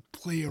Guardiola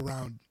play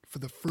around for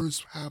the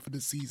first half of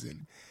the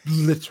season,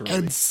 literally,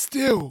 and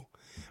still,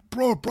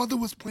 brother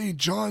was playing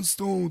John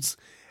Stones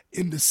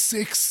in the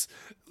 6.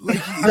 What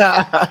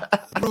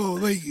happened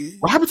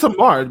to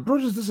Mars? Bro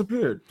just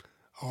disappeared.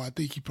 Oh, I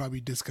think he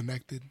probably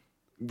disconnected.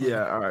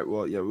 Yeah, all right.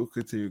 Well, yeah, we'll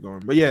continue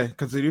going. But yeah,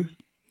 continue.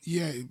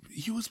 Yeah,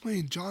 he was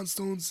playing John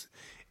Stones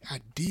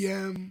at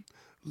DM.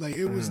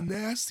 It was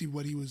nasty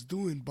what he was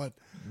doing, but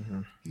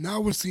now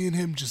we're seeing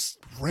him just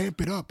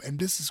ramp it up. And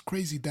this is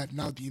crazy that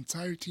now the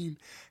entire team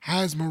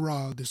has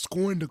morale. They're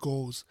scoring the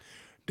goals.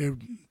 They're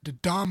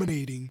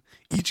dominating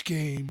each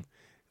game.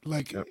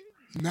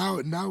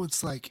 Now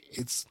it's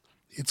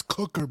it's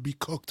cook or be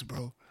cooked,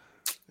 bro.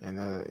 And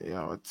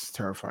it's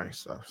terrifying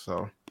stuff.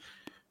 So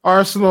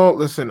Arsenal,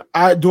 listen,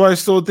 I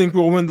still think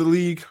we'll win the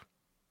league.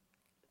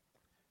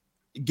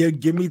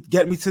 Get me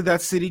to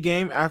that City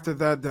game. After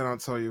that, then I'll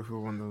tell you if we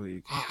won the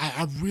league.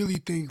 I really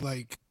think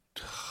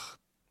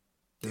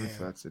it's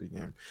that City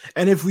game.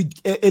 And if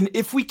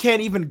we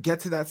can't even get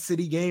to that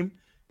City game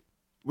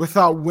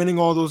without winning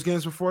all those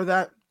games before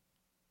that,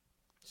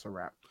 it's a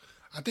wrap.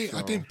 I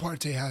think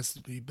Partey has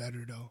to be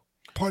better though.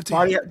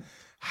 Partey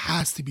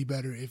has to be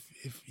better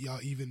if y'all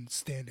even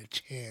stand a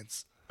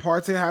chance.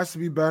 Partey has to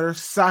be better.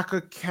 Saka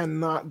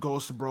cannot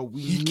ghost, bro.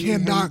 He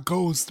cannot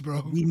ghost,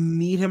 bro. We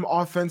need him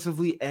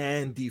offensensively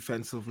and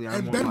defensively.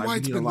 And Ben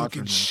White's been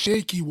looking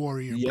shaky,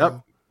 Warrior. Yep,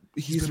 bro.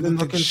 He's been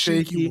looking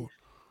shaky.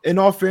 In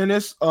all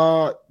fairness,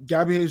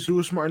 Gabby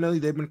Jesus, Martinelli,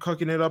 they've been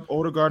cooking it up.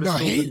 Odegaard is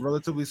still been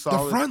relatively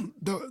solid.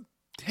 The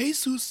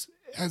Jesus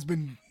has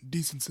been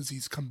decent since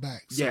he's come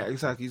back. So. Yeah,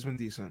 exactly. He's been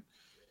decent.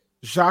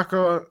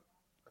 Xhaka,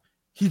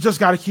 he just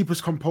got to keep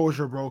his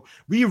composure, bro.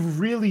 We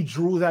really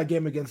drew that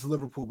game against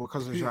Liverpool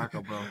because of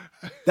Xhaka, bro.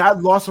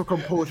 That loss of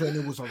composure, and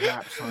it was a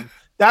wrap, son.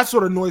 That's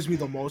what annoys me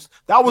the most.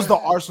 That was the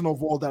Arsenal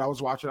of all that I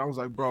was watching. I was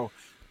like, bro,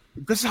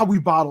 this is how we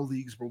bottle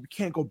leagues, bro. We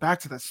can't go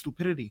back to that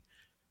stupidity.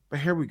 But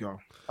here we go.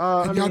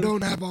 And y'all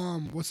don't have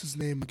what's his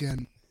name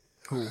again?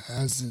 Who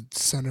as a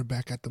center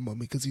back at the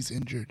moment because he's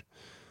injured?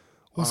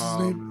 What's his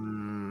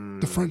name?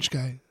 The French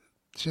guy.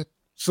 Shit.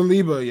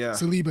 Saliba, yeah.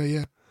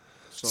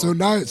 So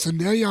now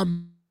y'all.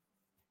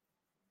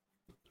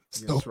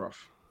 Yeah, it's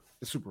rough.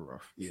 It's super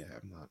rough. Yeah,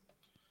 I'm not.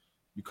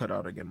 You cut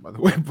out again, by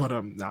the way, but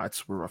it's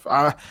super rough.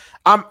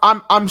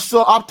 I'm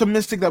still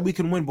optimistic that we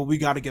can win, but we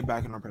got to get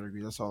back in our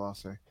pedigree. That's all I'll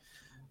say.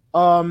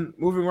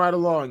 Moving right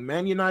along.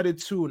 Man United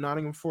 2,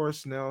 Nottingham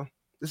Forest 0.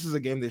 This is a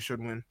game they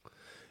should win.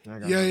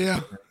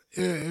 Yeah.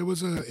 It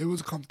was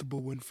a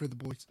comfortable win for the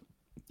boys.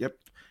 Yep.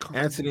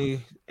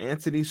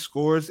 Anthony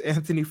scores.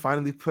 Anthony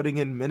finally putting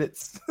in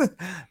minutes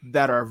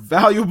that are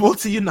valuable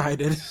to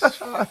United.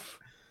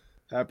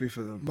 Happy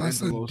for them. My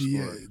son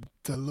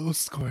Delo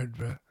scored,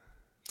 bro.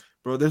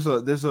 Bro, there's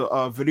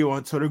a video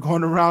on Twitter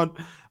going around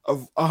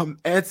of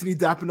Anthony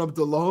dapping up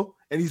Delo,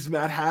 and he's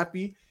mad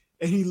happy,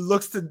 and he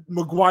looks to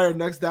Maguire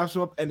next, daps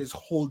him up, and his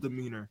whole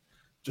demeanor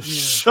just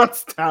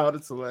shuts down.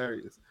 It's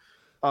hilarious.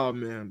 Oh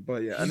man,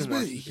 but yeah,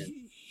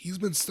 he's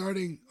been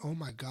starting. Oh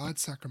my God,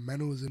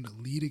 Sacramento is in the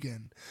lead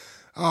again.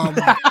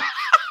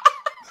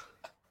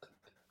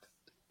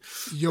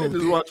 Yo,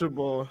 just watch a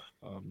ball.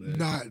 Oh,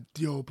 man.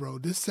 Bro,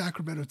 this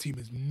Sacramento team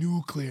is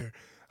nuclear.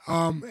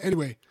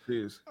 Anyway,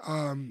 please.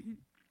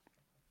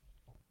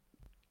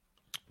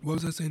 What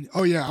was I saying?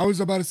 Oh yeah, I was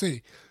about to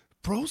say,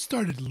 bro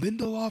started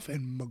Lindelof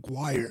and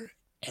Maguire,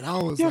 and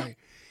I was like,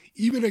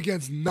 even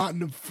against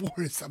Nottingham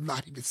Forest, I'm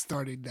not even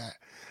starting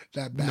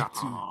that back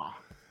two.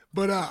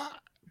 But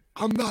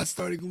I'm not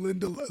starting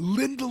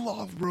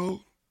Lindelof,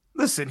 bro.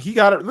 Listen, he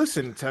got it.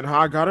 Listen, Ten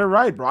Hag got it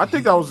right, bro. I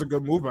think that was a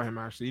good move by him.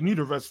 Actually, you need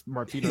to rest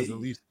Martinez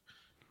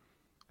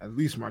at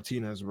least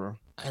Martinez, bro.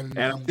 And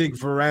I think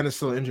Varane is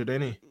still injured,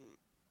 ain't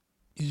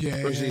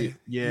he?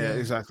 Yeah,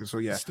 exactly. So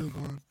yeah, still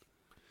gone.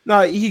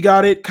 No, he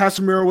got it.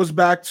 Casemiro was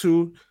back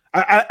too.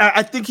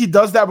 I think he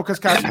does that because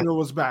Casemiro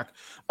was back.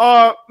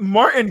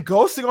 Martin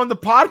ghosting on the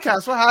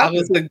podcast. What happened? I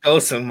wasn't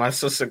ghosting. My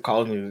sister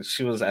called me.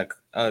 She was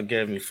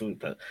giving me food,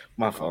 but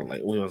my fault.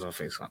 Like we was on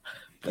FaceTime.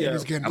 But he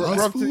was getting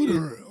us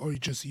food or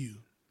just you?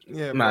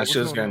 Yeah, nah, she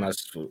was getting us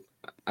food.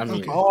 I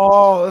mean,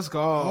 let's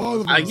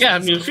go. Yeah, I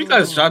mean, if you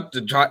guys drop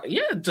the drive,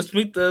 just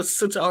make the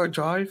 6-hour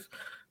drive.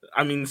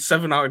 I mean,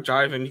 7-hour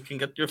drive, and you can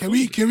get your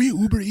food. Can we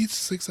Uber Eats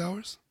 6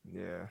 hours?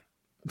 Yeah.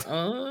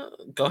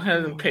 Go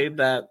ahead and pay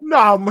that. No,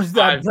 how much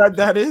that bread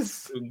that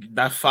is?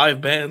 That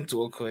 5 bands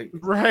real quick.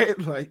 Right?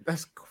 Like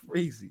that's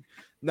crazy.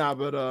 Nah,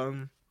 but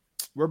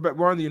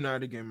we're on the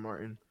United game,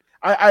 Martin.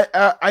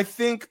 I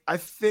think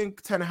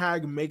Ten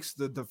Hag makes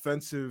the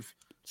defensive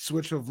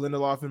switch of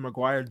Lindelof and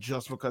Maguire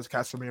just because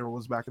Casemiro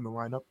was back in the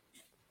lineup.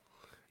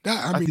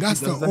 That's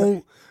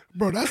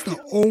the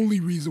only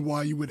reason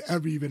why you would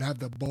ever even have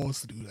the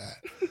balls to do that.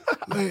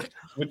 Like,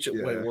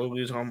 wait, what were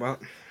you talking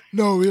about?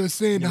 No, we were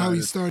saying how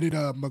he started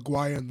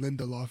Maguire and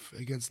Lindelof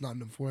against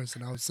Nottingham Forest,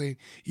 and I was saying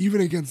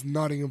even against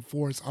Nottingham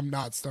Forest, I'm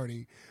not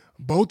starting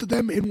both of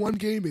them in one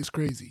game. Is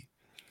crazy.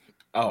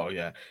 Oh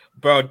yeah,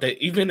 bro.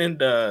 Even in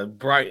the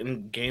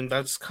Brighton game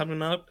that's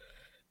coming up,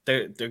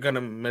 they're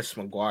gonna miss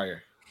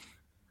Maguire.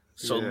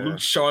 So Luke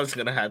Shaw is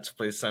gonna have to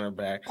play center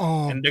back,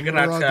 and they're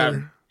gonna have to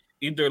have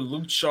either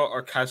Luke Shaw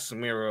or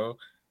Casemiro,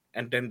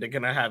 and then they're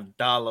gonna have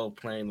Dallo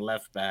playing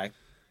left back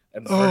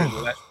and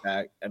Vernon left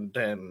back, and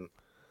then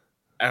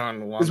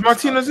Aaron. Is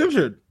Martinez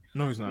injured?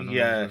 No, he's not. No,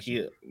 he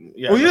is.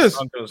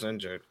 He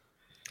injured.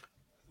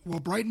 Well,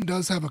 Brighton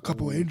does have a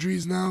couple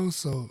injuries now,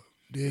 so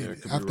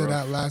after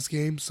that last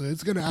game, so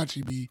it's gonna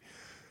actually be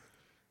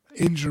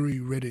injury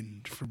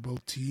ridden for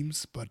both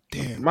teams. But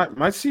damn,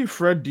 might see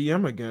Fred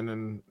DM again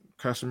and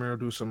Casemiro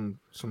do some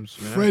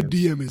Fred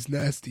DM is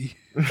nasty.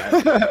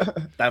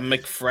 That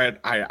McFred,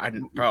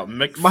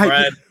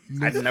 McFred,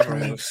 I never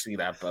want to see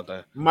that,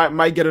 brother.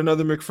 Might get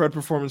another McFred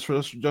performance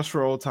just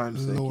for old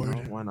times' sake. You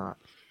know, why not?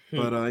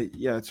 But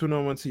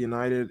 2-0 went to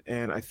United,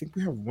 and I think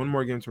we have one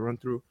more game to run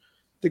through.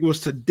 I think it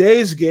was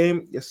today's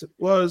game. Yes, it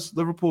was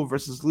Liverpool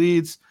versus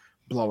Leeds.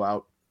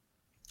 Blowout.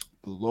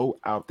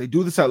 They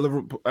do this at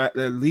Liverpool at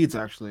Leeds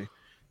actually.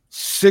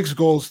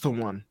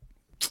 6-1.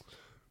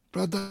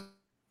 Brother.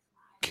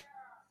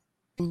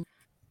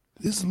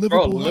 This is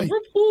Liverpool. Bro,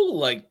 Liverpool,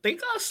 like they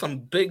got some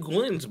big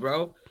wins,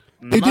 bro.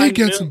 They did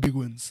get some big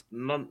wins.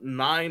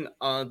 9.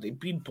 They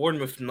beat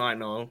Bournemouth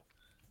 9-0.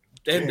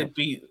 Then they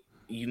beat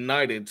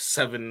United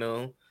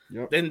 7-0.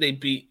 Yep. Then they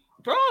beat.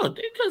 Bro,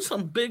 they got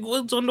some big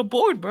wins on the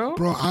board, bro.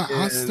 Bro,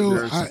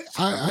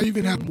 I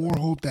even have more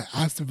hope that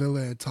Aston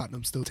Villa and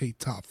Tottenham still take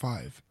top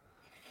 5.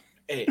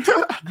 Hey,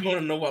 you want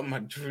to know what my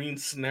dream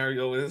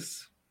scenario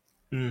is?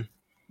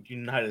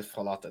 United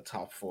fall out the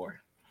top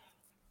 4.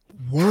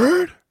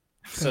 Word?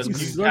 So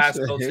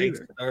Newcastle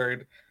takes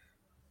 3rd,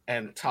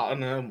 and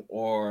Tottenham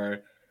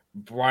or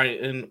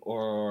Brighton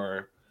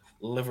or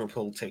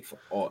Liverpool take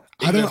 4th.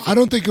 I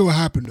don't think it will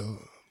happen though.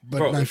 But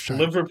bro, nice if try.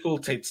 Liverpool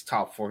takes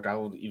top 4, that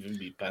would even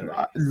be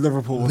better.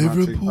 Liverpool will not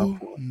take top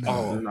 4.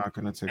 No, they're not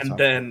gonna take. And top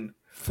then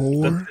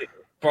 4.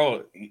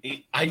 Bro,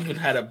 I even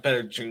had a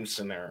better dream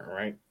scenario,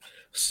 right?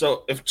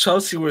 So if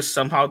Chelsea were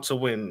somehow to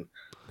win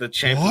the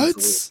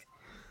Champions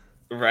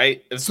League,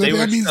 right? If so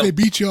that means they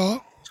beat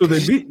y'all. So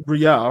they beat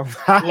Real.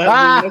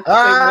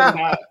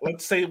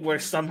 Let's say we're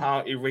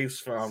somehow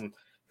erased from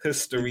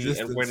history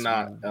and we're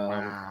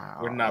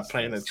not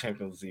playing the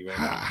Champions League right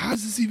now.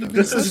 How's this even?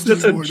 This is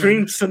just a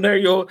dream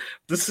scenario.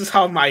 This is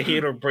how my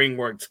hater brain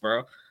works,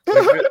 bro.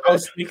 Like, I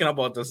was thinking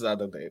about this the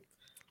other day.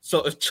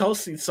 So if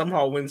Chelsea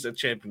somehow wins the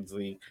Champions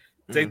League,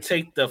 they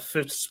take the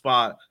 5th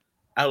spot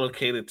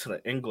allocated to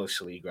the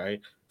English league,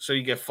 right? So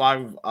you get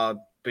 5,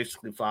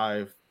 basically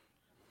 5.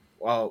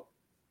 Well,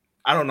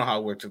 I don't know how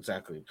it works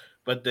exactly,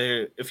 but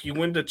if you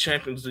win the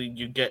Champions League,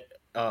 you get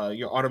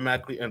you're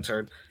automatically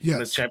entered in the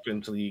Yes.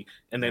 Champions League,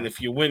 and then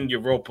if you win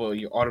Europa,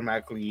 you're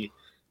automatically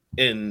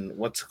in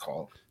what's it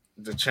called,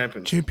 the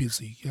Champions League.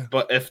 Champions League. Yeah.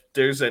 But if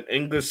there's an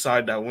English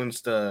side that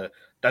wins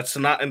that's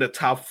not in the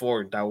top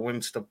four that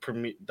wins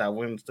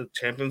the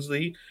Champions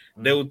League,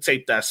 they will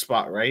take that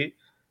spot, right?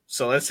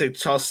 So let's say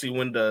Chelsea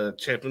win the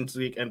Champions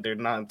League and they're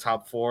not in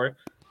top four,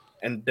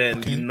 and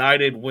then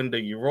United win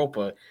the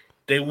Europa,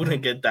 they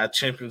wouldn't get that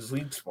Champions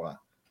League spot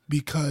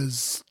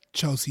because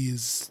Chelsea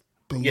is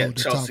below the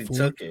Chelsea top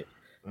four. took it.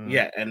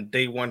 Yeah, and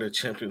they won the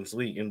Champions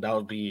League, and that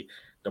would be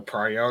the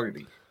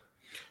priority.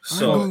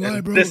 So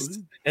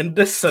in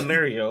this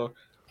scenario,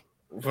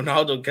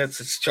 Ronaldo gets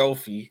his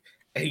trophy,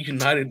 and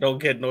United don't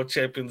get no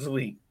Champions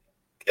League.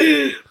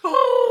 I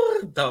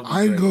ain't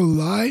gonna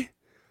lie.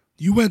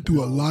 You went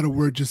through a lot of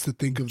work just to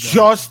think of that.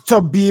 Just to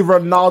be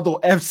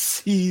Ronaldo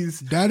FC's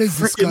that is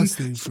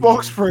disgusting.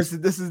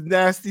 Spokesperson. This is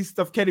nasty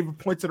stuff. Can't even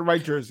point to the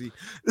right jersey.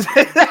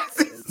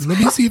 Let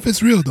me see if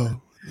it's real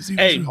though.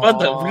 Hey,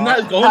 brother, we're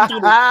not going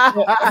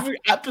through every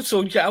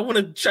episode. Yeah, I want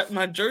to check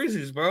my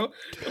jerseys, bro.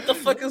 What the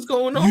fuck is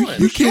going on?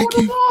 You can't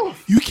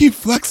keep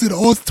flexing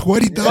all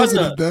 20,000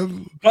 of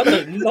them.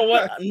 Brother, you know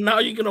what? Now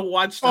you're gonna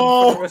watch them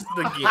for the rest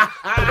of the game,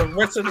 for the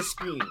rest of the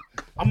screen.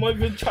 I'm gonna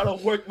even try to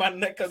work my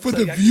neck up. For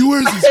the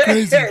viewers, it's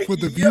crazy. For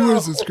the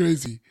viewers, it's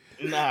crazy.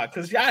 Nah,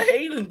 cause y'all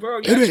hating, bro.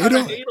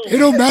 It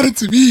don't matter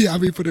to me. I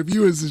mean, for the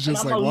viewers, it's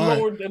just like why.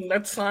 Lower them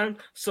next time,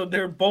 so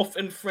they're both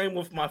in frame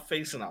with my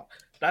face now.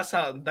 That's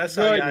how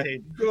y'all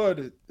hate.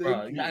 Good.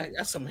 Bro,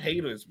 that's some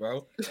haters,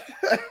 bro.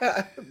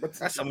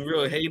 That's some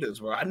real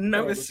haters, bro. I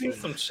never seen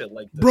some shit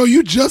like this. Bro,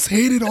 you just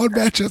hated on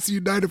Manchester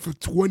United for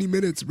 20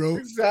 minutes, bro.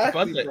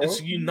 Exactly, bro. Bro.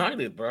 It's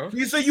United, bro.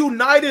 He's a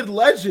United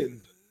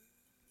legend.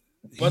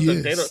 But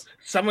they don't.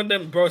 Some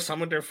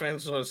of their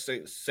fans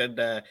said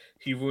that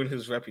he ruined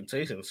his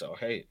reputation. So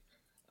hey,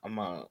 I'm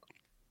he's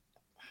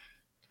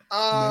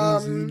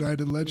a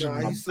United legend.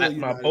 Nah, he's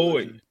my boy.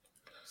 Legend.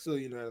 Still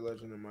United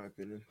legend in my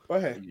opinion.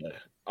 But hey,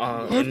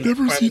 I've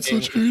never seen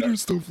such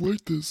haters stuff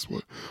like this.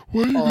 Why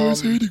are you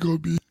guys hating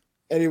on me?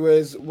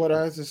 Anyways, what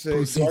I have to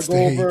say, so I go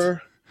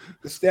over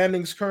the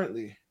standings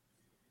currently.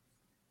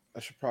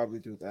 I should probably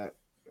do that,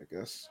 I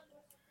guess.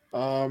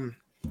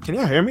 Can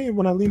y'all hear me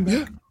when I lean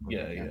back?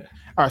 Yeah.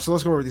 All right, so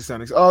let's go over these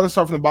standings. Let's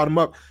start from the bottom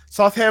up.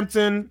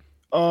 Southampton,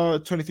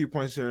 23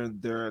 points here.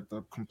 They're at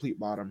the complete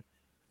bottom.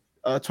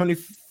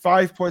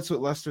 25 points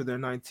with Leicester. They're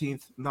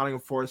 19th.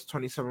 Nottingham Forest,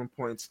 27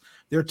 points.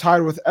 They're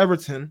tied with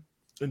Everton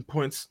in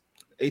points,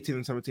 18th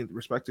and 17th,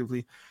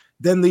 respectively.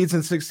 Then Leeds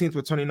in 16th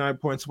with 29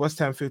 points. West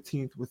Ham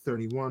 15th with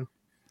 31.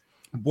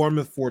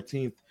 Bournemouth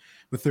 14th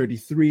with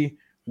 33.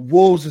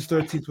 Wolves is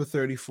 13th with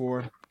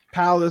 34.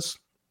 Palace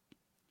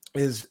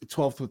is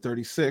 12th with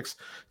 36.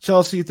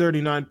 Chelsea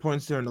 39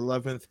 points. They're in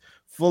 11th.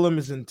 Fulham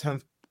is in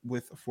 10th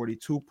with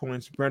 42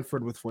 points.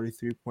 Brentford with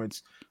 43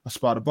 points, a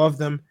spot above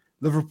them.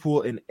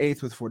 Liverpool in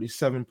 8th with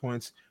 47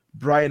 points.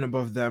 Brighton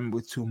above them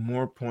with 2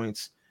 more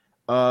points.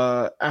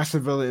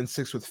 Aston Villa in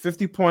 6th with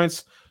 50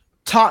 points.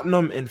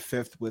 Tottenham in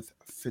 5th with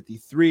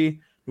 53.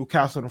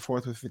 Newcastle in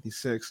 4th with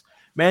 56.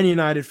 Man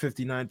United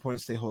 59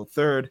 points. They hold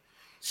 3rd.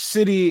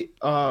 City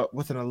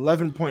with an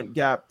 11-point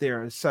gap. They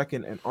are in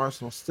 2nd. And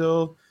Arsenal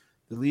still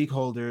the league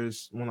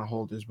holders. Well, not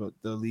holders, but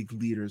the league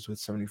leaders with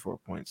 74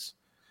 points.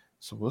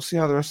 So we'll see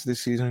how the rest of the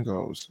season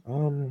goes.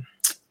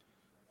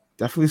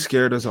 Definitely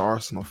scared as an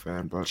Arsenal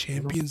fan, but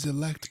champions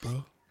elect,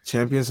 bro.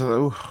 Champions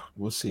elect.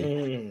 We'll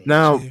see.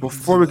 Now,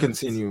 before we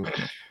continue,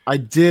 I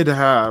did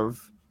have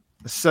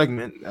a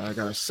segment that I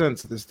got to send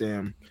to this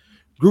damn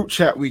group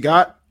chat we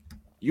got.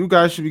 You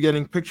guys should be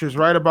getting pictures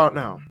right about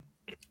now.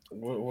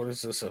 What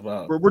is this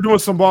about? We're doing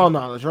some ball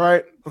knowledge,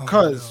 right?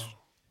 Because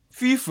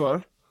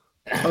FIFA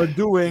are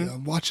doing.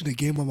 I'm watching a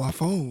game on my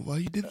phone. Why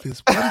you did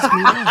this? What is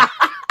going on?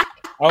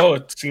 Oh,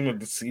 team of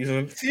the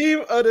season.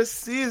 Team of the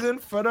season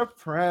for the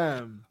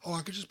Prem. Oh,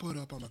 I could just pull it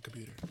up on my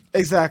computer.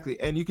 Exactly.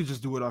 And you could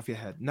just do it off your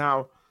head.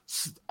 Now,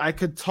 I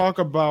could talk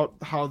about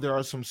how there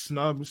are some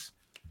snubs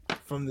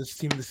from this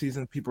team of the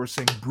season. People are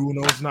saying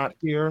Bruno's not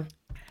here.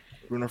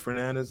 Bruno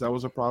Fernandes, that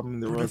was a problem.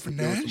 There were some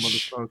other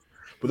stuff.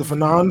 But the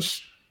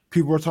Fernandes,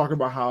 people were talking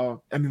about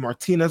how Emi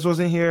Martinez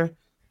wasn't here,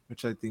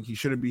 which I think he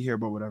shouldn't be here,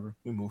 but whatever.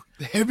 We move.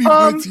 Emi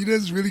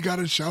Martinez really got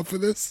a shout for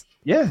this?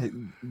 Yeah,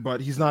 but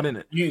he's not in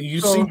it.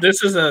 You see,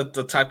 this is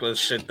the type of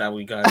shit that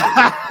we got.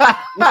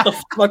 What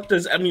the fuck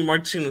does Emi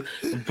Martinez?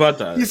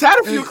 Brother, he's had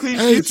a few clean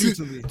sheets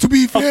recently. To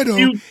be fair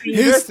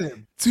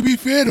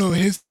though,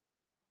 his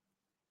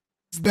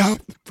now,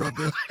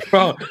 brother.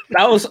 Bro,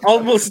 that was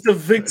almost the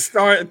Vic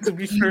start. To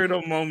be fair,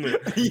 the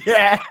moment.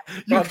 Yeah,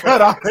 you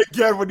cut out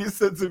again when you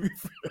said to be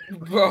fair.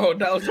 Bro,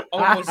 that was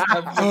almost.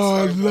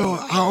 Oh no,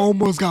 I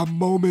almost got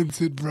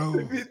momented,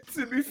 bro.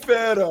 To be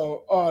fair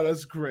though, oh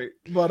that's great.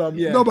 But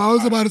yeah. No, but I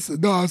was about to say.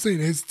 No, I was saying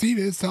his team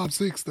is top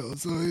 6 though,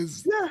 so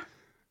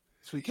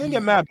so you can't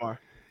get mad, Mar.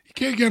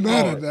 You can't get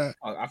mad at that.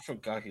 I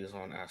forgot he was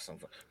on Aston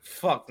Villa.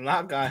 Fuck,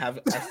 that guy have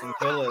Aston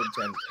Villa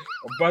agenda.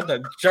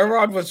 Brother,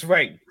 Gerard was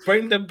right.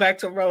 Bring them back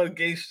to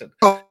relegation.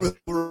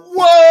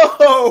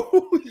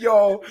 Whoa,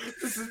 yo,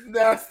 this is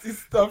nasty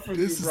stuff for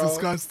This you, is bro.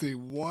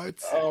 disgusting.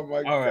 What? Oh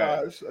my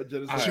gosh,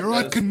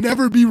 Gerard could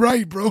never be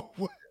right, bro.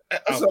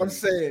 That's what I'm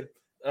saying.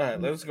 All right,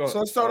 let's go. So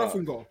let's start off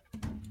and go.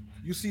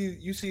 You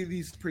see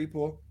these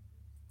people.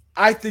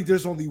 I think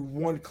there's only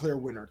one clear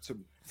winner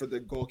for the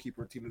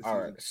goalkeeper team of the season.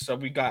 All right, so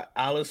we got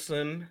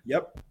Allison.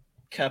 Yep.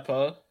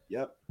 Kepa.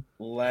 Yep.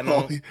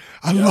 Leno.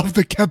 I love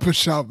the Kepa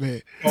shot,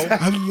 man.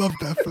 I love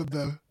that for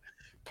them.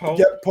 Pope.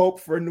 Yep,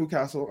 Pope for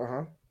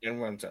Newcastle. And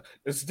Roundup.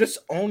 Is this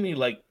only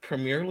like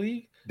Premier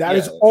League? That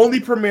is only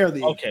Premier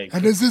League. Okay.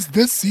 And is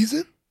this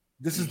season?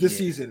 This is this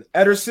season.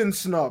 Ederson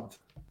snubbed.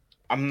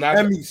 I'm not.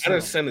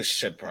 Ederson is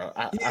shit, bro.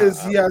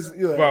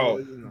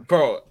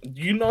 Bro.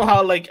 You know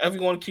how like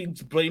everyone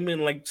keeps blaming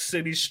like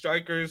City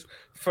strikers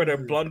for their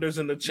blunders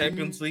in the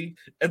Champions League?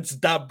 It's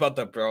that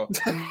brother, bro.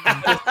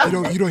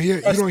 You don't hear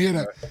that.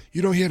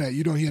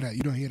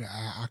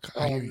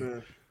 I hear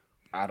you.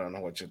 I don't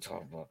know what you're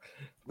talking about.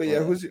 But yeah,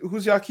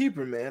 who's y'all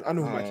keeper, man? I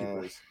know who my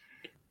keeper is.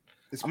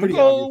 It's pretty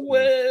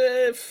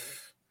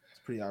obvious. It's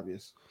pretty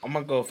obvious. I'm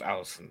gonna go with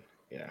Allison.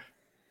 Yeah.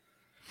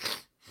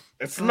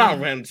 It's not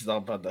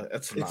Ramsdale, brother.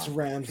 It's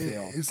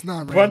Ramsdale. It's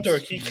not Ramsdale. Brother,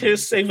 he can't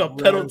save a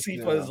penalty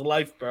for his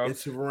life, bro.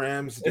 It's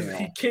Ramsdale.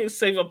 He can't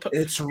save a penalty.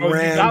 It's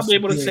Ramsdale. You gotta be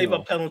able to save a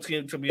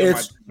penalty to be on my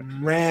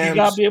team. You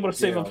gotta be able to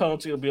save a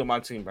penalty to be on my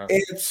team, bro.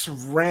 It's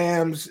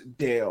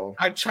Ramsdale.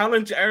 I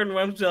challenge Aaron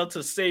Ramsdale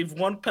to save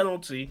one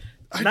penalty.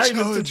 I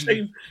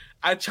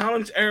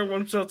challenge Aaron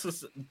Ramsdale to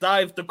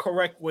dive the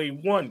correct way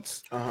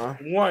once.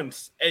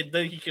 Once. And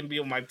then he can be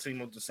on my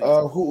team of the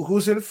season.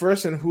 Who's in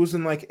first and who's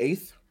in like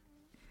eighth?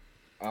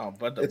 Oh,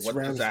 but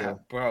what does that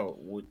have, bro?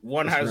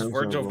 One has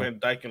Virgil van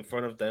Dijk in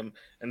front of them,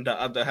 and the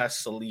other has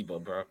Saliba,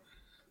 bro.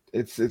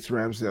 It's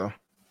Ramsdale.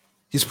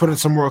 He's putting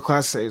some world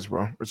class saves,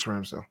 bro. It's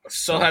Ramsdale.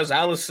 So has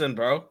Allison,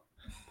 bro.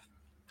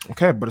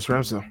 Okay, but it's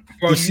Ramsdale.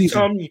 Bro, you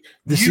tell me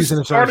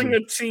you're starting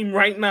a team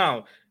right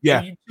now. Yeah,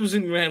 and you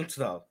choosing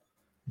Ramsdale.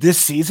 This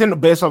season,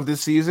 based off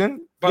this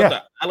season,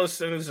 brother,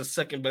 Allison is the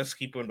second best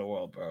keeper in the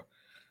world, bro.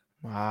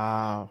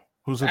 Wow,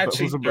 who's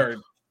third?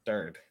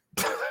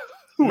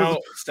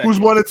 Who's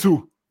 1 and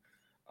 2?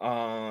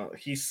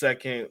 He's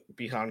second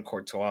behind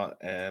Courtois,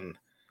 and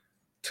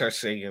Ter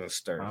Stegen is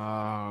third.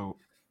 All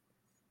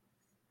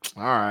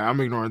right, I'm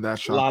ignoring that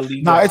shot.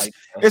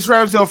 It's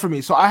Ramsdale for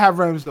me, so I have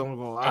Ramsdale on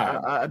goal.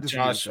 I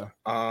Josh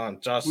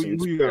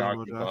seems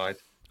preoccupied.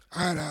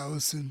 All right,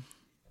 Allison.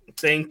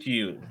 Thank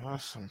you.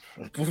 Awesome.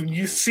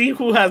 You see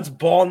who has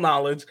ball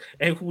knowledge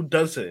and who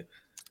doesn't.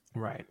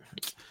 Right.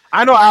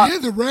 I know. I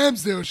had the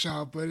Ramsdale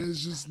shot, but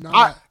it's just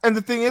not. And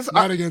the thing is,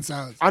 not against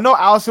Allison. I know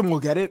Allison will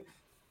get it,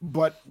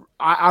 but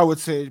I would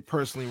say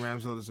personally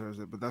Ramsdale deserves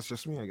it. But that's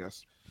just me, I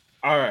guess.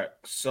 All right,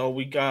 so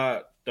we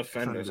got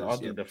defenders. I'll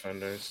do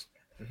defenders.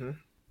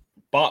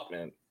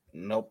 Botman,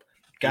 nope.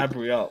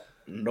 Gabriel,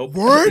 nope.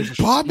 Word,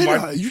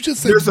 Botman. You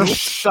just said there's a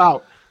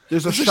shout.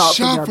 There's a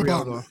shout for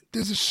Gabriel.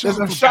 There's a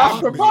shot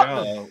for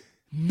Botman.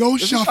 No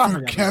shot for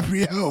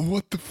Gabriel.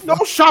 What the fuck? No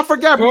shot for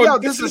Gabriel. Bro,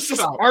 this is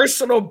just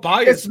Arsenal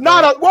bias. It's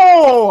not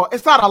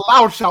it's not a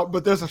loud shout,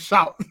 but there's a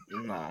shout.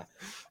 Nah.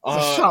 It's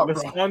a shout,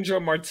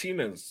 Lisandro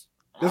Martinez.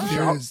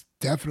 There is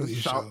definitely a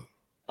shout.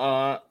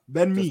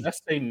 Ben Me. Does that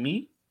say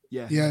me?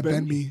 Yeah,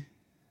 Ben Me.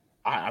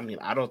 I mean,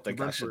 I don't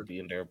think I should be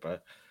in there,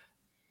 but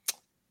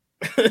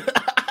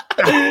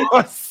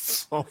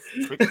so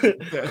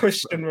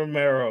Christian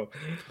Romero.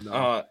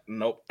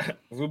 Nope.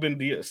 Ruben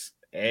Diaz.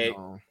 Hey,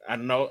 no. I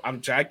know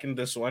I'm jacking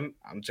this one.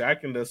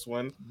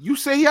 You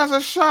say he has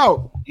a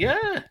shout.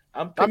 Yeah.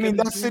 I mean,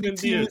 that City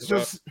team is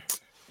just...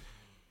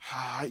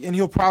 And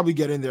he'll probably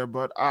get in there,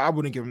 but I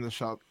wouldn't give him the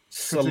shout.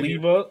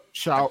 Saliba.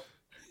 Shout.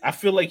 I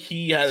feel like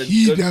he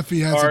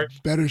definitely has a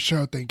better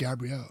shout than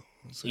Gabriel.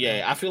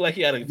 Yeah, I feel like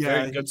he had a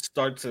very good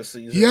start to the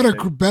season. He had a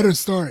better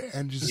start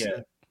and just...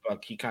 Yeah,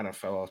 but he kind of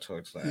fell off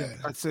towards that. Yeah,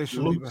 I'd say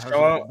Saliba has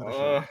Shaw, a better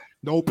shout.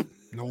 Nope.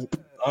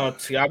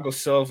 Thiago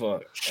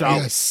Silva.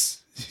 Shout. Yes.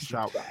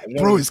 Shout.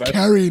 Bro is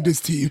carrying this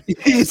team.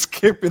 He's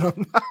keeping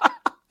them.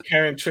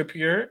 Karen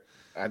Trippier.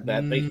 I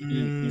think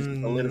he's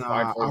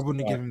solidified. I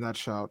wouldn't give him that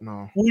shout.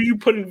 No. Who are you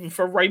putting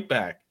for right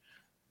back?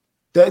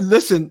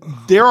 Listen,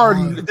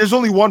 there's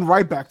only one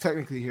right back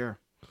technically here.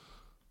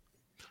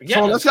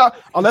 Yeah. So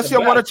unless you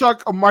want to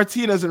chuck a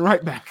Martinez in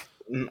right back.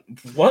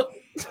 What?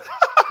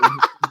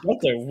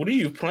 What are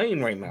you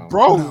playing right now,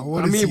 bro?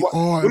 What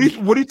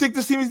do you think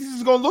this team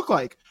is going to look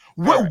like?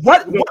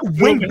 What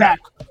wing back?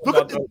 Look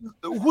at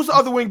who's the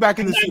other wing back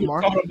in the team,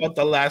 Mark? Talking about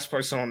the last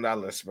person on that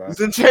list, bro.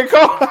 Zinchenko.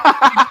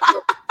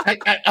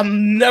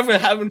 I'm never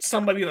having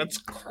somebody that's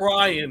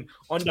crying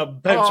on the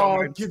bench on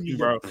my team,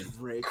 bro.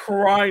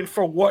 Crying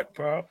for what,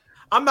 bro?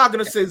 I'm not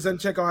gonna say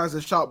Zinchenko has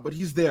a shot, but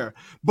he's there.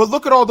 But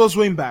look at all those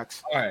wing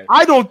backs. All right.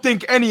 I don't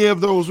think any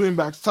of those wing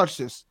backs touch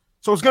this.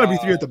 So it's gonna be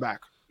 3 at the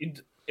back.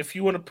 If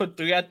you want to put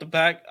 3 at the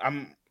back,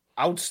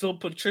 I would still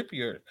put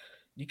Trippier.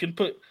 You can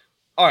put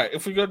All right,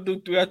 if we're gonna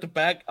do 3 at the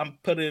back, I'm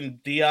putting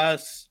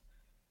Diaz,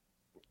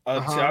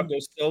 Thiago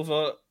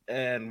Silva,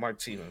 and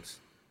Martinez.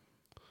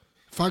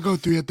 If I go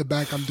 3 at the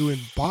back, I'm doing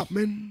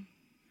Botman,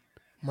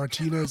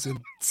 Martinez, and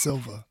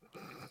Silva.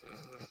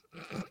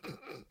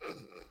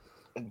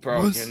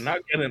 Bro, you're not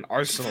getting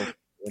Arsenal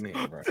in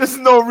here, bro. There's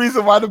no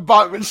reason why the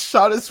Botman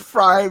shot is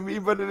frying me,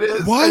 but it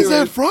is. Why is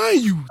that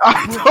frying you?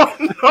 I don't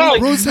know.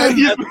 Bro said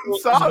he's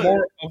It's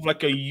more of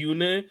like a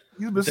unit.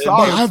 He's been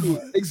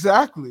solid.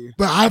 Exactly.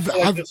 But I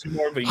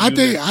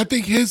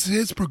think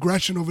his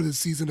progression over the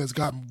season has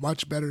gotten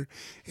much better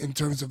in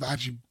terms of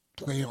actually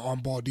playing on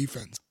ball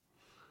defense.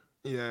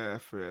 Yeah,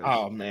 for real.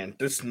 Oh man,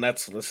 this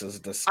Nets list is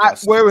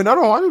disgusting. Wait,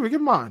 no, I didn't even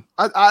get mine.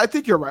 I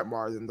think you're right,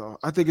 Martin. Though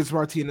I think it's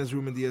Martinez,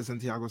 Ruben Diaz,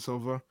 and Thiago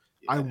Silva.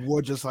 Yeah. I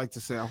would just like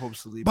to say I hope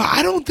Saliba. But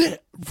I don't think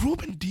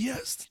Ruben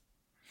Diaz.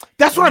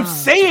 That's what I'm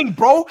saying,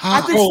 bro. I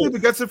think Saliba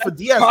gets it for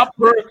Diaz.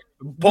 Proper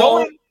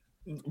ball,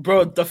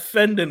 bro,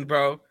 defending,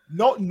 bro.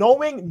 No,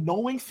 knowing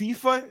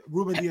FIFA,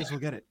 Ruben Diaz will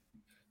get it.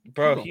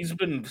 Bro, he's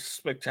been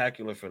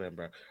spectacular for them,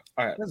 bro.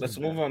 All right, let's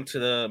move on to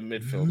the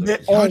midfield.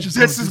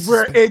 This is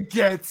where it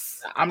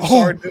gets. I'm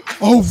sorry.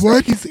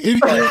 What? He's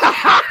in here.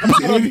 He's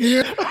in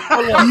here.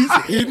 He's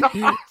in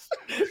here.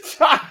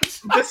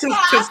 This is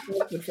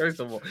disgusting,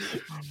 first of all.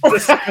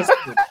 It's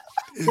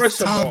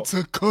time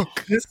to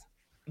cook.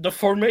 The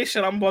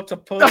formation I'm about to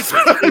post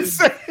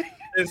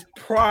is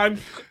prime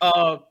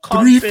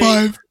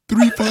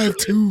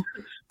 3-5-2.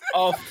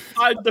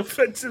 5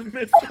 defensive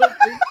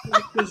midfielders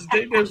because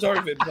they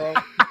deserve it, bro.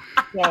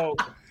 So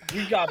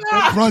we got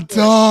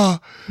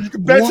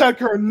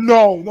Bentancur.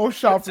 No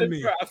shot for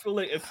me. I feel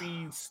like if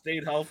he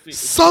stayed healthy,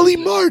 Sully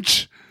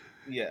March.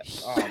 Yeah.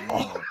 Oh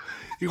no.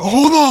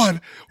 Hold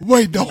on.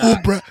 Wait, the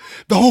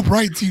whole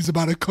Brighton team's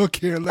about to cook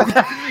here. Wait,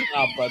 how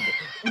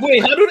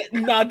do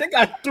they? Nah, they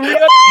got 3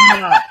 up.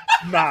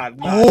 Nah.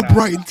 The whole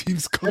Brighton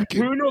team's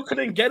cooking. Bruno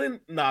couldn't get in.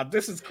 Nah,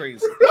 this is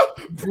crazy.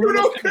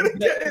 Bruno couldn't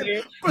get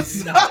in, but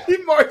Sully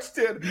March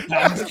did.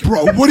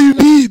 Bro, what do you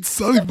mean,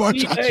 Sully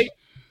March?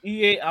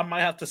 EA, I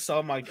might have to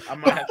sell my. I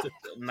might have to.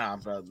 Nah,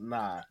 bro.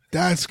 Nah.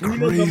 That's crazy.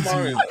 Bruno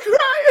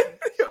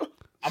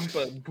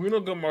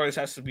Guimaraes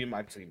has to be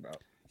my team, bro.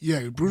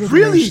 Yeah, Bruno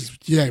really? Guimaraes.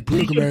 Yeah,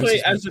 Bruno Guimaraes. He can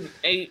play as an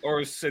 8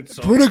 or 6.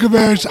 So. Bruno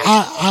Guimaraes.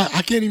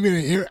 I can't even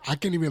hear. I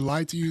can't even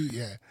lie to you.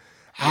 Yeah,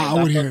 I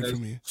would hear it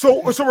from you.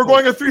 So we're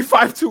going a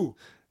 3-5-2.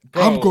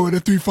 I'm going to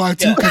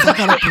 3-5-2 because I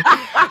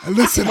gotta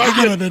listen. I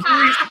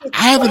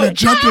have an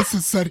agenda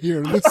to set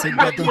here. Listen,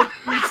 brother.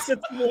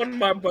 3-6-1,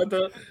 my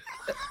brother.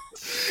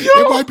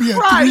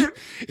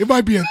 It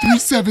might be a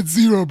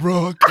 3-7-0,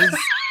 bro. Because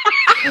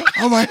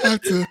I might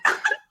have to.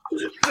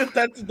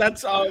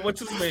 That's what's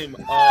his name?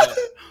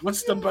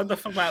 What's the brother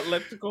from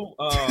Atletico?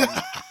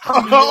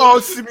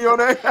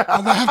 Simeone.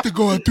 I'm gonna have to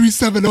go a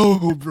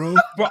 3-7-0, bro.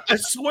 Bro, I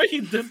swear he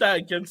did that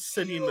against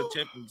City in the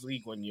Champions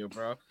League one year,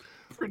 bro.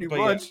 Pretty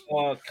much.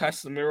 Yeah,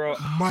 Casemiro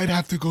might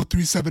have to go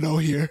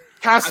 3-7-0 here.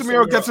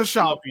 Casemiro gets a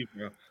shot.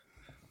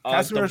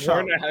 Casemiro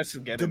shot. Has to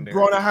get in there. De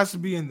Bruyne has to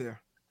be in there.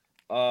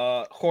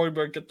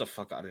 Hoiberg, get the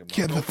fuck out of here, bro.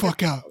 Get the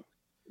fuck out.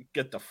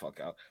 Get the fuck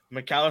out.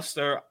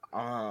 McAllister,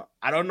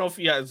 I don't know if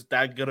he has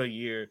that good a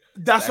year.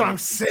 That's what I'm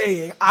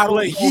saying.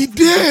 He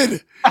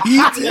did.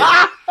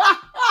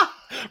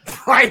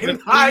 Brian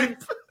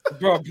Hype.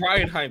 Bro,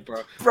 Brian Hype,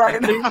 bro.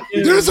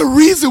 There's a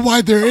reason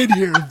why they're in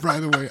here, by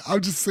the way.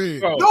 I'm just saying.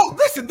 Bro, no,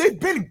 listen, they've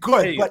been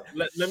good. Hey, but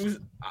let me.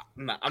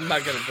 I'm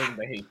not gonna bring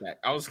the hate back.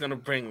 I was gonna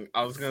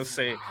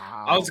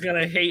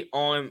hate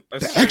on the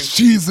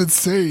XG is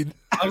insane.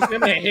 I was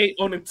gonna hate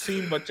on a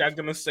team, but y'all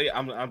gonna say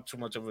I'm too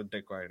much of a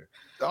dick rider.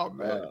 Oh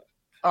man.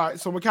 All right,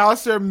 so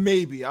McAllister,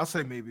 maybe. I'll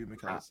say maybe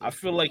McAllister. I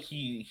feel like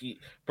he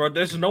bro,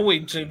 there's no way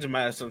James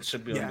Madison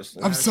should be on this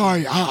list. I'm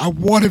sorry. I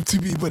want him to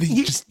be, but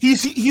he's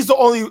the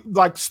only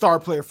star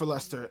player for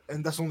Leicester,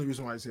 and that's the only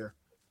reason why he's here.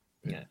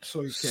 Yeah.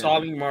 So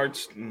Solly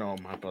March, no,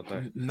 my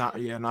brother. Not for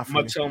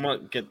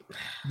Matoma me.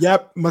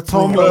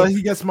 Matoma,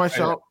 he gets my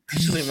shout.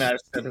 Actually,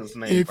 said his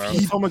name, bro.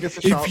 Matoma gets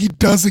a shout. If he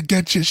doesn't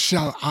get your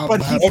shout,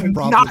 but he's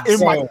not in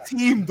my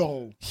team,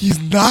 though. He's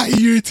not in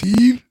your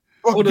team.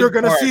 Oh, you're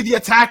gonna see the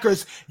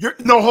attackers.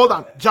 Hold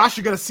on, Josh.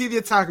 You're gonna see the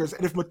attackers,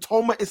 and if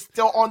Matoma is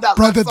still on that,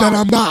 brother, then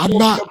I'm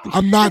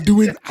not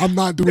doing.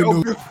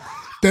 No.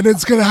 Then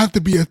it's gonna have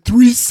to be a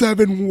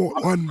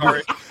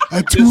 3-7-1,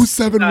 a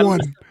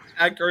 2-7-1.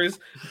 Attackers,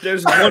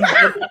 there's one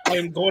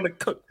I'm going to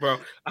cook, bro.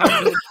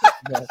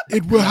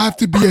 It will have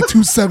to be a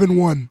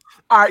 2-7-1.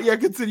 All right, yeah,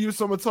 continue.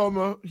 So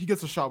Matoma, he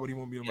gets a shot, but he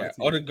won't be on my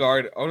team.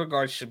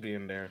 Odegaard should be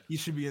in there. He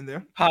should be in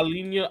there.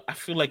 Paulinho, I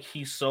feel like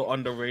he's so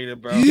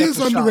underrated, bro. He is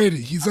underrated.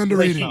 He's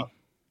underrated.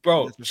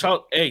 Bro,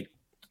 hey,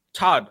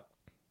 Todd,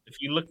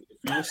 if you listen,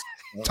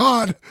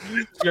 Todd,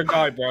 it's your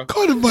guy, bro.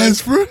 Call him by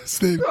his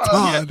first name,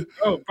 Todd.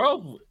 Yeah,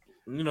 bro.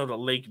 You know the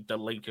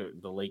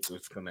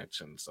Lakers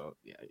connection. So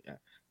yeah.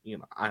 You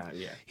know,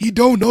 He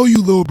don't know you,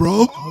 little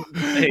bro.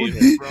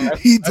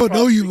 He don't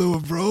know you,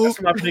 little bro.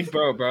 That's my big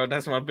bro.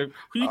 That's my big.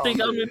 Who you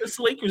think I'm in this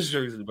Lakers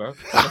jersey, bro?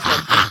 That's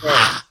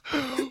my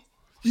big bro.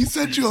 He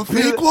sent you a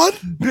fake one?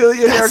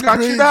 Billionaire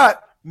got you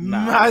that.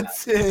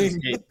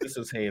 Matting. This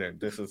is hater.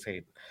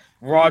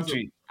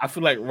 Rodri. I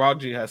feel like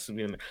Rodri has to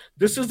be in there.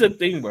 This is the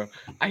thing, bro.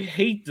 I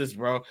hate this,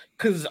 bro.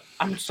 Because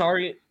I'm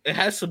sorry, it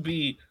has to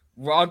be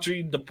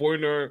Rodri, De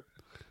Bruyne.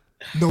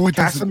 No, it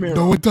doesn't. Casemiro.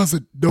 No, it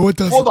doesn't. No, it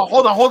doesn't. Hold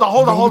on.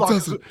 No, it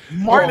doesn't.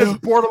 Martin is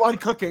borderline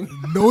cooking.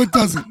 No, it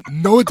doesn't.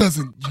 No, it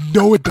doesn't.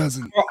 No, it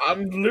doesn't. Bro,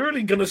 I'm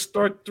literally gonna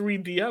start 3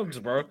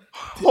 DMs, bro.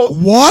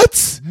 What?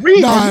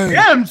 3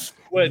 DMs?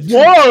 What?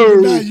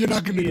 Whoa! You're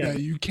not gonna do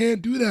that. You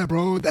can't do that,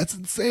 bro. That's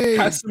insane.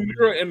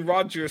 Casemiro and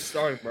Rodri are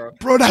starting, bro.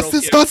 Bro, that's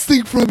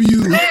disgusting from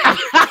you. I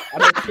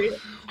don't care.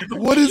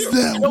 What is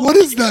that? What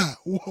is that?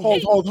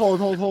 Hold.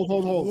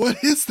 What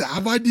is that? I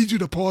might need you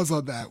to pause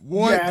on that.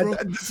 What, Yeah, bro?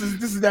 this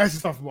is nasty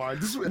stuff, man.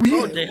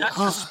 Bro, they have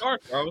to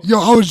start, bro. Yo,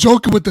 I was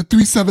joking with the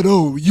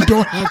 370. You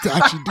don't have to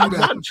actually do I'm that.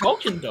 not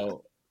joking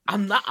though.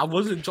 I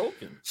wasn't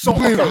joking. So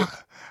Wait, okay,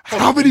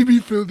 how many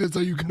midfielders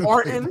are you gonna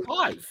Martin?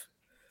 play?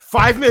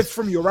 5 minutes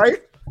from you,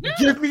 right? Yeah.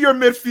 Give me your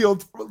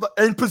midfield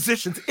in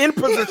positions. In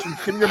position.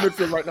 Give me your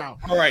midfield right now.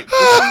 All right.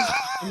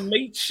 This is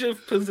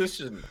makeshift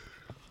position.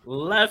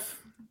 Right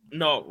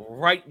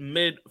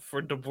mid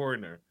for De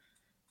Bruyne.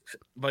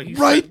 But he's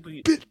Right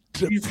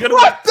he's gonna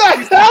What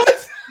the hell?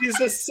 He's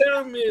a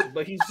center mid,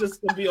 but he's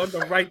just gonna be on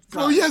the right side.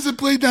 Bro, he hasn't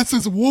played that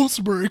since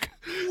Wolfsburg.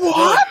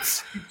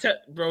 What?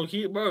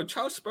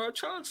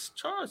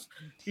 Charles.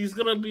 He's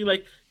gonna be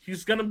like, you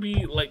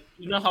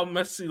know how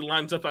Messi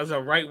lines up as a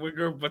right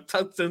winger, but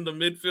tucks in the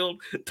midfield.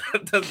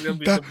 That's gonna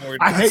be De Bruyne.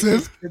 I hate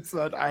this kid,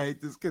 son. I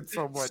hate this kid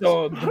so much.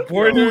 So De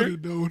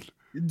Bruyne,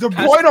 De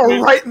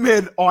Bruyne right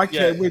mid. Oh, I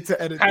can't wait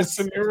to edit this.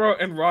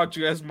 Casemiro and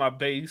Rodri as my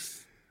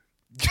base.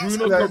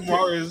 Bruno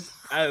Guimaraes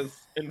as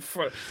in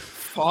front.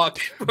 Fuck.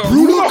 Bro.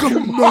 Bruno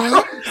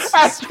Guimaraes.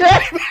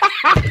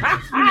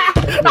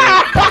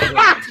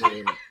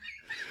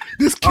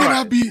 This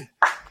cannot be.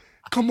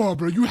 Come on,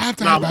 bro. You have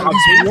to have at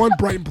least one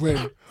Brighton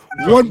player.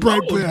 One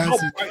Brighton player has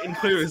to. Brighton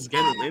player is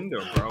getting in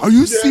there, bro. Are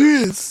you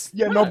serious?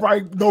 Yeah, no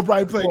Brighton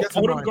player gets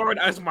in. Odegaard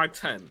as my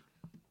 10.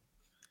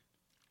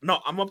 No,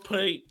 I'm gonna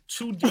play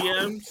 2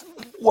 DMs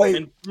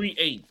and 3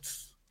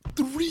 8s.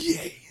 3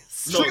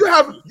 8s. No. So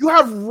you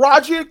have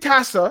Roger and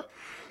Casa.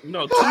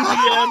 No, 2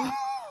 DMs,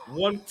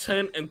 1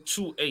 10, and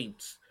 2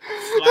 8s.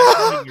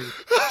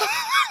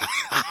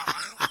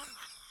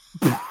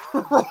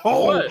 Bro,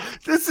 what?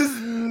 This is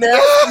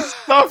nasty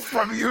stuff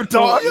from you,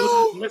 dog.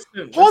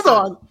 Listen. Hold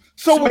on.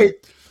 So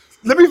wait,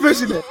 let me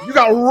vision it. You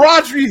got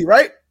Rodri,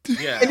 right?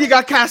 Yeah. And you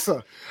got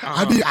Casa.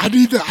 I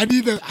need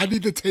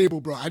the table,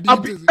 bro.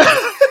 I'll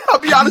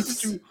be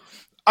honest with you.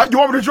 You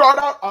want me to draw it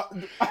out?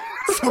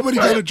 Somebody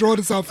got to draw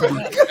this out for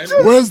me.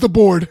 Where's the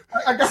board?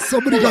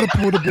 Somebody got to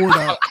pull the board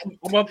out.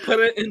 I'm gonna put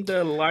it in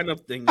the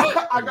lineup thing.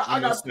 I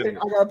got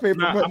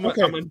paper. I'm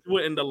gonna do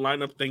it in the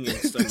lineup thing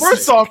instead.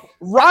 First off,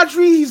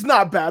 Rodri, he's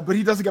not bad, but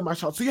he doesn't get my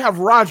shot. So you have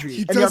Rodri. He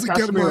and doesn't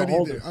you have get mine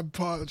holding. either. I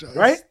apologize.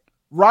 Right?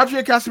 Rodri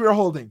and Casemiro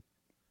holding.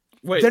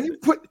 Wait. Then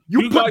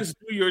you guys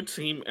do your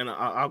team, and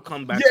I'll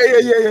come back.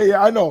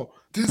 Yeah. I know.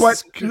 This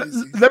but is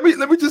let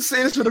me just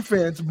say this to the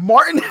fans.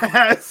 Martin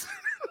has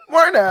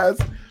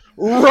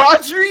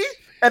Rodri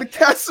and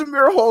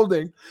Casemiro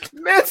holding.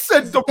 Man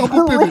said De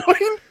Bruyne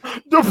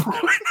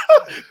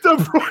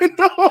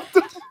off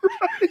the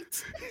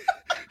right.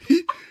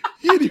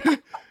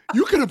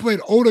 You could have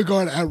played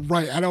Odegaard at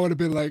right, and I would have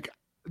been like,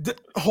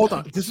 hold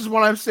on. This is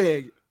what I'm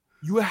saying.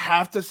 You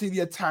have to see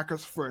the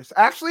attackers first.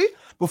 Actually,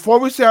 before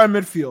we say our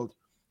midfield,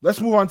 let's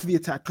move on to the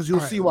attack because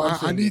you'll see why I'm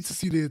saying I need to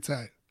see the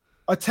attack.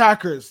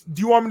 Attackers.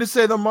 Do you want me to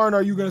say them, Martin, or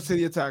are you going to say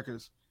the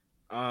attackers?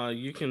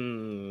 You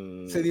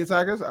can say the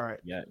attackers. All right.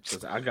 Yeah,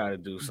 because I gotta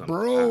do something,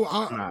 bro.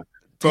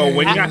 Bro,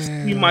 when you guys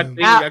see my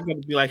thing, I'm gonna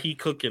be like, he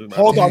cooking. Bro.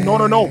 Hold on,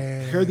 no.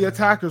 Here are the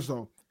attackers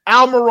though.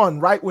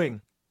 Almiron, right wing,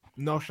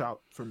 no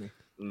shout for me.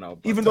 No,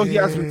 even though he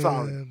has been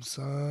solid.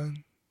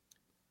 Son.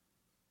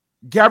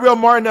 Gabriel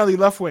Martinelli,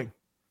 left wing.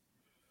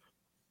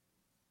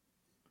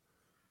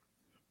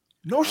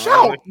 No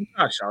shout. He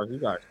got shout. He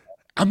got.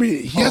 I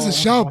mean, he has a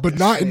shout, but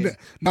not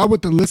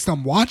with the list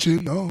I'm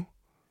watching. No.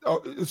 Oh,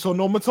 so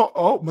no Matoma.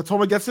 Oh,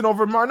 Matoma gets it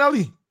over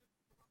Martinelli.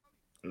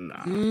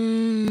 Nah.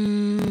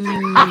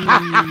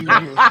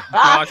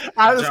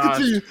 Let's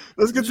continue.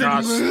 Let's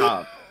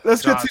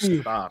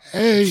continue. Stop.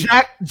 Hey,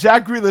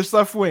 Jack Grealish,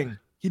 left wing.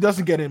 He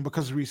doesn't get in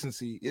because of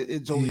recency.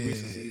 It's only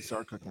recency. He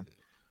started cooking.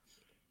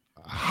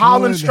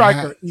 Haaland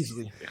striker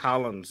easily.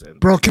 Haaland's in.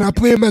 Bro, can I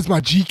play him as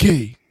my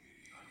GK?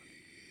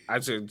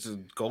 As a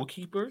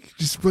goalkeeper?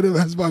 Just put him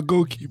as my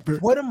goalkeeper.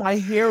 What am I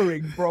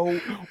hearing, bro?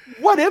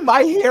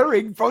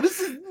 This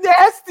is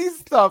nasty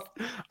stuff.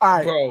 All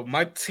right. Bro,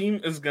 my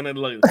team is going to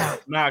look.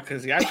 Nah,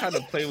 because y'all trying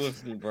to play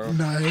with me, bro.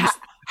 Nice.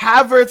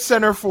 Havertz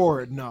center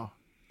forward. No.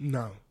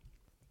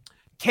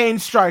 Kane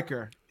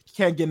striker.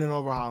 Can't get in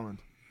over Haaland.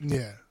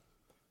 Yeah.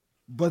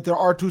 But there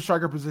are 2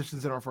 striker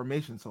positions in our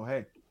formation, so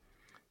hey.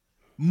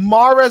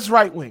 Mahrez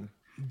right wing.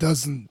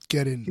 Doesn't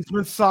get in. He's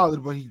been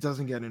solid, but he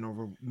doesn't get in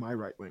over my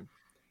right wing.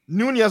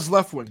 Nunez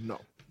left wing,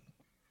 no.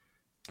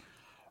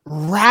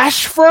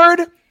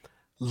 Rashford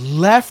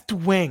left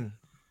wing.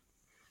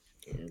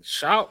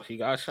 Shout. He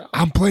got shout.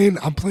 I'm playing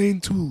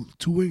two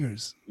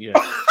wingers. Yeah.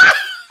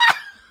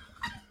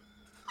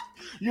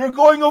 You're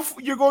going a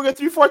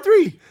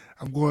 3-4-3.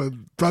 I'm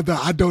going, brother.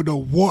 I don't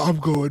know what I'm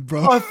going,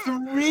 bro. A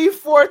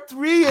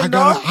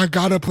 3-4-3. I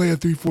gotta play a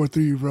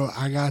 3-4-3, bro.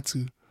 I got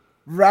to.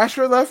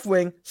 Rashford left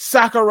wing,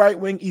 Saka right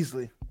wing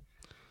easily.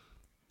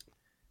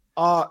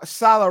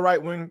 Salah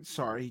right wing.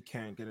 Sorry, he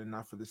can't get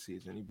enough for the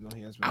season, even though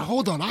he has been.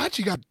 Hold on, I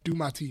actually got to do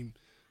my team.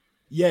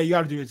 Yeah, you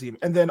got to do your team,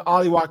 and then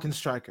Ollie Watkins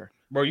striker.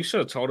 Bro, you should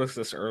have told us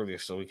this earlier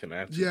so we can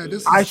actually. Yeah,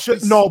 this. I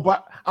should no,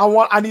 but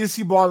I need to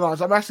see ball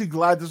knowledge. I'm actually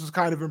glad this was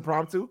kind of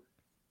impromptu.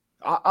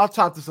 I'll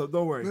top this up.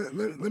 Don't worry.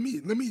 Let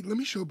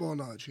me show ball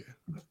knowledge here.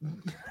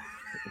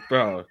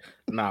 Bro,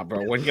 nah,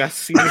 bro. When y'all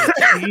see this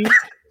team,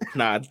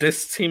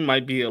 this team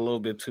might be a little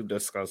bit too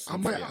disgusting.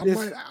 I'm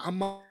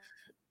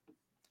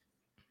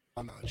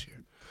knowledge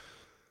here.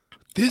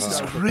 This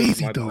is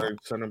crazy though.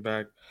 Center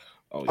back.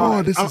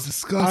 Oh, this is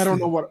disgusting. I don't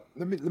know what.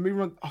 Let me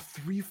run a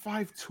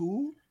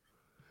 3-5-2.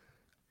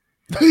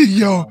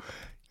 Yo,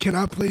 can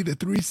I play the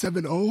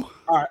 3-7-0? All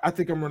right, I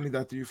think I'm running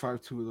that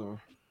 3-5-2 though.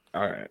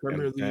 All right,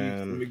 Premier League.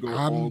 Let me go.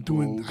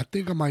 I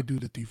think I might do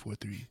the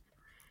 3-4-3.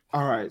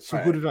 All right. So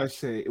who did I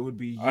say? It would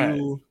be you.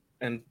 Right.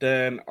 And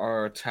then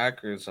our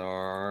attackers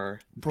are.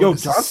 Bro,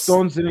 John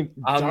Stones didn't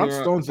get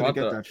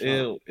that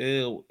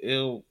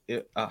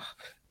shot.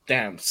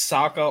 Damn,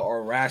 Saka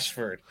or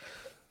Rashford.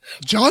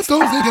 John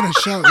Stones didn't get a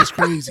shot. It's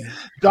crazy.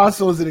 John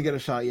Stones didn't get a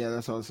shot. Yeah,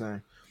 that's what I was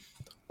saying.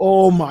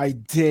 Oh my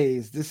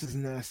days, this is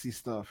nasty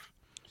stuff.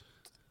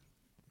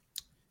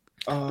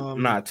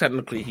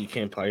 Technically he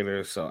can't play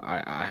there, so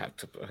I have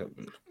to put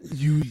him.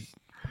 You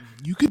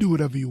can do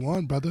whatever you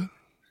want, brother.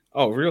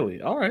 Oh,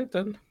 really? All right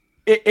then.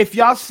 If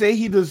y'all say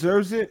he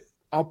deserves it,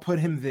 I'll put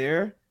him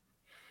there.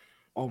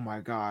 Oh my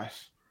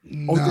gosh.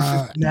 Oh, this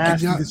is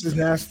nasty. This is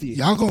nasty.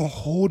 Y'all gonna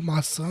hold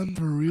my son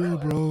for real,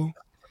 bro.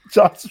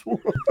 Joshua.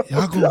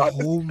 Y'all gonna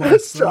hold my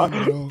son,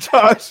 bro.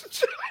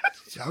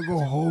 Y'all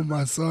gonna hold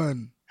my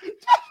son.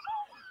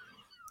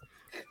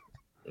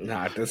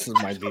 This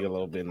might be a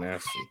little bit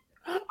nasty.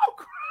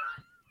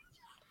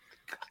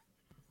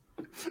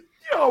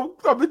 Yo,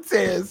 I'm in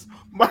tears.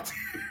 All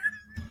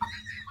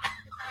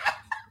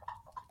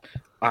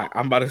right,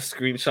 I'm about to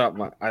screenshot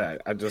my.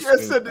 I just.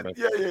 Send it.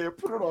 Yeah.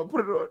 Put it on.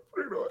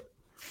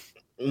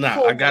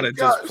 I gotta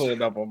just pull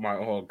it up on my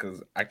own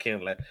because I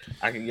can't let.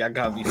 Y'all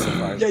gotta be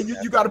surprised. Yeah,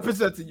 you gotta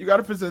present it. You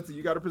gotta present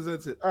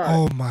it. All right.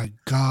 Oh my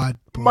god,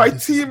 bro! My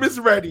team is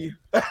ready.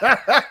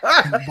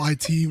 My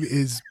team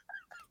is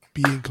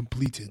being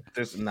completed.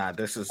 This is.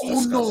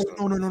 Oh no!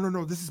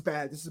 This is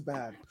bad.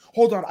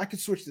 Hold on, I can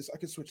switch this.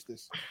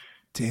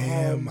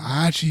 Damn,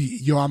 I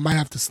might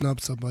have to snub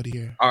somebody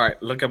here. All right,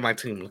 look at my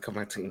team.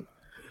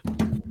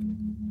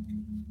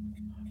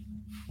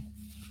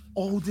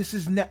 Oh, this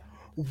is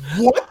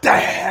what the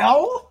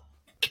hell?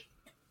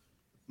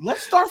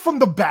 Let's start from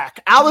the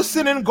back.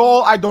 Allison in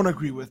goal, I don't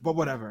agree with, but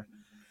whatever.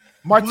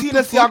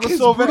 Martinez, Thiago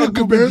Silva, and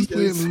Gomez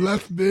playing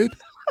left mid.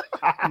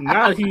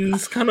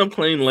 He's kind of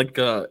playing like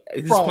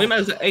he's playing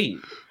as an 8.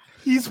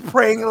 He's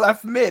playing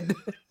left mid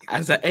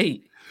as an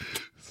 8.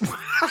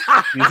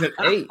 He's an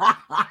 8.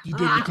 You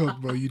didn't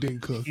cook, bro. You didn't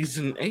cook. He's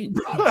an 8.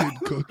 You didn't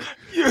cook.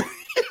 You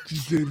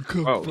didn't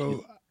cook,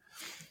 bro.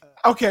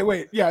 Okay,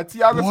 wait. Yeah,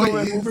 Thiago Silva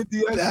and Ruben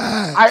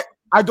Diaz.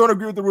 I don't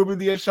agree with the Ruben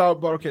Diaz shot,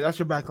 but okay, that's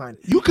your back line.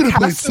 You could have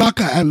played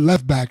Saka at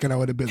left back, and I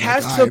would have been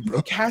like, all right,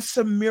 bro.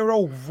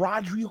 Casemiro,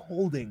 Rodri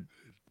Holding.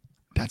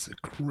 That's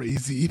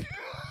crazy.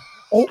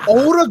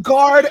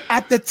 Odegaard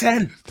at the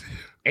 10.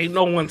 Ain't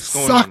no one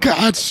scoring. Saka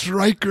at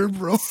striker,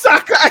 bro.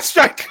 Slash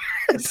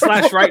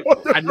right.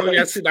 I know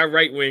y'all see that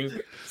right wing.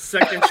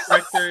 Second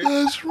striker.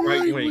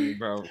 Right wing,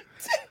 bro.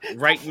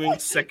 Right wing,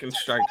 second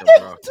striker,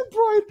 bro.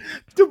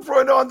 De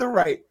Bruyne on the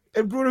right.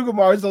 And Bruno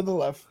Guimaraes on the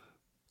left.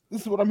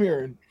 This is what I'm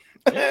hearing.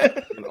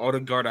 And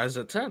Odegaard as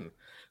a 10.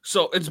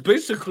 So it's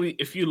basically,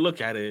 if you look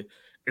at it,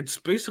 it's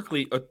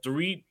basically a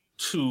 3-2.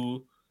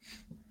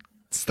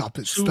 Stop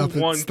it.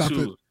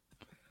 2-1-2.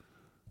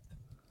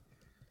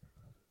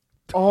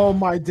 Oh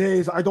my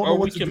days! I don't know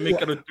what to do. Or we can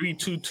make it a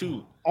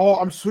 3-2-2. Oh,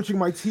 I'm switching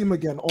my team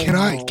again.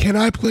 Oh, can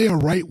I play a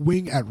right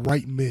wing at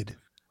right mid?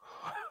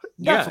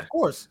 Yes, of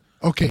course.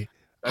 Okay.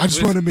 I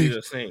just want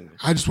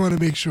to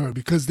make sure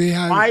because they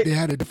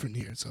had a different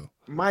here. So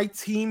my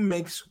team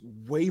makes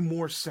way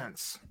more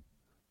sense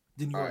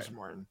than yours, right.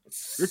 Martin.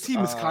 Your team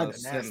is kind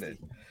of nasty,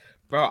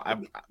 bro.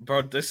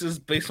 This is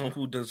based on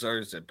who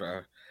deserves it,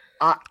 bro.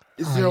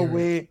 Is there a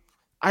way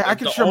I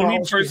can? The only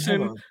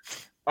person.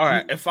 All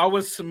right, if I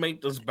was to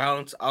make this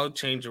balance, I would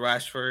change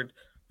Rashford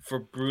for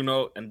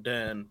Bruno and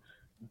then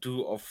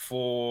do a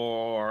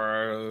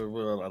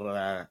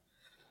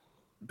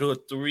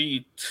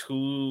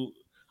 3-2.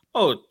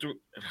 Oh,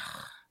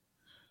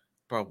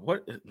 bro,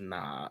 what?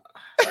 Nah.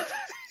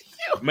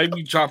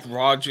 Maybe drop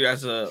Rodri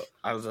as a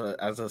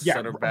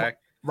center back.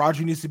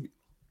 Rodri needs to be.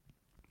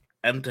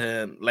 And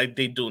then, like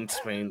they do in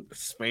Spain,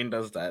 Spain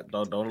does that.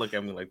 Don't look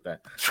at me like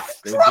that.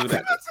 They do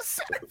that.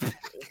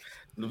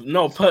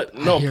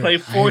 Play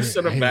 4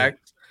 center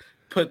backs.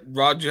 Put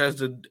Rodri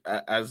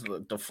as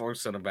the 4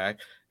 center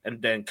back,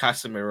 and then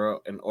Casemiro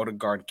and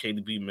Odegaard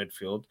KDB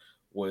midfield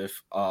with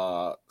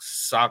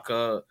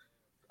Saka,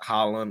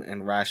 Haaland,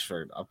 and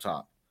Rashford up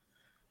top.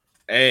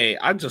 Hey,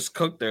 I just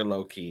cooked there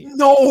low key.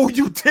 No,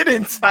 you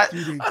didn't. I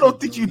don't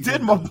think you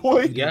did, my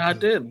boy. Yeah, I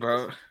did,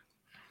 bro.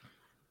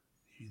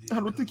 I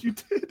don't think you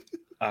did.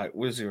 All right,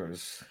 where's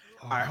yours?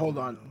 All right, hold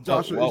on.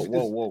 Joshua,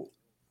 whoa.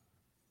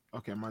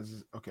 Okay,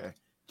 mine's okay.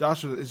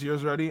 Joshua, is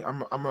yours ready?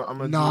 I'm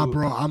Nah,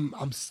 bro,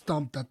 I'm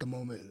stumped at the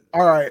moment.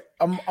 All right,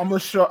 I'm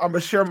gonna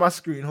share my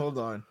screen. Hold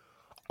on.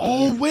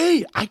 Oh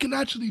wait, I can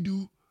actually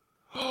do.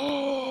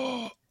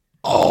 Oh,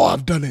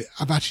 I've done it.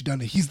 I've actually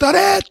done it. He's done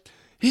it.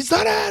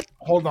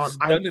 Hold on.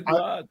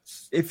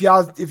 If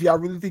y'all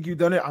really think you've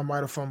done it, I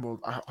might have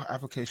fumbled.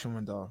 Application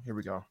window. Here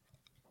we go.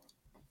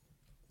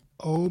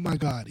 Oh my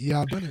God.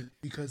 Yeah, I've done it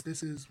because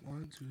this is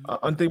 1, 2.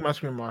 Unthink my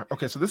screen mark.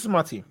 Okay, so this is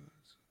my team.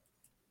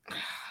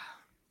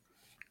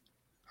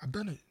 I've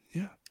done it.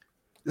 Yeah.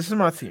 This is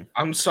my team.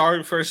 I'm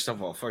sorry. First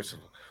of all,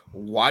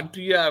 why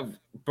do you have,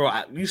 bro?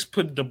 At least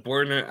put De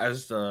Bruyne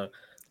as the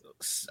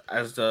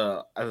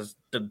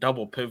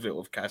double pivot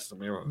with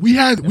Casemiro. We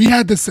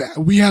have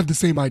the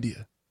same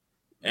idea.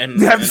 And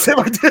we have the same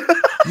idea.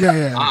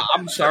 Yeah.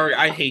 I'm sorry.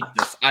 I hate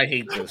this. I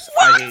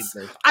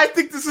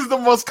think this is the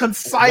most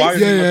concise. Why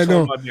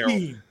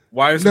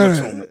is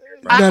Matoma?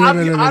 I'll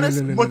be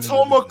honest.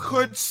 Matoma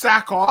could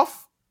sack off.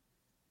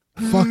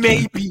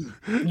 Maybe.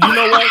 You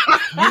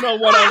know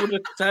what? I would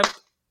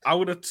accept. I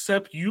would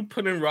accept you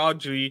putting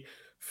Rodri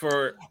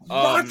for.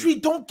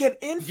 Rodri don't get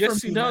in.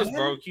 Yes, he does, man.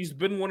 Bro. He's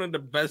been one of the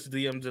best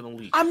DMs in the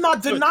league. I'm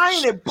not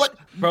denying it, but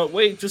bro,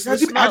 wait. Just has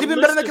he been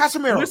better than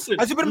Casemiro?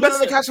 Has he been better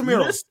than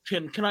Casemiro?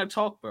 Can I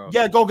talk, bro?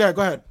 Yeah, go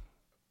ahead.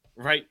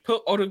 Right,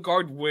 put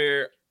Odegaard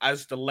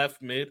as the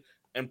left mid,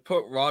 and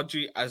put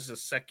Rodri as the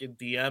second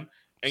DM.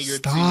 And your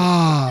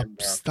stop.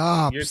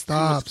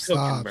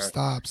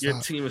 Your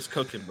team is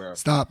cooking, bro.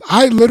 Stop.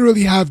 I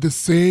literally have the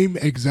same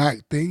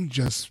exact thing,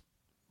 just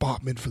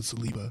Botman for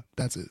Saliba.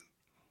 That's it.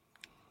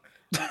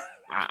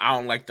 I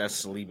don't like that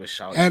Saliba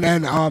shout. And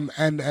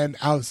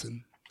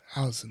Allison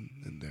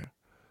in there.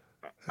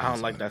 I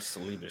don't like that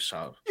Saliba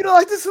shout. You don't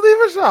like the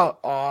Saliba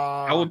shout?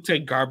 I would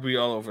take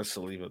Gabriel over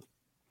Saliba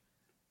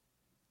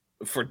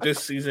for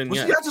this season.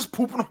 Was he just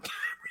pooping on?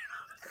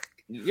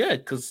 Yeah,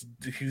 because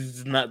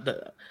he's not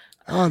the.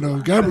 I don't know.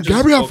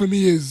 Gabriel for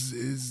me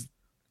is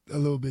a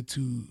little bit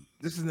too.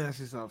 This is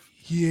nasty stuff.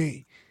 He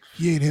ain't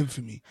him for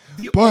me.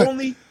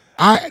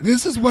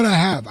 This is what I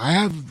have. I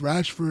have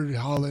Rashford,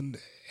 Haaland,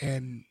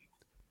 and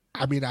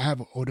I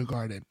have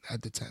Odegaard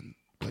at the 10.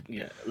 But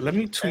yeah, let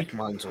me tweak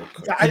mine real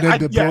quick. And then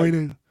De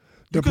Bruyne,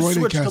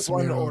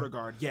 Casemiro,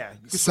 Odegaard. Yeah,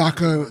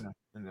 Saka,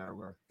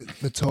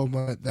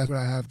 Matoma. That's what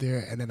I have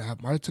there, and then I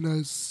have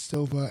Martinez,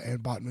 Silva, and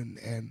Botman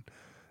and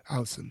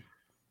Allison.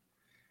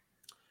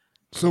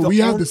 So we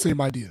have the same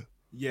idea.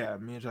 Yeah,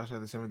 me and Josh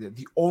have the same idea.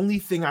 The only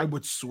thing I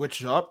would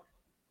switch up,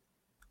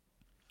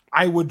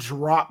 I would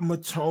drop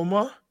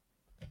Matoma,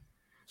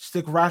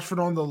 stick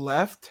Rashford on the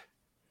left,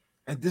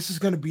 and this is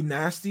going to be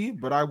nasty,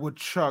 but I would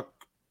chuck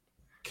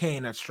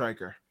Kane at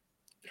striker.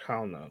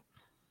 Hell no.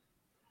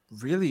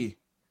 Really?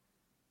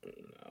 No.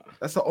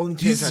 That's the only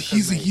change.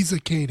 He's a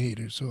Kane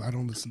hater, so I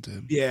don't listen to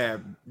him. Yeah,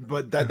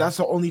 but that's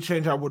the only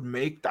change I would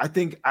make. I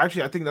think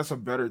that's a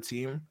better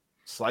team.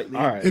 Slightly.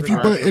 All right. If you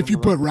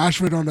put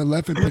Rashford on the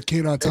left and put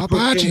Kane on top,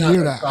 I actually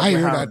hear that. I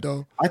hear that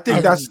though. I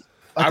think that's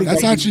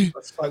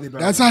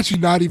actually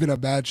not even a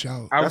bad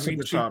shout. I'll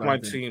retweet my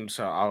team,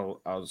 so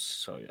I'll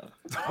show you.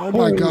 Oh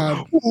my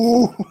God!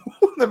 Ooh.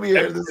 Let me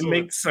hear this. It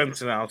makes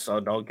sense now, so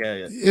don't get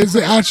it. Is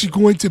it actually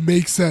going to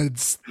make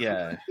sense?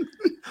 Yeah.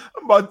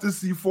 I'm about to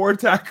see 4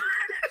 attackers.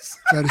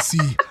 Got to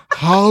see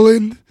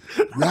Haaland,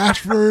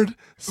 Rashford,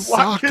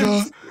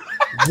 Saka,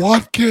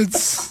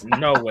 Watkins.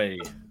 No way.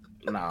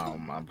 No,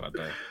 my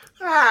brother.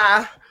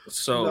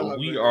 So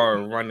we are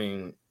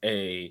running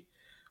a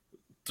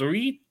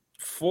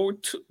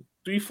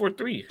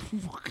 3-4-3.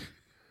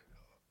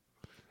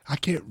 I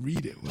can't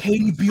read it.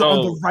 KDB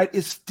on the right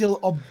is still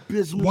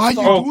abysmal. Why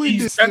are you doing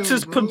this? That's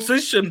his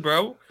position,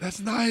 bro. That's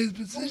not his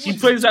position. He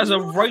plays as a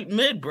right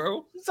mid,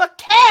 bro. He's a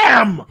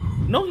cam.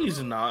 No,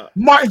 he's not.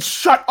 Martin,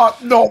 shut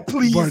up. No,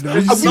 please.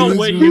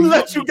 We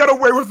let you get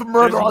away with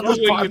murder on this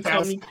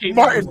podcast.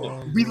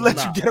 Martin, we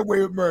let you get away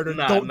with murder.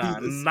 Don't do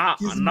this.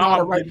 He's not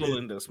a right people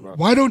in this, bro.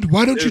 Why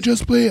don't you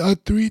just play a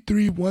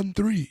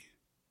 3-3-1-3?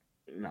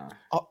 Nah.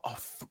 A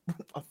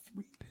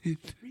 3-3.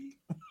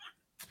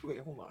 Wait,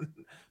 hold on.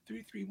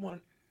 3-3-1.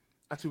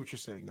 I see what you're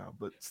saying now,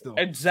 but still.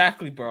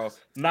 Exactly, bro.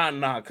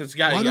 Nah. Because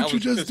why don't you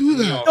just do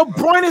that? De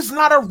Bruyne is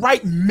not a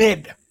right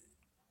mid.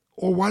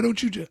 Or why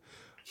don't you just?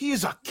 He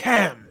is a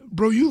cam,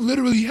 bro. You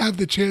literally have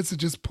the chance to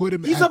just put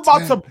him. He's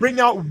about to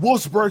bring out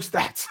Wolfsburg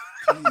stats.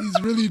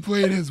 He's really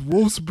playing his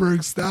Wolfsburg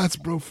stats,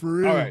 bro. For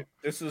real. All right,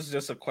 this is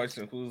just a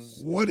question.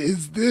 What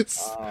is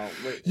this?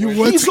 You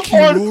went to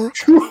Kiora?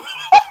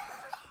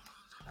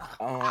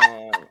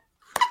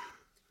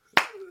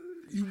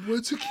 You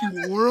went to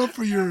Kiora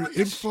for your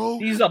info?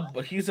 He's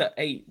a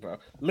 8, bro.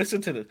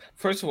 Listen to this.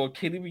 First of all,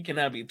 KDB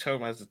cannot be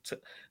termed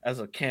as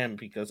a cam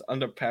because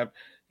under Pep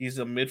He's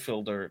a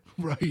midfielder.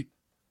 Right.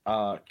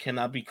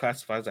 Cannot be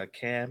classified as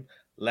cam,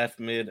 left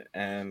mid,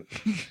 and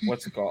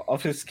what's it called?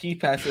 Of his key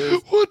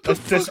passes, What the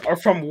assists fuck? are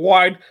from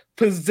wide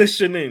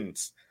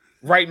positionings.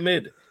 Right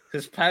mid.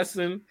 His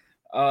passing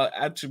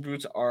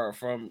attributes are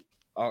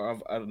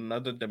of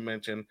another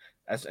dimension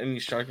as any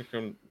striker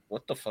can.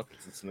 What the fuck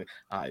is this name?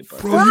 Alright, but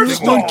Bro, you're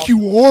First on off-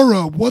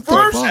 Kiora. What the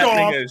First fuck? off,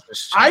 nigga is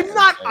just chatting,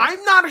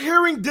 I'm not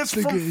hearing this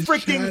This from nigga is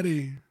freaking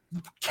chatty.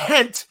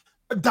 Kent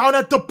down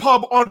at the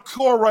pub on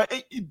Cora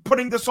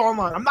putting this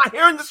online. I'm not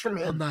hearing this from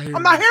him.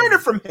 I'm not hearing it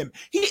from him.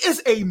 He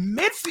is a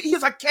midfield. He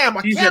is a cam.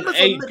 A He's cam an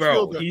is eight, a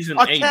bro. midfielder. He's an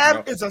a eight,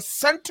 cam bro. is a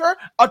center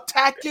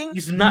attacking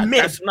He's not.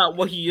 mid. That's not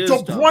what he is. De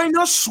though.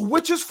 Bruyne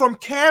switches from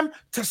cam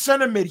to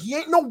center mid. He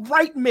ain't no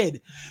right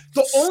mid.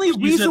 The only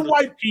reason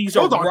why he's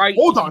hold a on, right.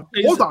 hold on.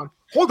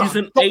 He's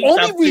an The eight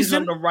only that plays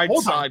reason on the right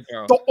hold on. side,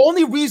 bro. The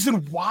only reason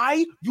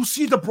why you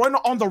see De Bruyne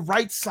on the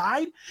right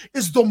side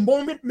is the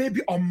moment maybe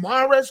a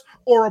Mahrez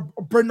or a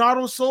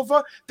Bernardo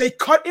Silva, they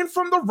cut in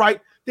from the right,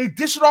 they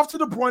dish it off to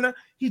De Bruyne,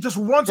 he just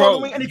runs all the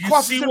way and he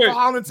crosses in for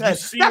Haaland's head.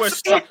 That's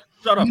it.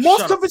 Shut up.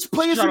 Most of his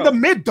players in the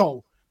mid,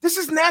 though. This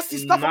is nasty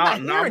stuff.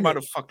 I'm I'm not hearing about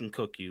it. to fucking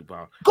cook you,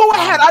 bro. Go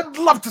ahead. I'd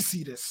love to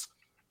see this.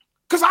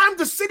 Because I'm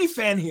the City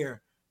fan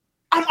here.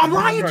 I'm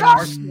lying, You're an Josh.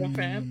 Arsenal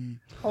fan?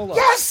 Hold on.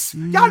 Yes,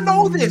 y'all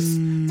know this.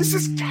 This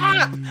is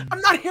cap. I'm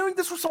not hearing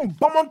this from some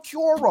bum on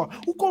Quora.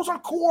 Who goes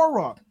on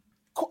Quora?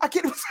 I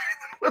can't even say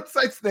the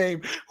website's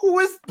name. Who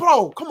is,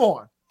 bro? Come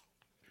on.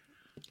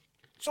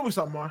 Show me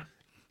something, Mar.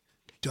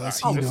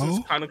 Does he This is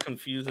know? kind of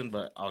confusing,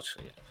 but I'll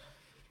show you.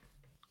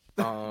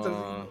 Does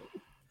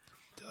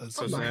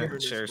I'm not hearing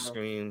Share this, bro.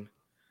 screen.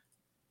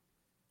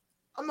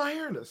 I'm not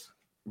hearing this.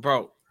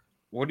 Bro,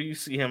 what do you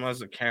see him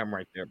as a cam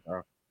right there,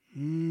 bro?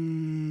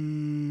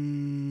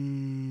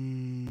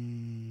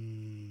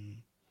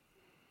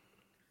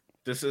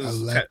 This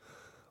is a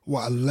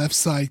left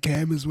side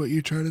cam is what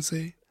you're trying to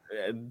say?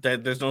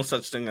 there's no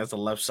such thing as a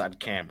left side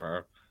cam,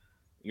 bro.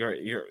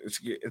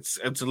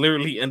 It's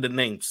literally in the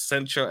name,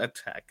 central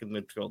attacking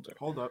midfielder.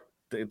 Hold up.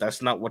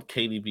 That's not what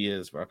KDB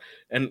is, bro.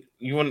 And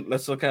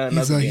let's look at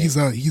another game.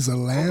 He's a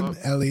lamb,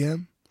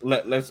 LEM.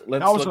 Let's look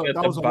at that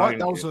the was a what? buying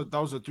That was game. a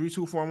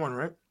 3-2-4-1,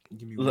 right?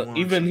 Give me Look, one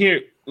even second.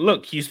 here,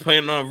 look, he's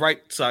playing on the right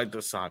side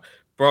this side.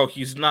 Bro,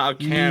 he's not a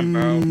cam,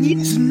 bro.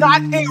 He's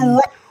not a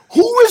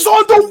who is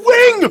on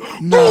the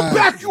wing? Go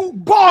back, you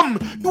bum!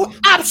 You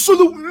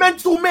absolute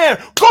mental man!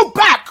 Go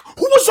back!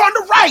 Who was on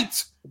the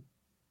right?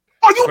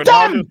 Are you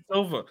dumb?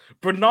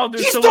 Bernardo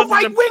He's Silva. the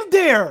right wing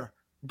there.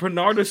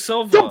 Bernardo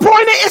Silva. De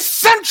Bruyne is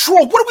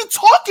central. What are we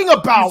talking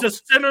about? He's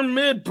a center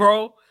mid,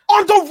 bro.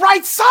 On the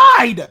right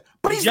side,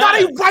 but he's not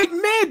Yes. a right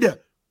mid.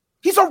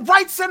 He's a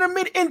right center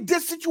mid in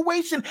this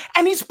situation,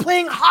 and he's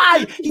playing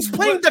high. He's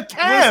playing the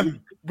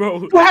cam.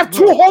 Bro, You have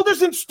two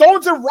holders in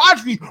Stones and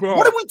Rodri. Bro.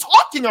 What are we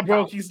talking about?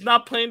 Bro, he's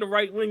not playing the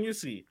right wing, you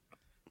see.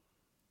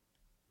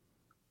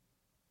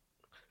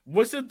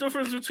 What's the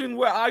difference between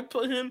where I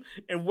put him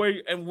and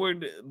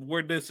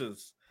where this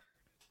is?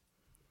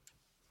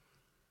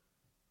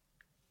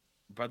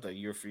 Brother,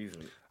 you're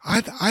freezing.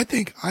 I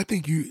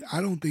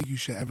don't think you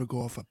should ever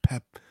go off a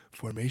Pep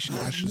formation.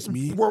 That's just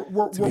me. We're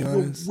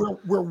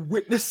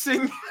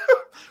witnessing.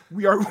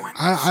 We are.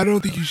 I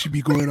don't think you should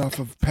be going off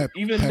of Pep.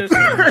 Even Pep this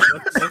one.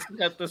 Let's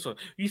look at this one.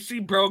 You see,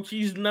 bro,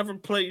 he's never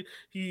played.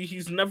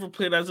 He's never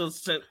played as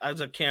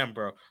a cam,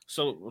 bro.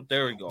 So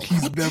there we go.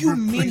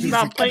 He's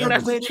not playing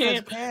as a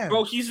cam,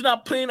 bro. He's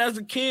not playing as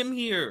a cam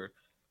here.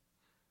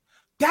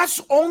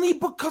 That's only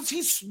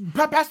because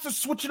Pep has to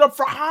switch it up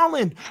for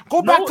Haaland.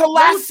 Go back to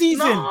last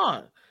season.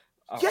 Not.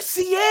 Yes,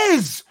 he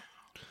is,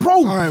 bro.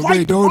 All right,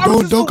 wait,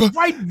 don't go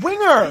right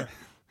winger.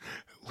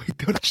 Wait,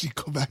 don't actually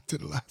go back to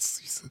the last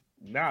season.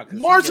 Nah,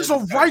 Mars is a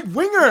right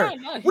winger.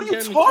 What are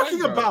you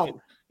talking about?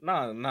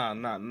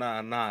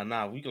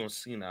 Nah. We gonna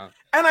see now.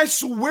 And I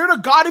swear to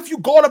God, if you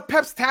go to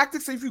Pep's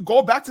tactics, if you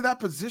go back to that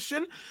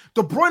position,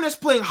 De Bruyne is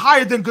playing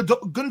higher than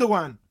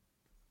Gundogan.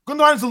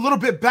 Gundogan is a little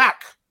bit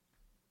back.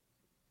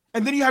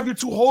 And then you have your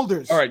two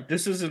holders. All right,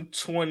 this is in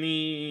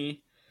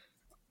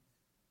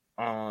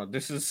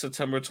this is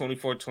September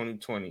 24,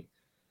 2020.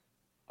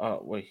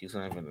 Wait, he's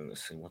not even in the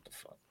scene. What the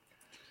fuck?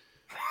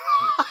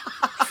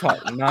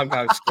 Fuck, now I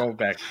gotta scroll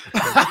back.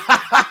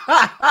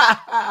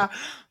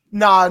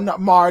 Nah,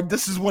 Mar,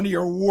 this is one of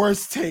your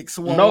worst takes.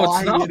 No,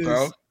 it's not,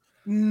 bro.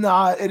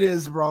 Nah, it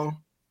is, bro.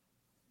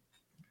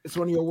 It's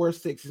one of your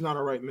worst takes. He's not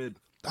a right mid.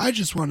 I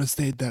just want to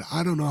state that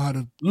I don't know how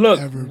to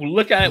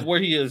look at where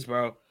he is,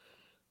 bro.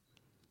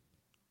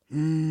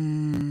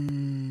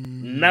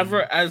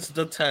 Never as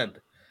the 10.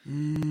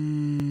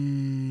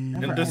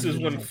 And this is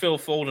when Phil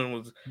Foden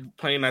was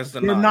playing as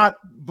the 9.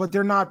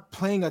 They're not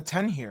playing a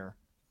 10 here.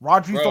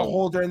 Rodri's the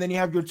holder, and then you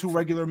have your two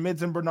regular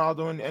mids and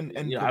Bernardo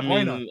and yeah, I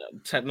mean,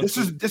 technically,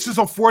 this is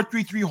a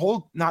 4-3-3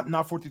 hold, not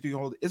 4-3-3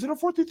 hold. Is it a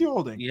 4-3-3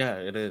 holding? Yeah,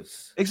 it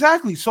is.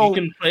 Exactly. So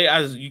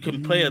you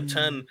can play a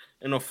 10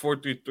 in a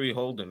 4-3-3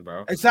 holding,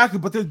 bro. Exactly,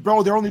 but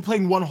they're only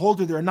playing one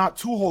holder. They're not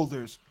two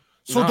holders.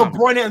 So De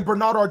Bruyne and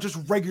Bernardo are just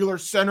regular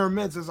center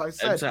mids, as I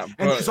said, Exactly,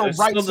 and he's a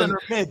right center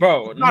mid,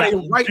 bro. not a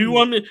right. Do you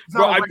want me,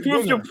 bro? I proved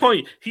winger. your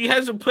point. He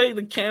hasn't played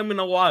a cam in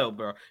a while,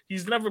 bro.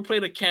 He's never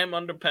played a cam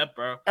under Pep,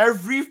 bro.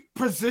 Every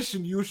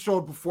position you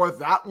showed before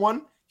that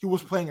one, he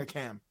was playing a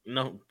cam.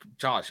 No,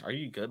 Josh, are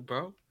you good,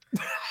 bro?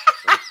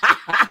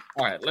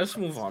 All right, let's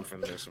move on from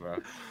this, bro.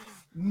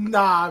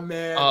 Nah,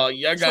 man.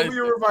 Yeah, guys. Show me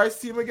your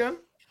revised team again,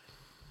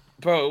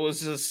 bro. It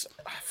was just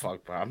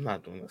fuck, bro. I'm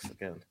not doing this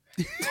again.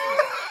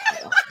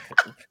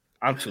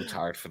 I'm too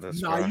tired for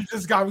this, bro. You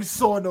just got me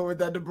so annoyed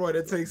that De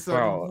Bruyne takes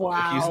so.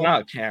 Wow, he's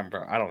not cam,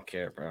 bro. I don't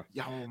care, bro.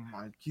 Yeah, oh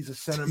my, he's a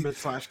center mid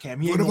 /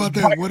 cam. What about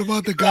that? What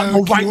about the guy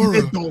on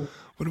Kiora?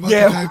 What about the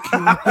guy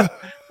Kiora?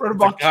 What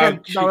about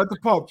Cam? Now at the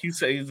pub, he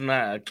said he's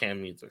not a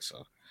cam either,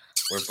 so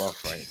we're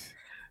both right.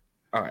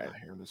 All right, I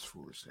hear this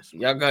foolishness.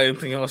 Y'all got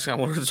anything else y'all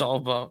want to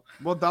talk about?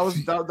 Well, that's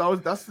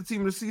the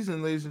team of the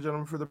season, ladies and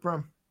gentlemen, for the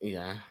Prem.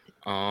 Yeah.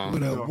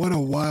 What a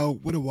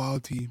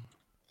wild team.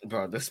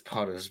 Bro, this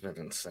pod has been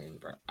insane,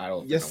 bro. I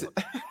don't know.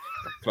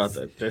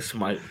 Brother, this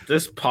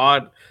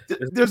pod.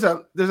 There's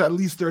at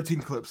least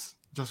 13 clips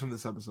just from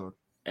this episode.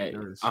 Hey,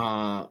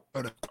 all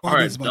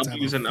right,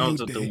 W's and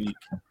L's of the week,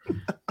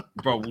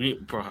 bro.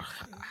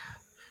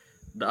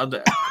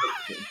 The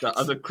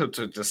other clips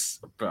are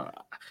just, bro.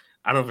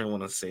 I don't even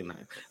want to say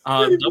that.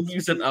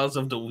 W's and L's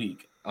of the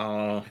week.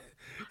 I'm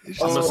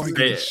gonna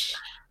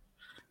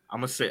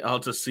say L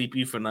to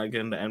CP for not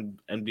getting the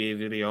NBA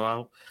video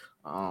out.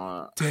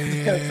 I'm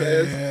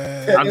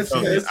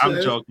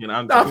joking.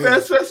 I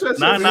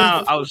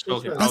was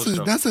joking. That's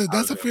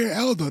a fair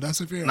L though.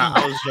 That's a fair L.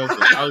 I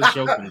was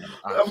joking.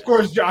 Of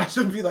course, Josh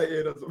should be like,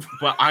 yeah,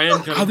 but I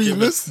am gonna.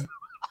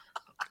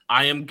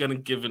 I am gonna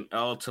give an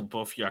L to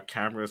both your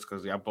cameras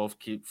because y'all both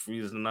keep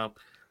freezing up.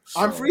 So,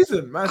 I'm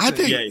freezing, man. I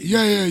think,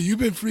 yeah, you've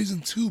been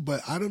freezing too,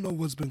 but I don't know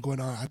what's been going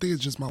on. I think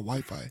it's just my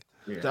Wi-Fi.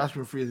 Yeah. Josh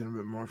been freezing a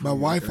bit more. My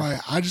Wi-Fi.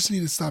 I just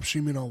need to stop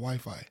streaming on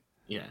Wi-Fi.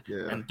 Yeah.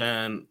 And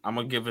then I'm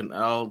gonna give an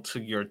L to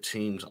your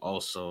teams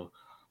also.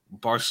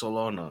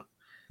 Barcelona.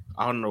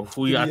 I don't know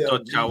who y'all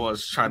thought y'all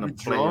was trying to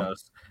play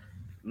us.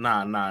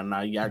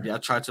 Nah. Y'all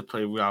tried to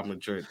play Real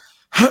Madrid.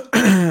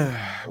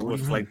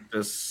 With like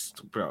this,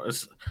 bro.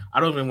 I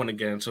don't even want to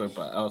get into it,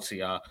 but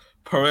LTR.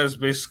 Perez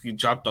basically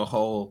dropped the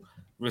whole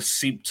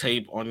receipt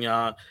tape on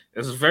y'all.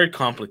 It's very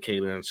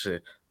complicated and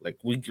shit. Like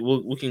we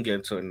can get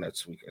into it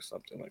next week or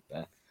something like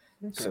that.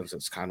 Okay. Since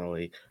it's kind of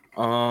late.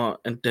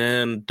 And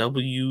then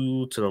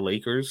W to the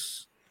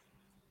Lakers.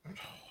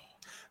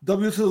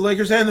 W to the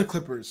Lakers and the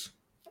Clippers.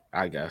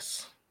 I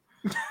guess.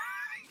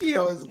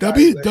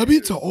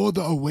 W to all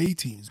the away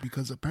teams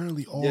because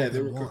apparently all of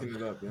them won. Cooking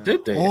it up. Yeah.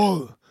 Did they?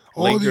 All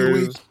Lakers, the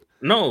away.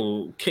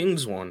 No,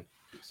 Kings won.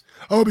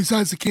 Oh,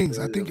 besides the Kings,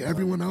 I think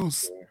everyone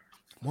else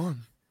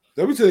won.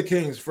 W to the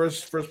Kings,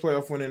 first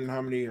playoff win in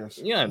how many years?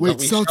 Yeah. Wait,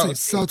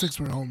 Celtics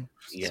were home.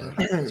 Yeah.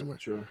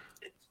 True.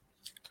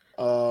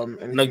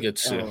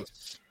 Nuggets.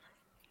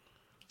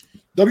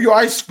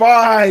 WI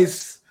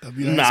Spies.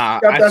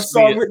 Nah, got that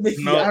song with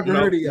Nicki. I haven't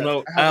heard it yet.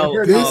 No,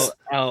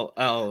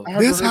 L.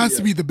 This has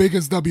to be the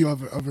biggest W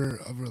of her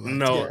life.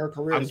 No,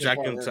 I'm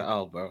jacking to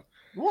L, bro.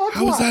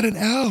 How is that an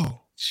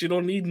L? She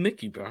don't need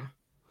Nicki, bro.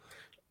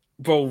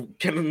 Bro,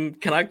 can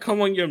I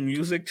come on your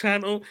music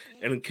channel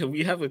and can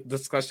we have a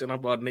discussion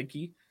about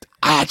Nicki?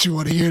 I actually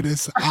want to hear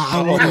this.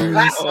 I want to hear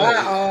this.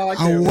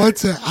 I want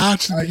to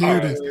actually hear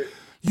this.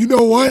 You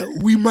know what?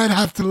 We might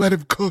have to let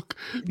him cook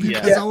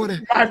because I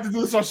have to do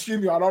this on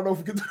streaming. I don't know if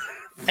we can do it.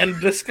 And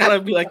this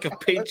gotta be like a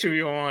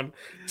Patreon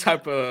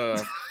type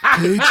of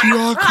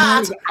Patreon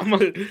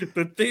content.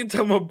 The things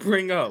I'm gonna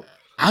bring up.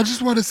 I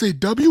just want to say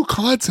W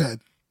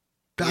content.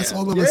 That's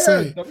all I'm gonna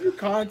say. W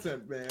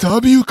content, man.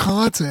 W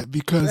content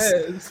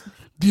because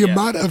the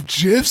amount of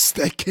GIFs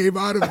that came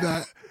out of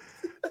that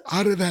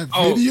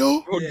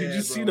video. Bro, did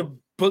you see the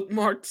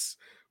bookmarks?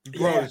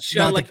 Bro,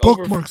 the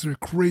bookmarks are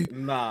crazy.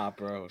 Nah,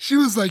 bro. She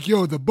was like,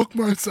 "Yo, the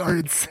bookmarks are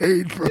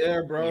insane, bro."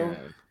 Yeah, bro. Yeah.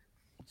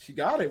 She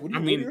got it.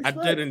 I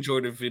did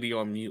enjoy the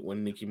video on mute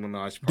when Nicki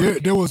Minaj.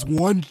 There was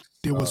one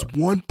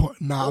part.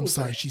 Nah, I'm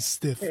sorry, she's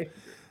stiff.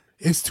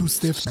 It's too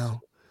stiff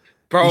now.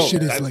 Bro, this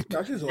shit is like,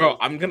 bro,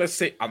 I'm gonna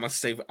save it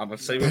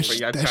for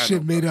y'all. That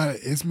shit made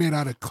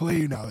out of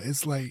clay now.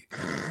 It's like,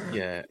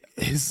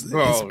 it's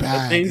bad.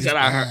 The things that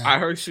I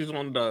heard she's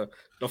on the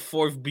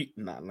fourth beat.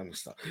 Nah, let me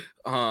stop.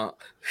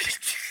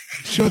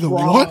 Sure, the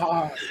what?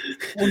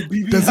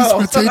 Does this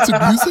pertain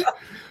to music?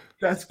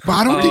 That's but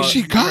I don't think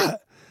she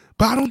got.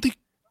 But I don't think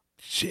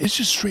it's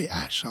just straight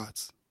ass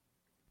shots.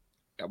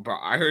 Yeah, bro,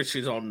 I heard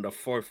she's on the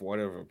fourth,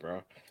 whatever,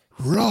 bro.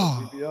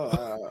 Raw.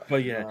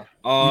 But yeah,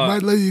 we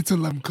might let you to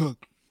let him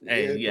cook.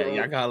 Hey,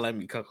 y'all gotta let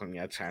me cook on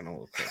your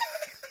channel.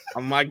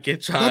 I might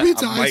get y'all. W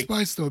to Ice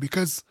Spice though,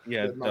 because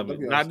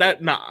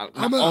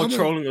I'm all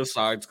trolling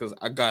aside because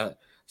I got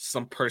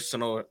some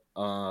personal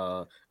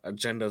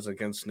agendas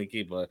against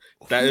Nicki, but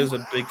that is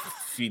a big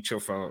feature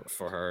for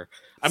her.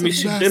 I mean,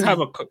 she did have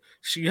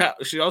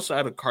she also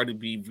had a Cardi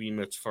B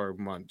remix for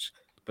Munch,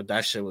 but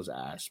that shit was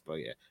ass. But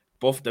yeah,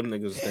 both them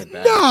niggas did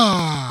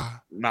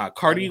that. Nah,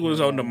 Cardi was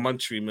on the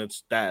Munch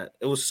remix. That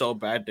it was so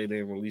bad they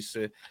didn't release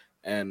it,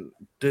 and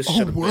this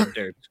should have been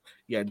there.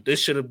 Yeah, this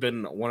should have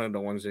been one of the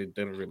ones they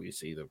didn't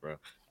release either, bro.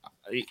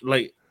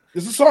 Like,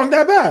 is the song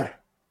that bad?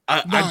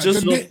 I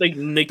just don't think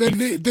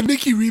Nicki. The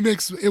Nicki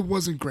remix, it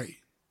wasn't great.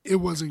 It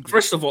wasn't great.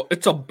 First of all,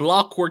 it's a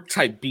blockwork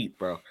type beat,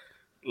 bro.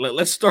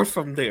 Let's start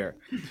from there.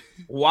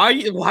 Why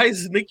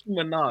is Nicki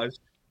Minaj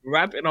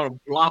rapping on a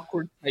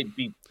blockwork type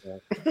beat?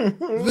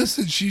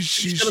 Listen, she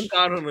should have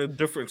got on a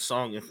different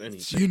song, if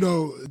anything. You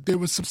know, there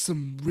was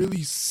some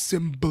really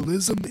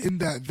symbolism in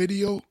that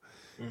video.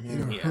 You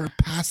know, her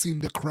passing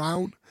the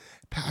crown,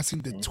 passing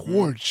the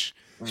torch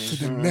to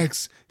the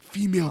next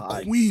female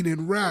queen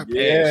in rap.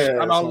 Yeah,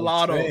 shout out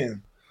Lotto.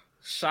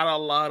 Shout out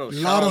Lotto.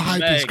 Lotto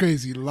hype is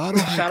crazy. Lotto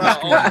hype shout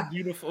out all the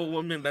beautiful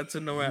women that's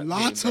in the rap.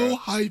 Lotto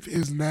hype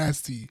is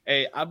nasty.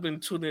 Hey, I've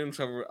been tuning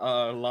into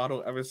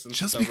Lotto ever since.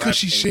 Just because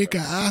she shake her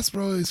ass,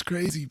 bro, is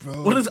crazy,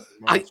 bro. What is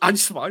I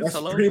Spice? That's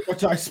Hello? pretty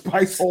much I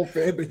Spice whole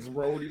fan base,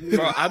 bro.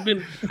 Bro, I've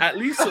been at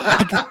least.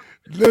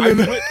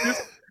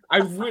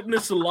 I've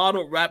witnessed a lot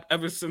of rap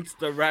ever since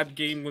the rap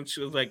game when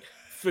she was like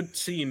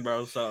 15,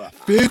 bro. So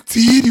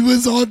 15, he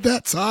was on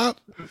that top,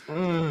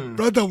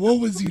 brother. What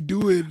was he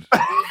doing?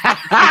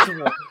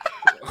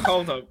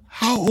 Hold up.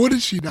 How old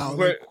is she now?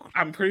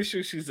 I'm pretty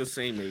sure she's the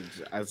same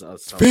age as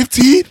us.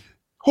 15?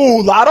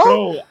 Who, Lotto?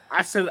 No,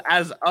 I said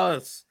as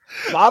us.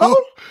 Lotto?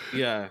 Oh,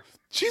 yeah.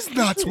 She's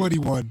not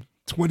 21,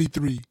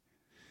 23.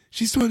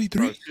 She's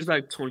 23. Bro, she's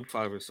like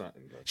 25 or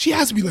something. Bro. She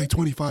has to be like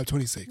 25,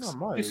 26.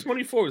 She's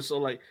 24, so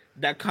like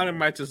that kind of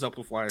matches up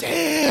with why.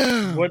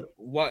 Damn.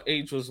 What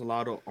age was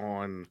Lotto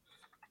on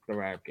the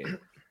rap game?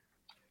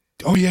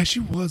 Oh yeah, she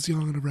was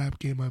young in the rap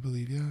game, I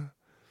believe. Yeah,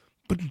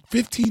 but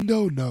 15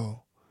 though,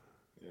 no.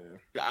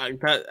 I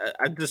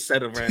just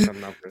said a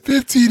random number.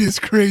 15 is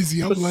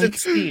crazy. I'm like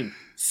 16.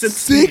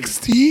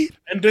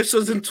 And this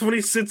was in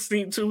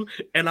 2016 too.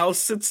 And I was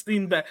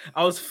 16 back.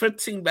 I was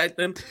 15 back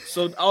then.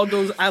 So all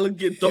those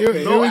allegations.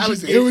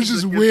 It was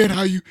just weird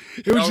how you.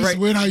 It was just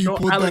weird how you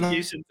pulled that out.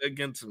 Allegations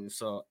against me.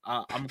 So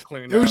I'm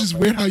clearing. It was just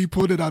weird how you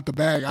pulled it out the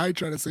bag. I ain't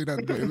trying to say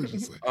that, but it was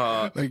just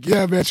like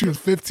yeah, man. She was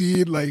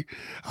 15. Like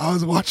I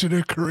was watching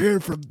her career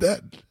from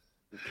then.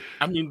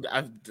 I mean,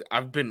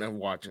 I've been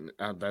watching it.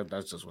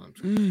 That's just what I'm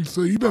saying.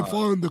 So you've been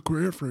following the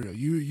career for her.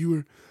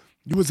 You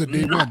was a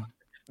day one.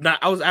 Nah,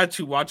 I was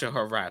actually watching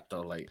her rap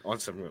though, like on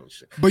some real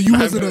shit. But you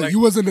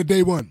wasn't a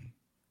day one.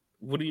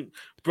 What do you,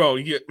 bro?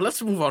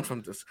 Let's move on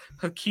from this.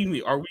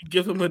 Hakimi, are we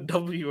giving him a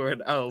W or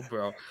an L,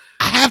 bro?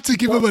 I have to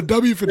give him a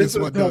W for this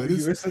one, though.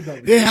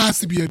 It has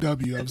to be a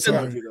W. I'm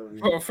sorry.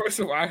 Bro, first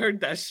of all, I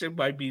heard that shit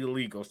might be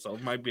illegal, so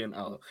it might be an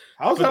L.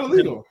 How's that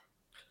illegal?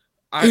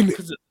 I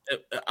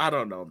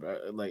don't know, bro.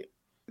 Like,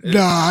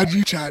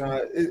 you tried.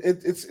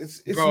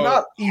 It's bro,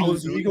 not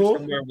illegal.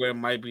 Somewhere where it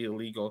might be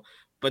illegal,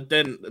 but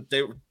then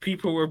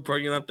people were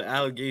bringing up the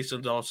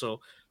allegations also,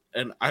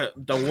 and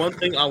the one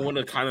thing I want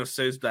to kind of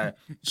say is that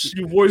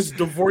she was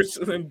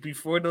divorcing him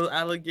before the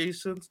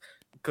allegations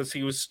because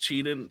he was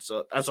cheating.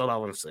 So that's all I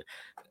want to say.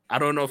 I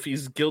don't know if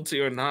he's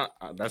guilty or not.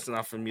 That's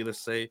not for me to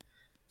say.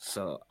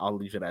 So I'll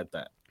leave it at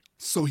that.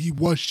 So he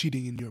was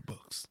cheating in your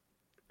books.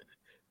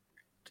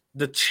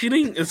 The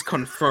cheating is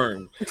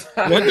confirmed.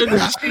 Whether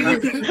the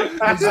cheating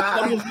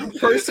is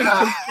person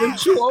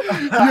consensual,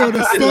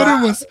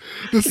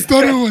 the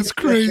stutter was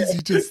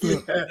crazy. Just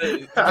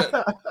the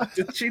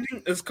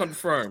cheating is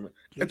confirmed.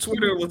 It's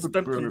whether it was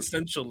done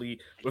consensually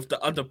with the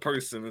other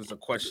person is a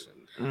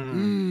question.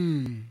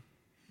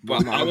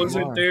 But I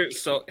wasn't there,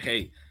 so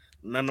hey,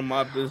 none of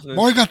my business.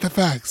 Boy got the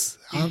facts.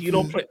 You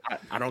don't play.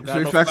 I don't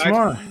got no facts.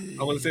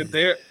 I wasn't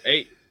there.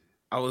 Hey.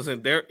 I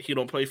wasn't there. He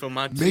don't play for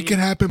my team. Make it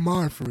happen,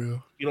 Mar, for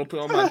real. He don't play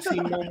on my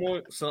team no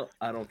more, so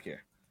I don't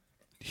care.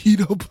 He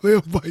don't play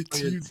on my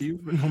team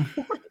no more.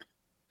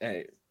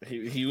 Hey,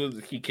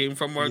 he came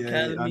from our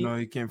academy. I know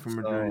he came from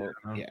Madrid.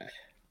 Yeah.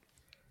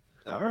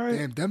 All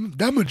right. Damn,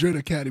 that Madrid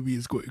academy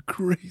is going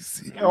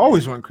crazy. It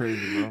always went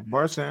crazy, bro.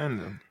 Barca and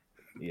them.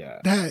 Yeah,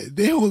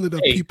 they holding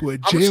up people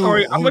in jail. I'm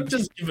sorry, I'm gonna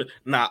just give it.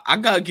 Nah, I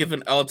gotta give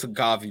an L to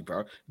Gavi,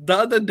 bro. The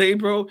other day,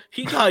 bro,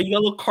 he got a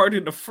yellow card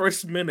in the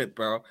first minute,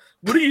 bro.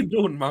 What are you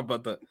doing, my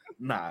brother?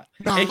 Nah,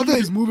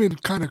 he's moving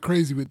kind of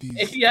crazy with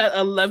these. He had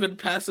 11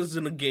 passes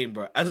in the game,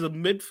 bro. As a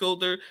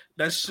midfielder,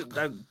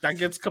 that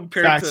gets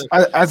compared to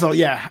as a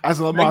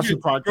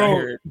Lamasi project.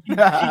 Bro, he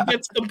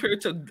gets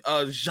compared to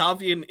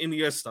Xavi and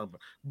Iniesta,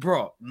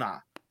 bro. Nah.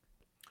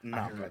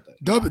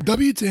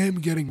 W to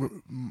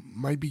him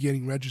might be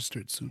getting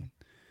registered soon.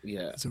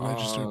 Yeah, it's a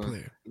registered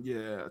player.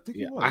 Yeah,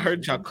 I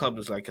heard your club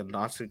is like a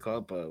Nazi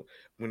club, but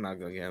we're not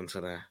gonna get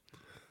into that.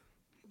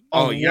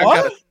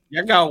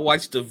 Y'all gotta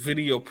watch the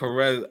video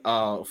Perez.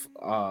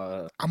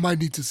 I might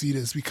need to see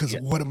this because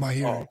what am I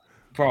hearing?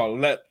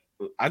 Bro,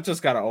 I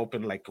just gotta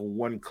open like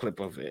one clip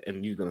of it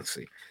and you're gonna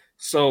see.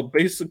 So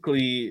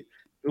basically,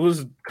 it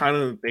was kind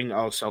of the thing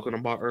I was talking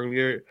about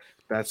earlier.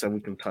 That said we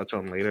can touch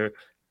on later.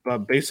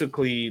 But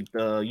basically,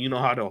 you know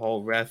how the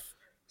whole ref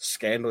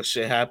scandal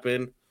shit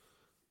happened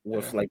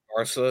with like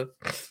Barca?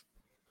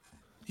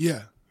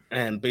 Yeah.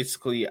 and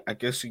basically, I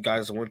guess you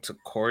guys went to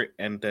court,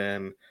 and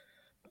then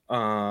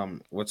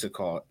what's it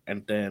called?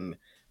 And then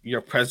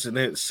your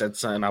president said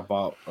something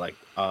about like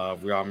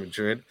Real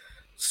Madrid.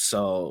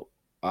 So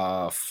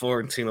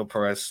Florentino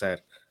Perez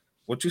said,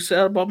 "What you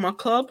said about my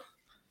club?"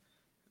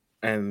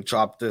 and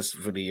dropped this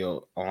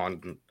video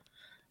on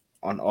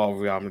all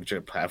Real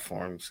Madrid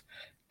platforms.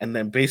 And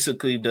then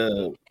basically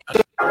there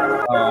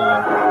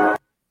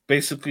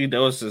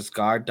was this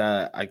guy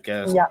that I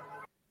guess Yeah.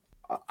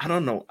 I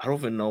don't know. I don't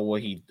even know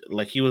what he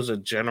was a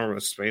general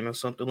of Spain or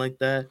something like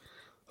that.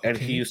 And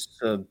he Okay. used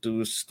to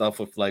do stuff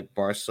with like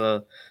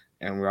Barca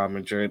and Real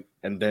Madrid.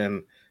 And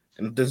then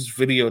in this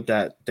video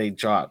that they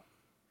dropped,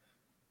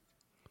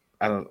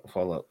 I don't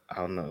hold up. I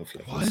don't know if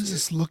you can Why see is it.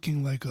 this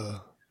looking like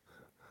a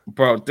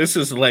Bro, this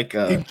is like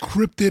a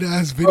encrypted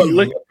ass bro,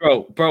 video?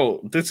 look, bro,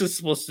 this is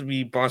supposed to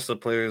be Barca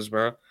players,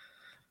 bro.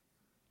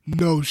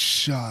 No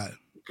shot.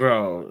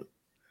 Bro.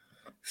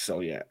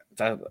 So yeah,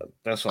 that's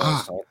what I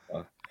was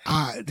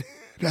Ah, talking about.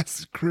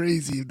 that's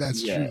crazy if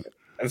that's Yeah. true.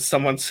 And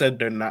someone said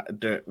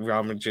they're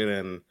Real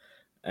Madrid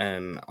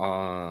and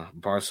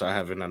Barca are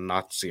having a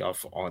Nazi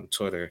off on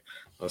Twitter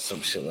or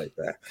some shit like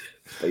that.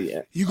 But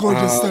yeah. You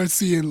gonna just start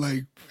seeing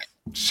like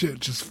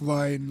shit just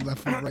flying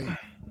left and right.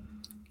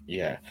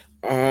 Yeah.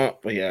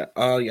 But yeah.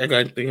 I got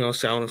anything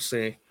else I want to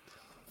say?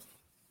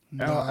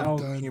 Nah, I'm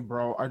LG, done.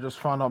 bro. I just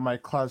found out my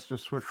class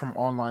just switched from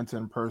online to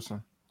in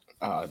person.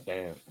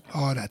 Damn.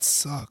 Oh, that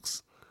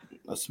sucks.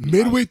 That's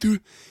Midway through,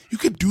 you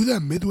could do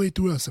that midway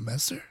through a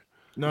semester.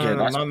 No, Yeah,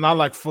 no, that's not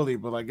like fully,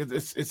 but like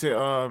it's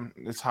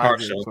hybrid.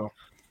 partial. So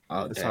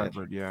Oh it's damn.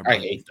 hybrid, yeah. I But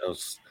hate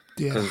those.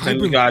 Yeah, Because then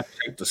you hybrid. gotta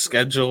check the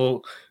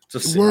schedule to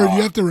see. Word,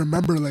 you have to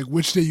remember like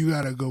which day you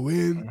gotta go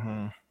in.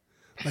 mhm,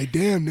 Like,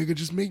 damn, nigga,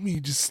 just make me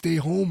just stay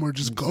home or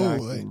just go.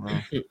 exactly,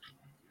 Like,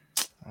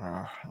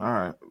 bro.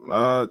 All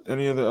right.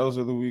 Any other L's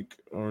of the week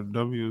or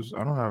W's?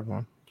 I don't have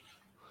one.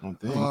 I don't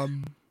think.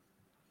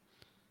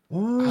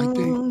 I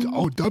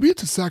think W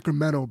to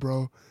Sacramento,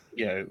 bro.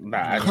 Yeah, nah,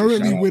 actually,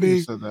 Currently shout out. winning.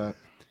 You said that.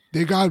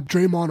 They got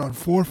Draymond on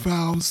 4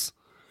 fouls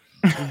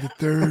in the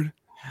third,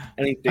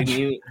 Anything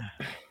you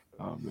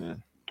Oh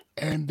man.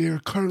 and they're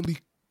currently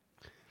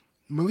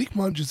Malik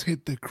Monk just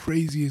hit the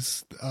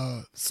craziest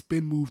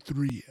spin move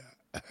 3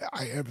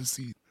 I ever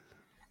seen.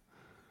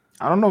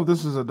 I don't know if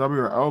this is a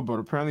W or L, but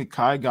apparently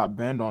Kai got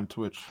banned on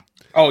Twitch.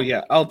 Oh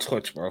yeah, I'll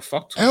Twitch, bro.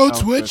 Fuck Twitch. L L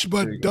Twitch, Twitch,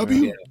 but there you go,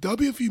 W yeah.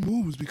 W if he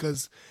moves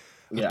because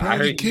Yeah, I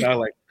apparently heard you got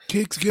like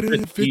Kicks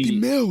getting 50 50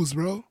 mils,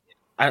 bro.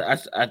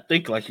 I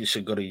think like you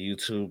should go to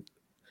YouTube.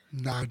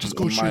 Nah, just In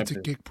go my straight to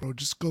opinion. Kick, bro.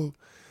 Just go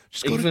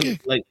to Even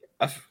Kick. like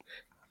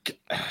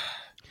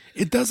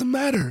It doesn't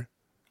matter.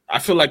 I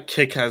feel like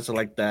Kick has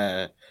like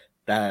that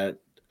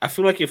I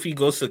feel like if he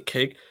goes to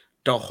Kick,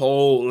 the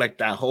whole like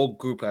that whole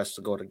group has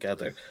to go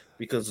together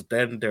because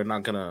then they're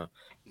not gonna.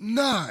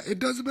 Nah, it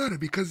doesn't matter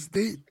because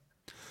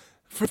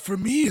for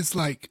me it's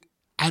like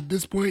at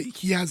this point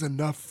he has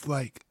enough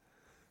like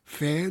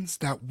fans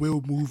that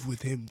will move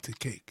with him to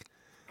Kick.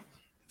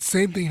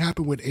 Same thing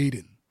happened with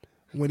Aiden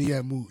when he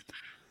had moved.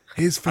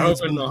 His I don't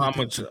fans even moved know how with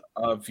him much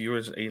too.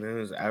 viewers Aiden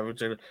is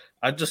averaging.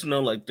 I just know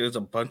like there's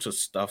a bunch of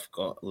stuff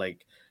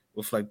like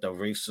with like the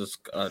racist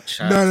chats.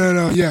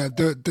 No. Yeah,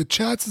 the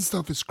chats and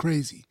stuff is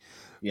crazy.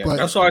 Yeah, But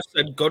that's why I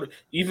said go to,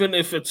 even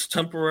if it's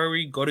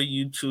temporary, go to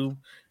YouTube,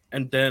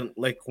 and then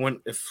like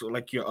if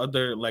like your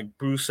other like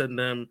Bruce and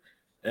them,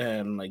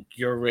 and like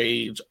your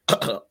Rage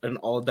and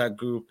all that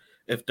group,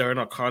 if they're in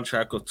a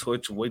contract with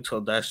Twitch, wait till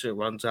that shit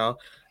runs out,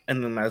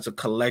 and then as a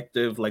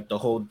collective, like the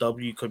whole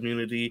W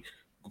community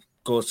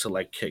goes to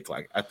like Kick.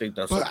 Like I think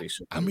that's what but they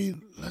should. I do.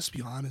 mean, let's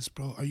be honest,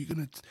 bro. Are you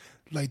gonna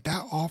like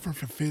that offer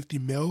for 50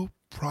 mil?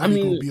 I Probably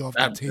mean gonna be off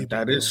the table.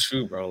 that bro. is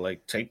true, bro.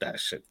 Like take that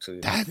shit too.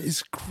 That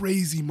is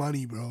crazy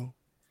money, bro.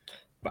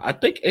 But I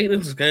think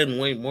Aiden's getting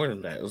way more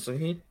than that, isn't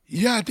he?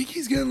 Yeah, I think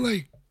he's getting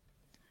like.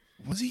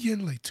 Was he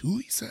getting like 2?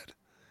 He said.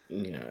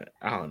 Yeah,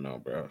 I don't know,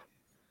 bro.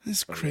 This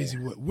is crazy.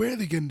 Where are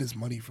they getting this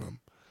money from?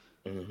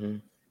 Mm-hmm.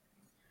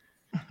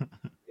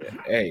 Yeah.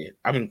 Hey,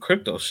 I mean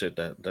crypto shit.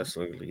 That's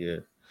literally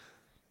it.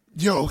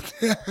 Yo,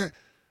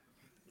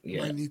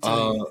 Yeah. I need to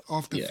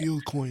off the yeah.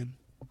 field coin.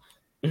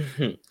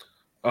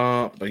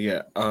 But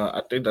yeah.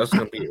 I think that's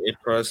gonna be it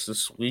for us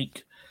this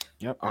week.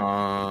 Yep.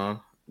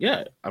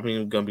 Yeah. I mean,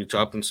 we're gonna be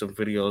dropping some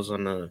videos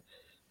on the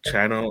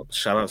channel.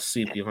 Shout out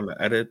CP on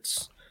the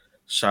edits.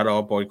 Shout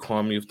out boy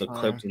Kwame with the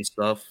clips and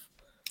stuff.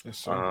 Yes,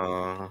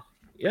 sir.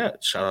 Yeah.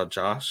 Shout out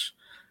Josh.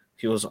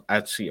 He was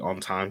actually on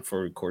time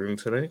for recording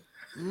today.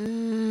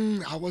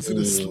 I wasn't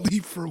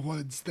asleep for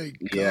once. Thank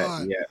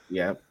God.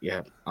 Yeah.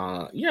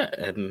 Yeah,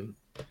 and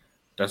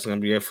that's gonna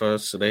be it for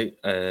us today.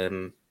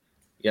 And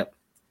yep.